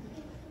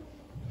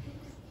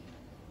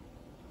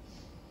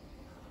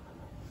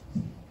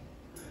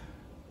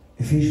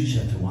 Ephesians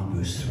chapter 1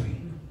 verse 3.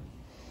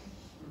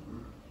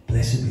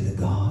 Blessed be the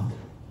God.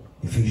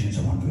 Ephesians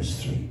 1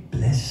 verse 3.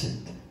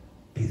 Blessed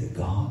be the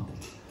God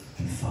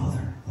and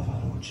Father of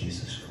our Lord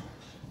Jesus Christ,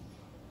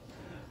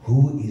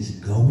 who is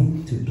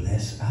going to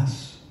bless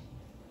us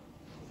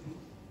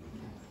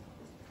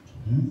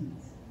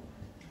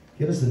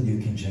Here's the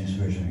New King James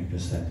Version. It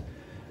goes that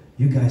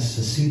you guys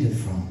seceded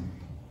from,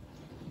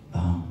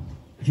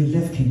 you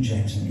left King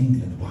James in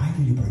England. Why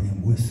did you bring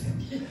him with him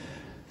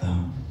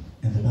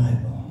in the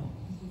Bible?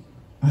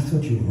 I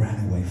thought you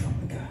ran away from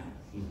the guy.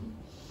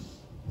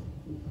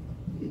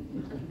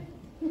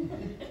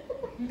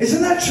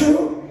 Isn't that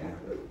true?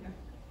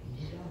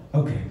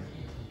 Okay.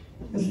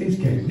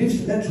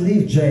 Let's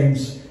leave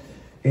James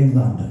in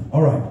London.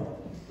 All right.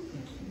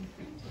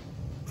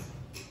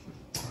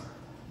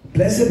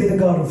 Blessed be the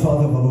God and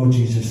Father of our Lord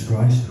Jesus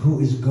Christ, who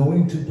is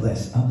going to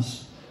bless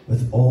us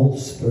with all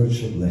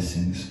spiritual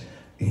blessings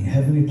in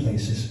heavenly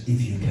places,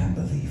 if you can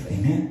believe.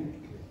 Amen?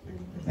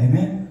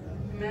 Amen?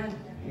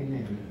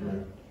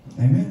 Amen.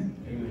 Amen?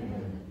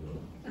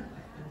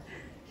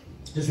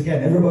 Just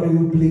again, everybody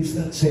who believes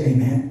that, say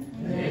amen.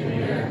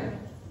 Amen.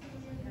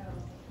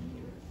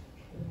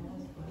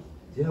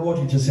 Do you know what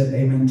you just said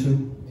amen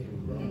to?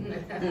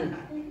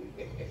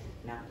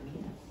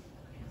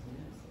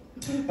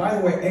 By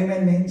the way,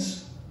 amen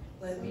means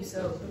Let it be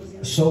so.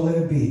 so let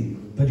it be.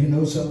 But you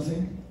know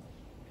something?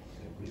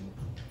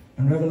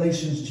 In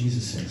Revelations,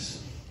 Jesus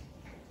says,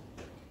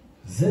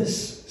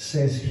 this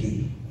says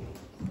he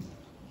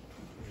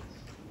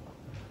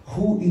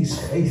who is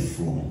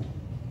faithful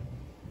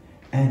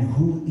and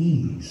who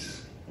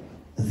is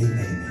the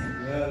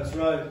amen. Yeah, that's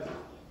right.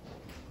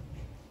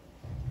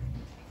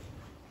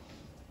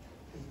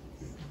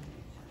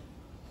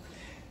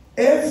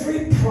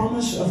 Every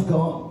promise of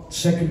God,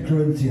 2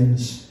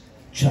 Corinthians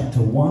chapter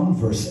 1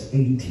 verse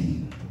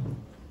 18,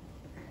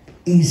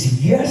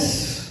 is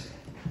yes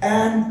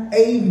and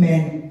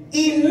amen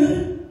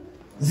in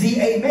the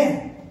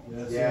amen.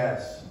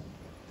 Yes.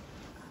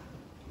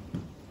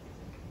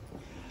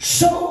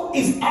 So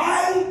if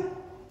I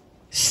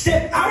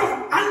step out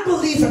of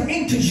unbelief and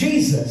into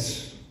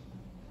Jesus,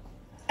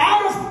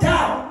 out of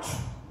doubt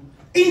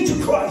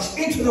into Christ,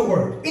 into the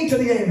Word, into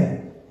the amen,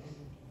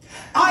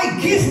 I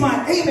give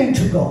my amen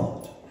to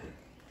God.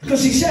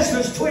 Because he says,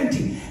 verse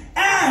 20,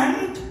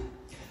 and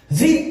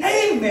the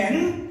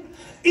amen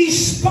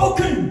is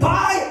spoken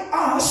by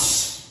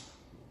us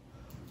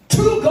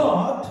to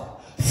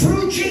God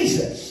through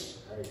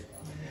Jesus.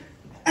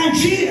 And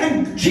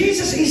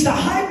Jesus is the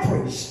high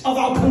priest of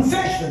our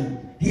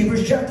confession.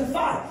 Hebrews chapter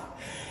 5.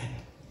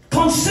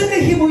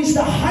 Consider him who is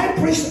the high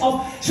priest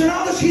of... So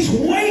now that he's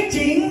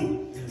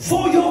waiting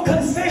for your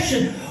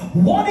confession.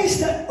 What is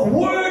the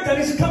word that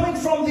is coming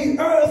from the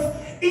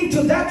earth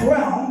into that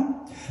realm?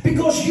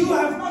 Because you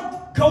have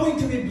not going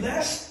to be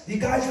blessed. The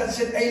guys that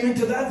said amen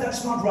to that,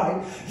 that's not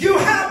right. You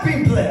have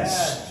been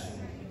blessed.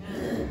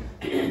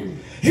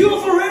 You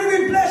have already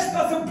been blessed,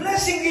 but the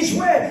blessing is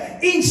where?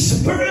 In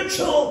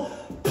spiritual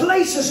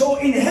places, or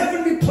in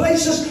heavenly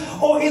places,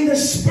 or in the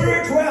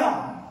spirit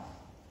realm.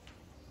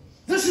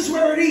 This is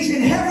where it is,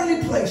 in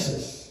heavenly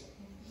places.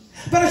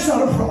 But it's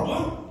not a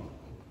problem.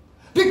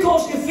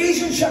 Because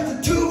Ephesians chapter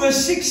 2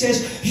 verse 6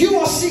 says, you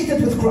are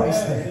seated with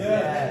Christ there.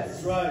 Yes,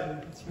 that's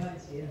right. That's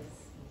right, yes.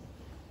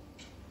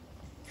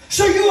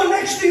 So you are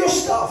next to your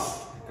stuff.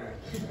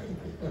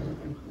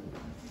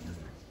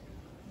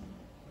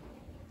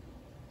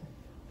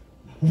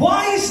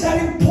 Why is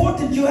that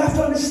important? You have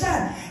to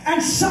understand.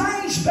 And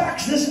science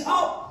backs this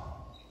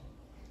up.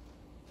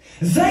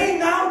 They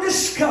now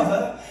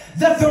discover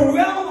that the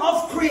realm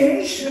of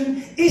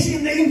creation is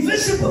in the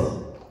invisible.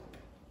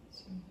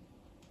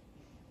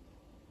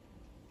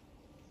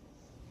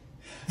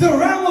 The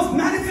realm of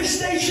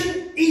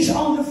manifestation is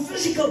on the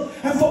physical.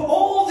 And for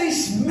all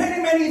these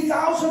many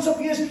thousands of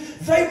years,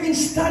 they've been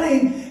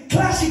studying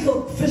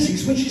classical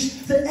physics, which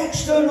is the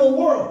external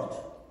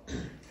world.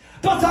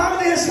 But now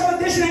they discover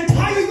there's an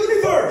entire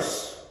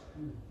universe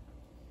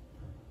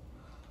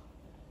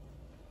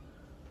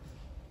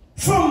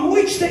from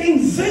which the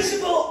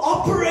invisible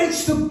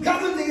operates to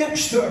govern the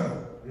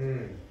external.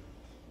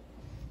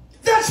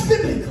 That's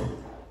biblical.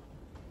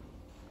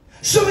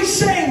 So he's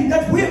saying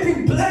that we have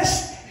been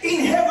blessed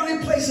in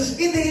heavenly places,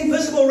 in the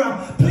invisible realm.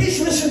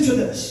 Please listen to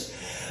this.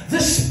 The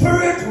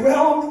spirit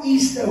realm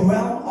is the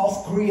realm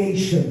of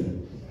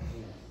creation.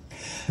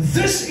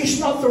 This is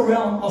not the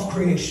realm of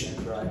creation.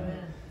 That's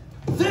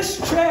right.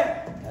 This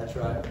chair That's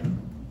right.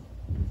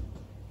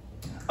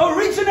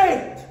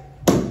 originated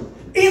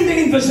in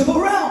the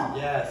invisible realm.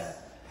 Yes.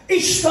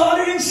 It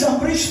started in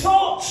somebody's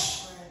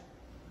thoughts.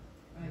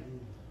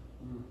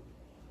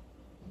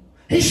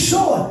 He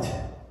saw it.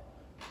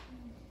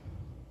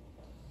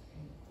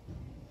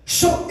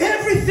 So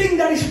everything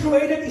that is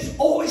created is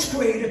always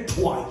created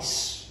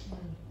twice.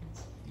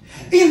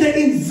 In the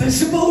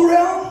invisible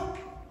realm,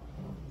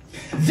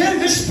 then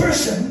this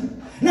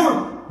person,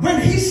 now when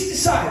he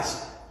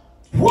decides,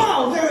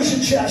 wow, there is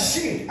a chair, I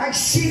see it, I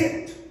see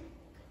it.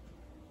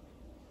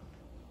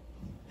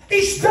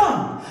 It's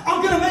done.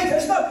 I'm going to make it.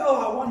 It's not,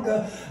 oh, I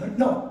wonder.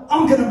 No,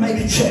 I'm going to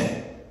make a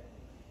chair.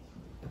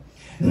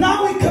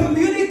 Now he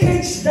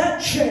communicates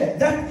that chair,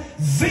 that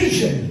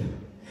vision,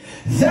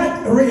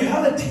 that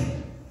reality,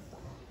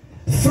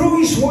 through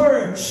his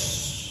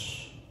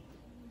words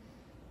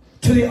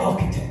to the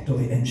architect or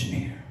the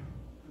engineer.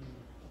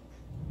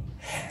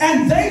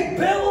 And they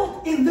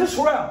build in this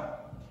realm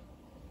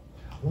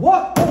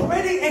what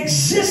already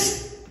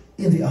exists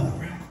in the other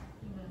realm.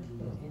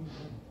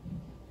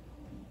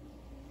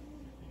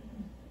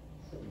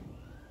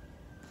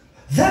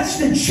 That's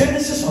the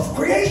genesis of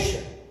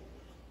creation.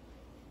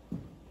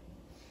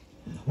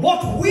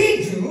 What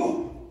we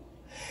do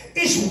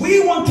is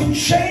we want to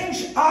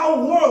change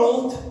our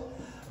world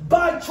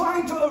by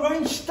trying to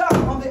arrange stuff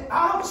on the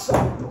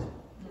outside,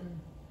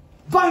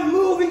 by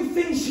moving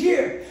things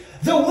here.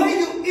 The way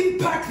you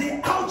impact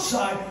the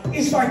outside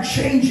is by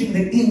changing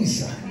the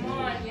inside. Come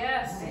on,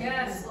 yes,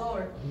 yes,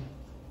 Lord.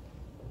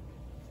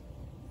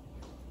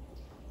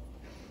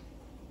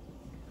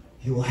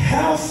 You will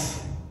have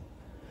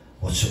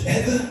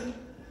whatsoever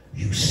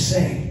you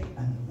say,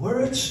 and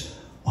words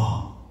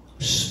are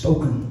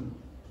spoken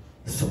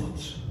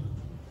thoughts.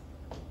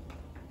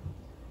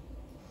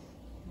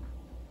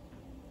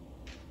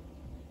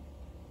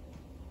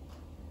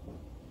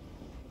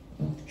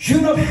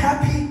 You're not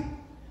happy,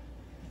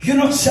 you're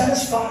not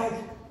satisfied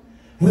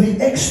with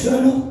the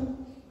external.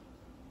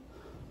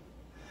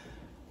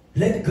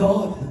 Let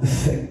God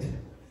affect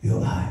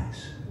your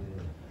eyes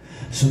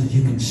so that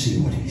you can see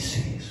what He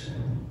sees.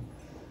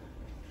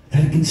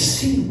 That you can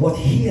see what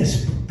He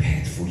has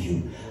prepared for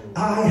you.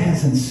 Eye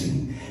hasn't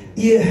seen,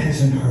 ear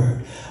hasn't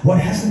heard, what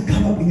hasn't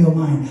come up in your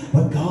mind,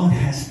 what God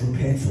has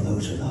prepared for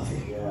those who love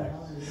Him.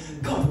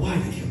 God, why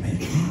did you make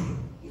me?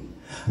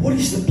 What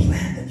is the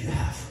plan that you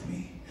have for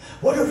me?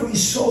 What are the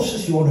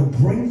resources you want to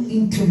bring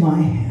into my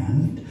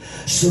hand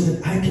so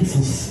that I can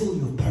fulfill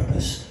your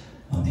purpose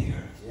on the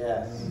earth?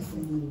 Yes.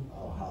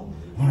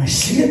 When I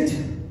see it,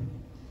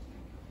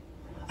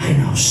 I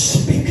now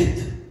speak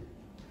it.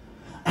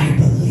 I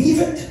believe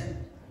it.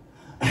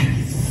 I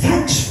give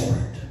thanks for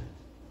it.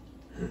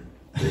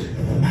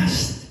 It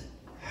must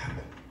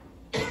happen.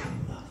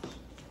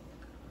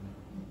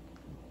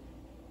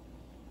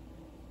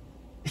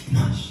 It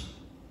must.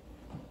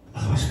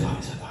 Otherwise God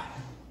is a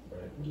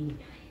liar.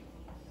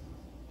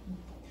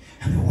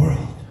 And the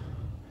world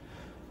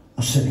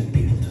are sending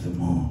people to the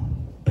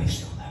moon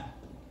based on that.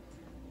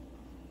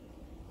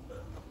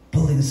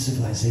 Building a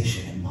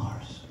civilization in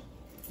Mars.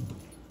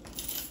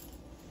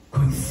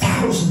 Going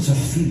thousands of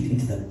feet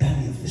into the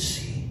belly of the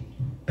sea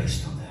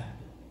based on that.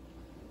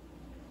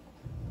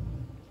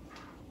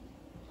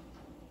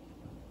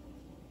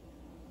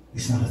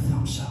 It's not a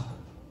thumbs up.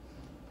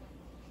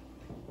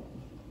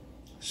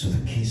 So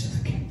the keys of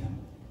the kingdom.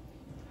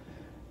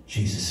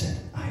 Jesus said,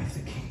 I have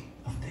the key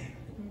of David.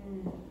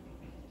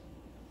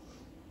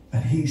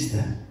 And He's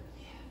the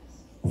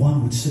one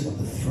who would sit on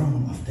the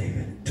throne of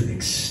David to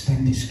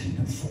extend His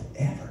kingdom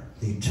forever.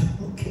 The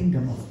eternal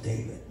kingdom of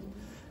David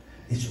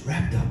is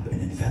wrapped up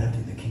and enveloped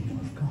in the kingdom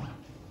of God.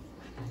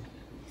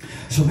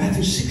 So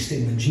Matthew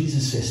 16, when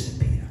Jesus says to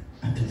Peter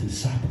and to the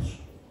disciples,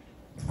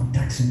 I'm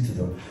taxing to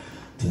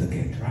the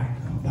gate, right?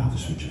 I'm about to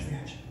switch off the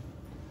edge.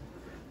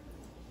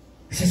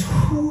 He says,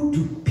 who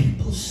do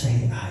people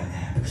say I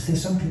am? Because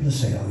there's some people that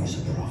say, oh, he's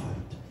a prophet.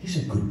 He's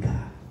a good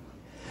guy.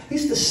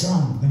 He's the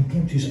son, when he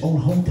came to his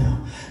own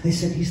hometown, they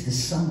said he's the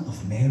son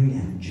of Mary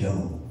and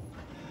Joe.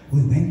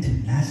 We went to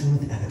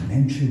Nazareth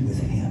Elementary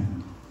with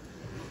him.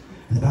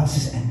 And the Bible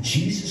says, and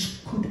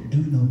Jesus could do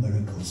no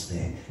miracles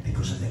there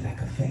because of their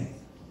lack of faith.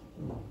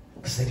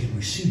 Because they didn't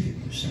receive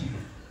him, you see.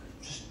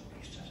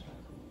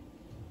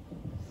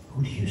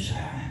 Who do you say I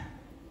am?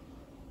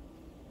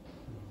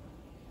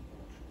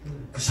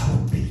 Because I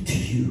will be to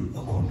you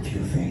according to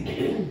your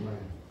faith.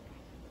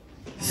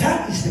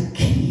 That is the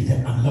key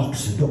that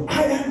unlocks the door.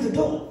 I am the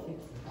door.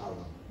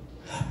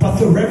 But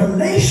the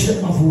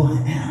revelation of who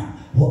I am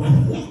will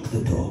unlock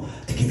the door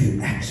to give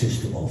you access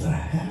to all that I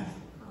have.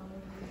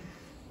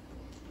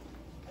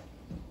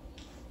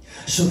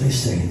 So they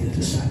say, the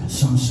disciples,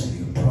 some say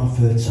you're a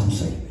prophet, some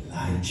say you're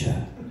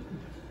Elijah.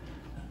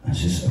 I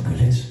says, okay,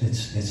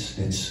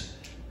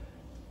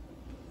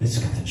 let's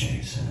cut the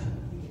chase.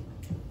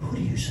 Who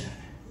do you say?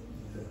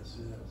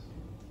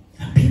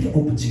 And Peter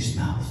opens his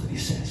mouth and he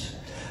says,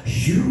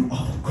 you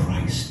are the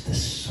Christ, the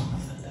Son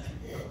of the living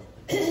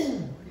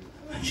God.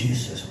 And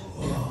Jesus says,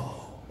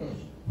 whoa,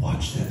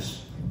 watch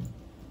this.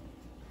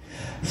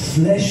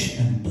 Flesh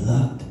and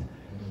blood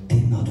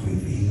did not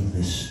reveal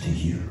this to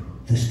you.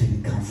 This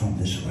didn't come from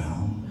this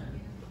realm.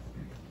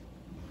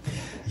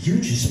 You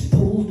just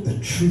pulled a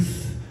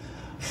truth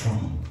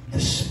from the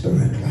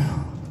spirit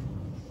realm.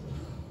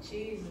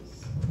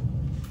 Jesus.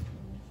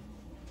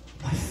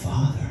 My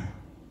Father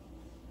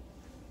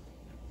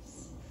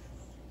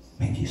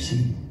made you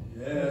see.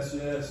 Yes,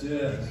 yes,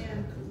 yes.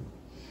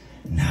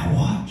 Now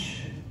watch.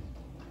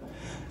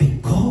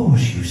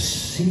 Because you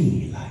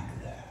see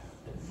like that,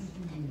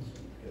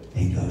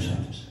 he goes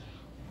on.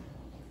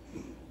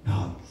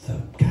 Now,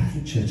 the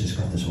Catholic Church has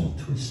got this all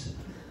twisted.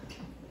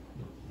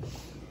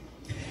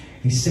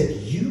 He said,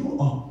 you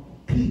are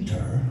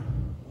Peter,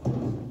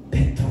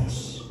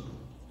 Petros,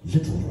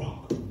 little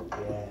rock.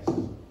 Yes.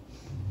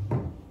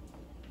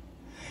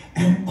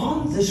 And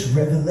on this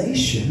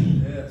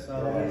revelation, Yes,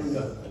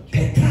 hallelujah.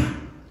 Petra,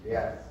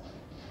 Yes.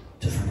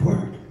 different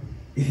word.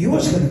 If you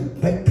was going to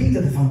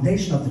Peter, the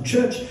foundation of the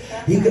church,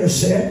 he could have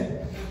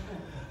said,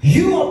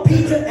 you are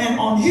Peter, and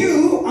on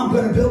you I'm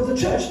going to build the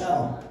church.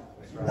 No.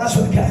 That's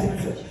what the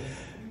Catholic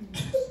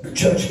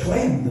Church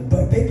claimed.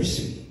 The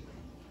papacy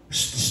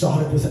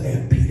started with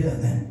Peter,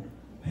 and then,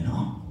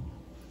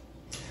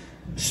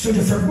 it's two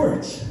different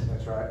words.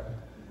 That's right.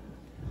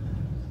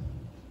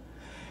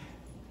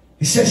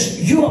 He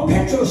says, you are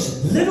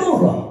Petrus, little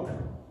rock,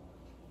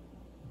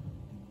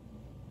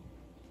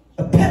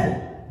 a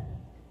pebble.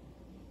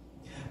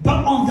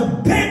 But on the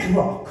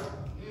bedrock,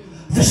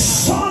 the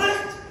solid,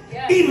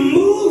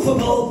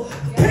 immovable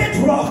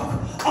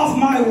bedrock of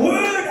my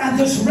word and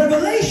this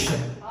revelation,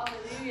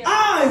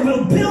 I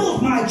will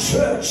build my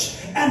church,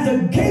 and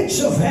the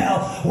gates of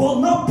hell will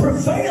not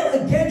prevail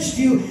against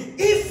you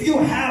if you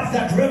have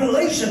that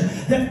revelation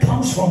that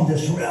comes from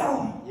this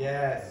realm.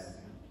 Yes.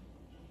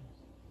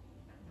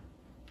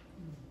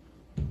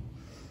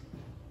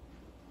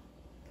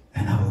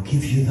 And I will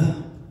give you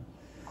the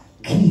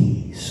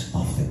keys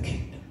of the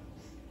kingdom.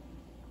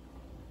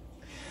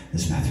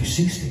 This is Matthew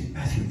 16,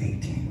 Matthew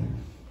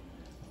 18.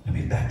 Let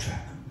me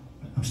backtrack.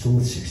 I'm still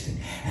with 16.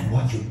 And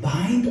what you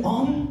bind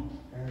on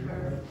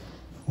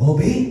will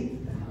be.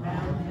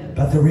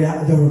 But the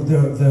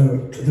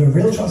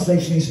real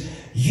translation is,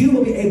 you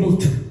will be able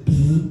to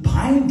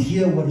bind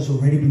here what has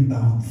already been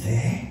bound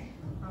there.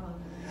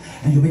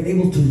 And you'll be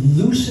able to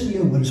loosen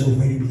here what has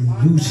already been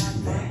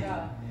loosed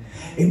there.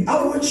 In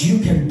other words, you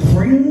can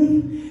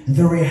bring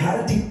the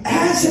reality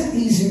as it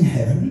is in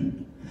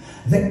heaven.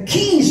 The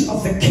keys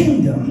of the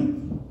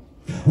kingdom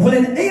will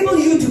enable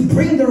you to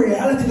bring the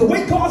reality, the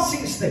way God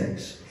sees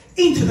things,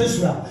 into this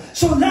realm.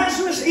 So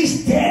Lazarus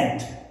is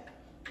dead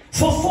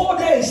for 4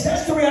 days.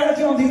 That's the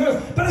reality on the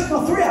earth, but it's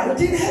not the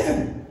reality in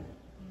heaven.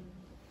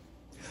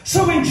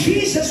 So when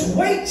Jesus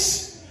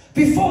waits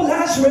before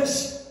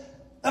Lazarus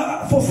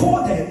for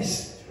 4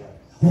 days,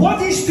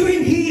 what he's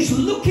doing, he is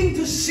looking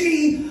to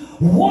see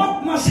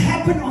what must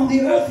happen on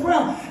the earth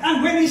realm.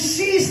 And when he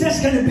sees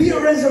there's going to be a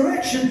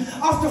resurrection,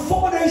 after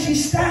 4 days he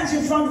stands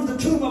in front of the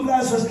tomb of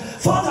Lazarus.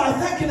 Father, I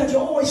thank you that you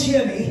always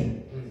hear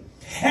me.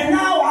 And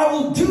now I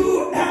will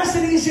do as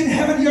it is in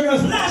heaven here on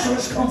earth.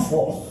 Lazarus, come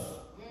forth.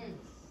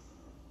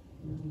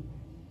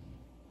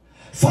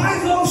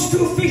 5 loaves,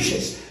 2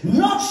 fishes.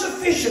 Not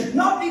sufficient,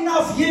 not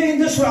enough here in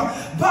this realm.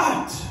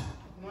 But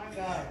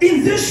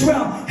in this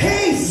realm,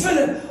 hey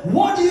Philip,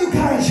 what do you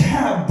guys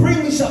have? Bring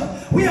me some.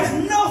 We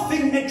have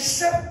nothing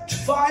except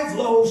 5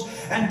 loaves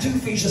and 2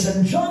 fishes.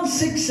 And John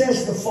 6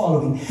 says the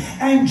following.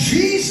 And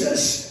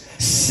Jesus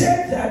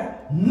said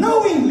that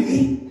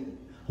knowingly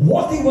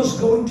what he was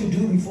going to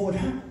do before it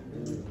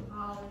happened.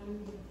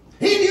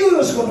 He knew he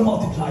was going to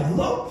multiply the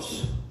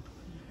loaves.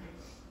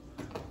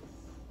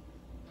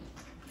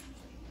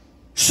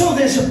 So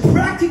there's a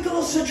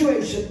practical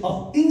situation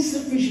of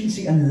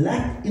insufficiency and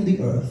lack in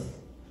the earth.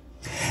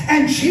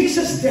 And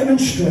Jesus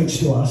demonstrates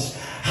to us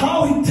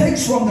how he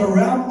takes from the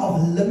realm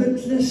of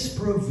limitless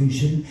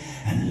provision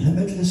and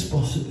limitless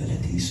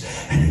possibilities,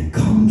 and he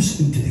comes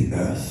into the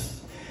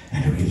earth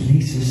and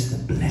releases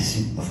the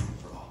blessing of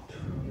God.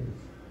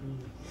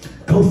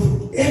 Go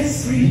through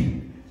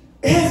every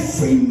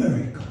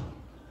miracle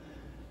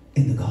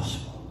in the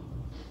gospel.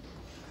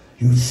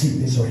 You will see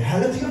there's a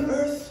reality on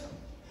earth.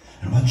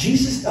 And what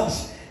Jesus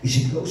does is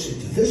he goes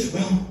into this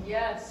realm.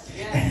 Yes,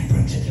 yes. And he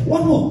brings it.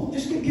 One more.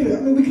 Just give it.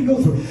 I mean, we can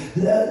go through.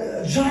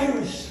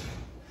 Jairus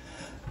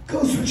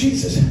goes through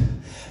Jesus.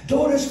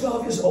 Daughter's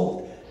 12 years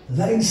old,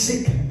 laying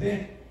sick in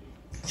bed.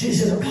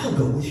 Jesus says, okay, I'll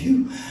go with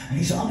you. And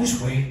he's on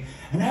his way.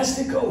 And as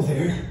they go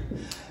there,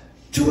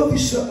 2 of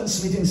his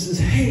servants meet him and says,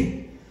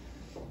 hey,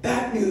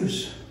 bad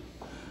news.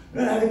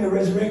 We're not having a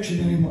resurrection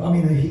anymore. I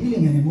mean, a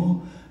healing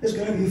anymore. There's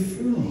going to be a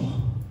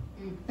funeral.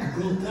 You're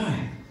going to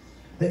die.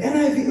 The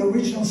NIV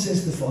original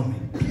says the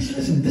following. Please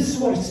listen, this is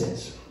what it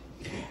says.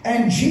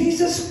 And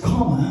Jesus,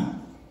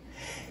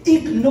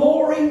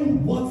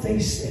 ignoring what they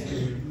said.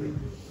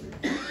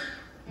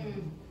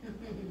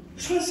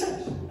 That's what it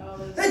says.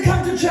 They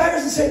come to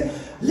Jairus and say,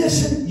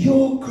 listen,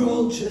 your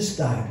girl just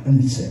died.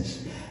 And it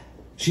says,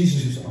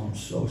 Jesus says, oh, I'm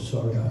so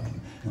sorry.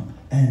 No.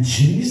 And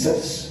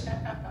Jesus,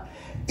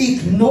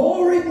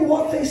 ignoring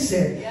what they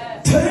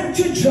said, turned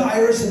to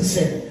Jairus and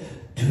said,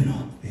 do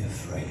not be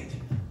afraid.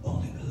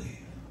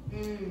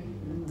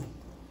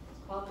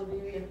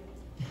 Hallelujah.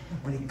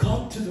 When he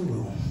got to the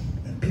room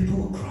and people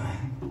were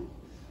crying,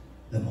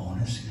 the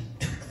mourners, he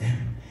took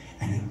them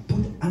and he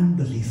put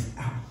unbelief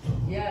out.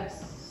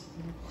 Yes.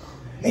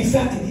 In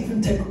fact, he didn't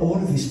even take all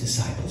of his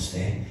disciples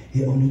there.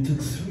 He only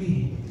took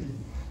 3.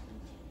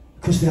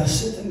 Because there are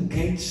certain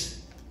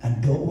gates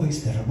and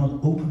doorways that are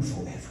not open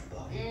for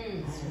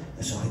everybody.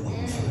 It's only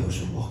open for those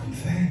who walk in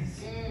faith.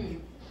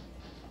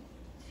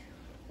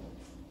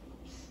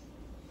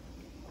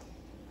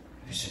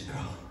 He said,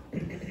 girl,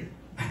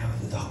 I know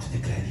the doctor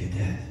declared you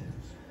dead.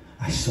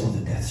 I saw the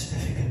death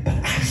certificate, but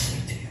I say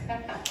to you,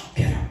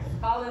 get up.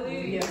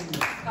 Hallelujah.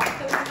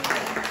 Hallelujah.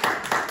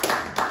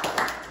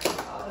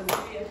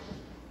 Hallelujah.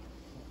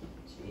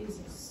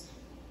 Jesus.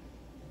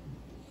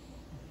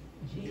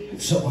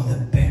 So on the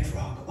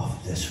bedrock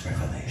of this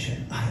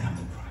revelation, I am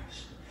the Christ.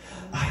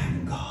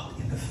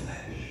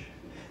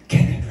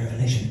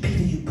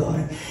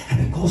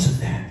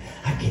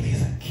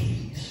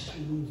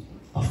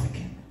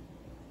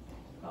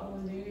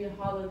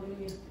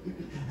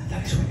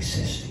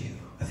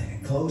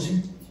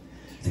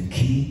 The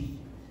key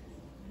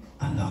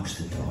unlocks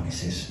the door. And he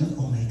says, not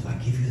only do I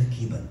give you the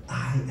key, but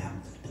I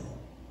am the door.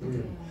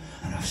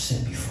 And I've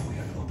said before,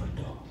 you're an open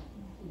door.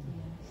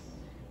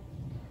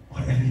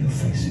 Whatever you're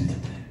facing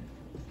today,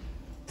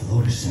 the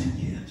Lord is saying,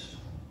 yes,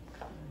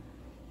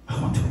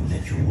 I want to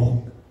let you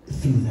walk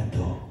through that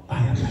door.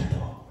 I am that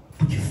door.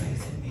 Put your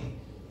faith in me.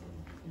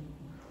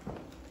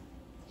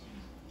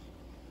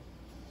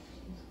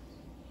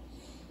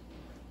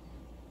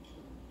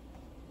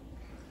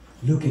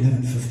 Luke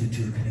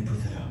 11:52, can you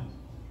put that up?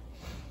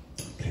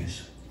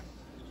 Please.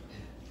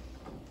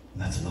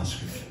 That's the last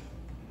scripture.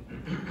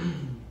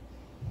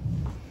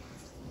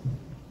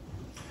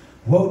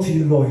 Woe to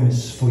you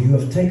lawyers, for you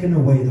have taken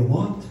away the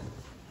what?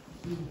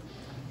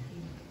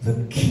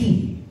 The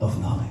key of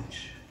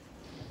knowledge.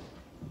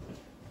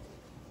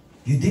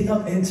 You did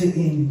not enter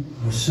in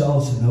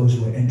yourselves, and those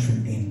who were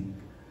entering in,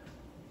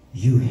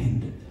 you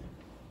hindered.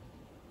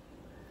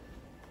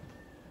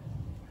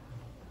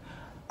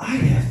 I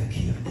have the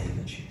key of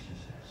David, Jesus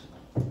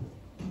says.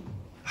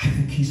 I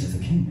have the keys of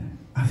the kingdom.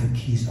 I have the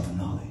keys of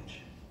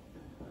knowledge.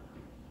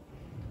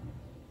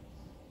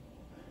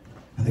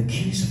 And the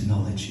keys of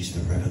knowledge is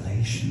the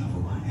revelation of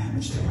who I am.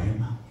 It's the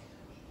Rhema.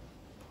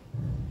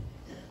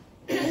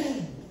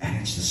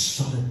 And it's the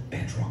solid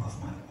bedrock of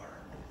my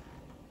word.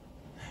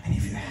 And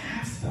if you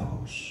have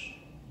those,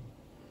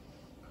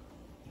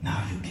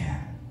 now you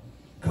can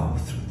go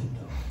through the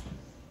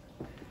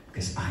door.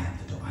 Because I am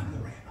the door. I'm the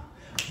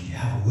Rhema. When you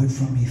have a word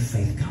from me,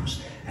 faith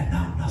comes. And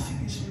now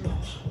nothing is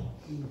impossible.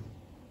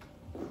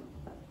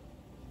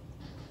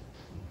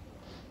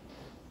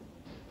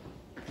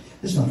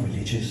 This is not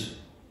religious.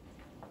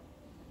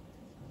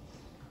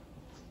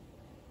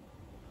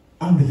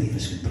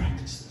 Unbelievers can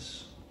practice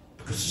this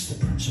because it's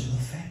the principle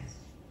of faith.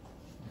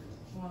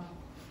 Wow.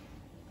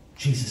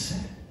 Jesus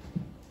said it.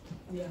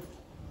 Yeah.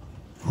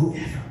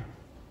 Whoever.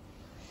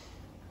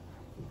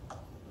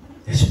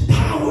 There's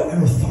power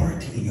and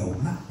authority in your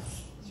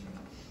mouth.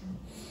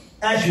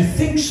 As you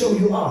think, so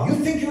you are. You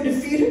think you're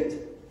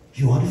defeated?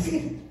 You are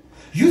defeated.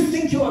 You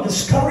think you are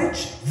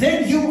discouraged?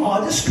 Then you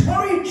are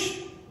discouraged.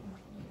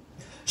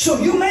 So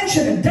you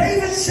mentioned it.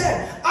 David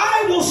said,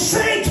 I will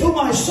say to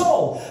my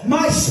soul,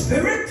 my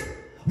spirit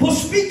will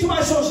speak to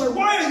my soul and say,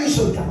 why are you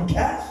so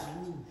downcast?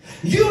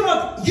 You're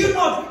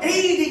not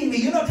aiding me.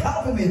 You're not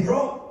helping me,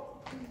 bro.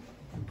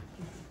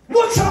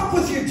 What's up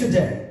with you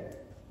today?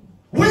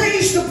 Where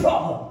is the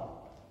problem?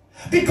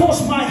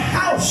 Because my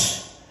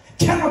house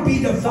cannot be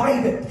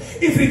divided.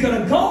 If we're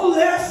going to go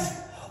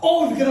left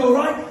or if we're going to go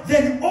right,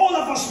 then all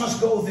of us must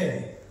go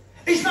there.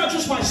 It's not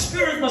just my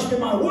spirit must be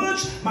my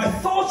words, my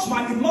thoughts,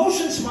 my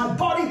emotions, my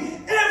body,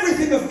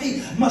 everything of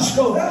me must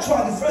go. That's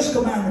why the first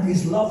commandment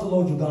is love the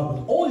Lord your God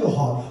with all your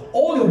heart,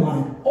 all your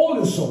mind, all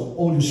your soul,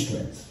 all your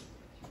strength.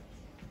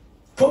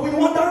 Go in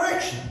one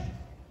direction.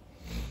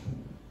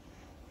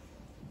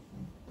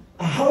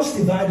 A house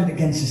divided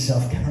against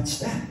itself cannot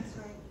stand.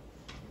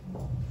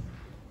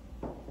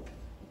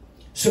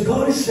 So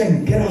God is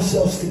saying, get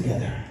ourselves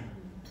together.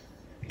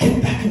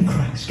 Get back in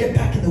Christ. Get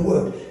back in the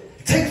Word.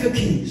 Take the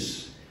keys.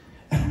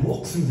 And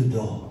walk through the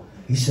door.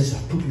 He says, I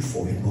put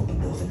before you an open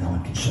door that no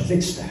one can shut.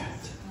 Let's stand.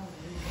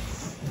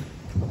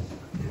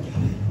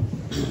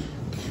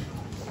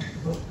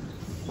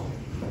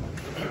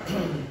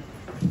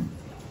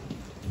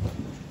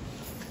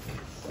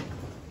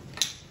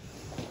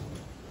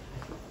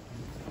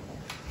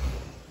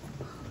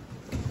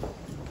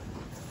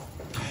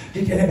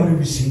 Did anybody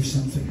receive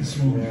something this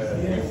morning?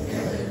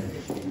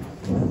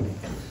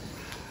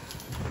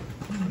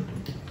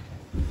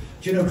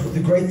 Do you know, the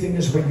great thing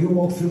is when you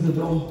walk through the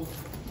door,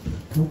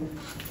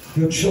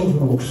 your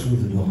children walk through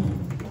the door.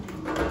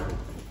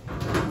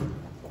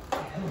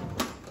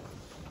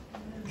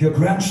 Your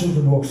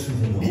grandchildren walk through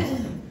the door.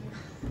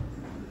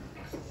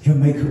 You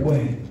make a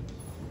way.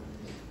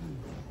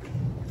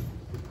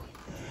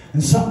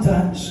 And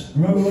sometimes,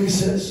 remember what he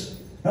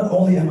says? Not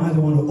only am I the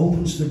one who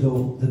opens the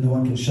door that no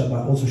one can shut, but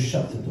I also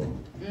shut the door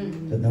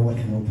that no one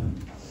can open.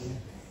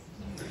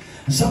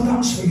 And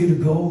sometimes for you to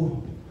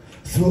go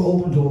through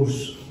open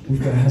doors,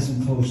 we've got to have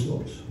some closed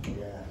doors.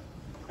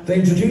 They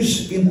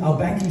introduced in our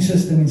banking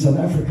system in South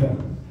Africa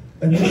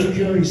a new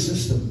security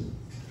system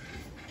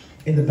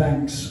in the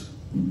banks.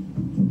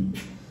 And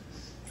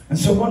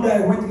so one day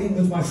I went in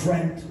with my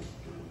friend.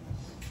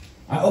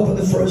 I opened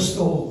the first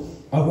door.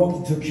 I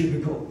walked into a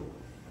cubicle.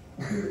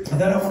 And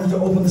then I wanted to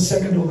open the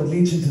second door that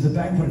leads into the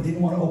bank, but it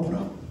didn't want to open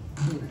up.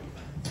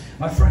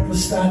 My friend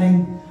was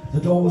standing. The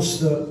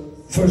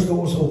first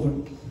door was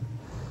open.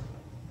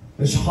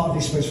 There's hardly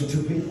space for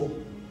two people.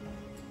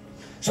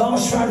 So I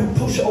was trying to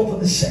push open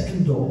the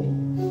second door,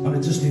 and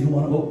it just didn't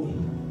want to open.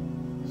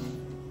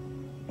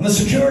 And the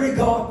security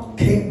guard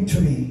came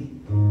to me,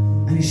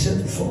 and he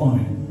said, for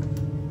honor,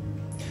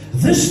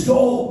 this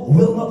door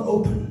will not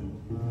open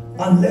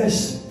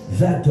unless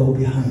that door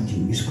behind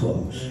you is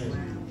closed.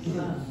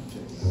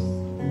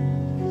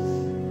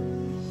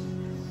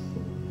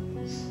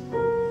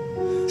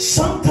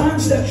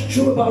 Sometimes that's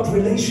true about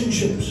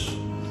relationships.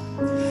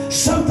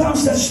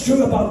 Sometimes that's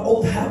true about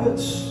old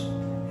habits.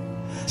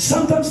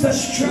 Sometimes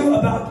that's true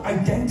about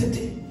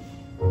identity.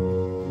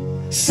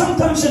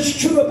 Sometimes it's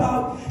true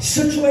about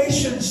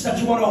situations that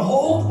you want to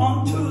hold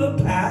on to the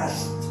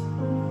past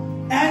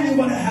and you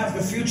want to have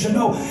the future.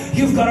 No,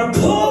 you've got to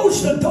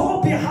close the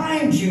door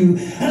behind you,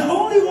 and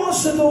only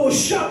once the door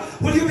is shut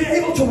will you be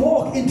able to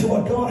walk into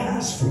what God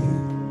has for you.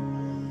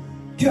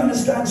 Do you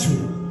understand,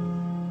 sweetheart?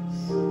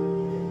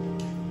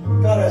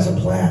 God has a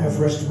plan of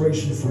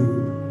restoration for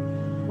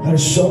you. That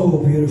is so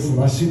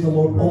beautiful. I see the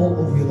Lord all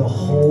over you, the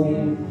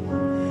whole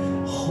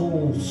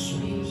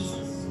service.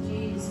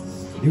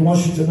 He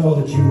wants you to know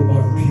that you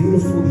are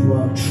beautiful, you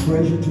are a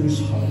treasure to His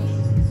heart.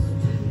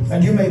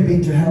 And you may be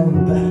to hell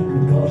and back,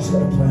 and God's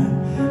got a plan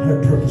and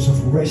a purpose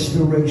of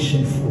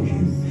restoration for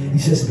you. He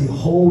says,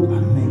 behold, I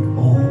make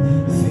all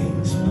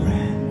things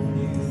brand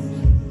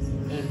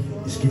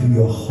new. He's giving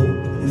you a hope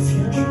and a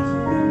future.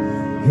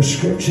 Your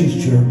scripture is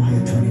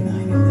Jeremiah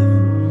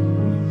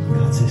 29:11.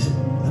 God says,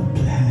 the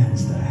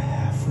plans that I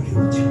have for you,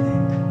 what's your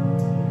name?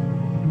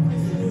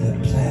 The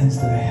plans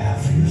that I have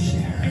for you,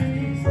 Sarah,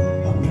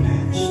 are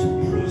plans to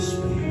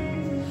prosper you,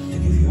 to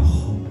give you a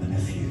hope and a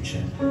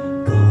future.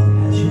 God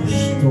has your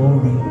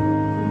story.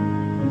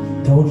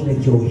 Don't let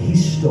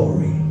his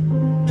story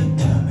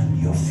determine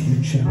your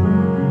future.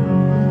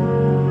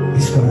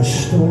 He's got a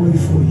story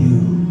for you,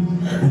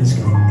 and it's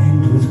going to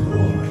end with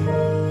glory.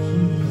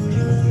 Do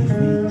you believe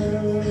me?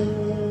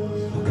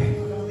 Okay.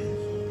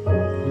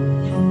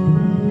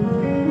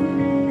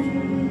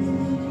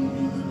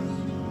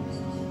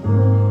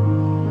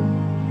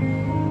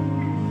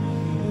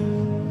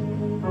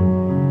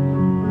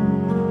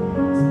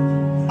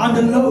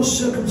 Under no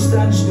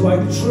circumstance do I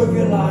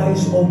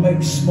trivialize or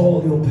make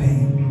small your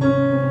pain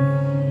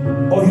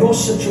or your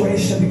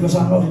situation because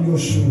I'm not in your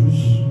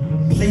shoes.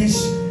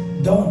 Please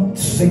don't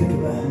think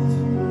that.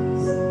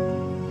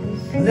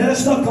 Let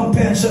us not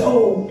compare and say,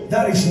 oh,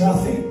 that is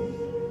nothing.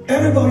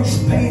 Everybody's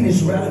pain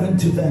is relevant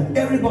to them.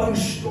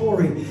 Everybody's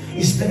story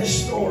is their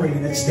story,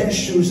 and it's their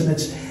shoes, and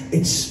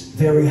it's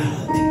their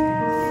reality.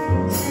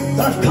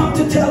 But I've come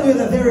to tell you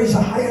that there is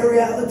a higher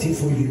reality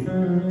for you.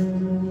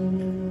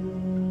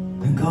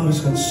 And God has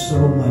got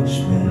so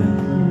much better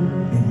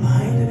in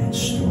mind and in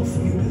store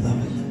for you,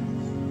 beloved.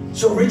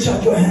 So reach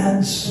out your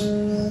hands.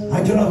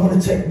 I do not want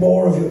to take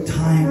more of your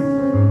time.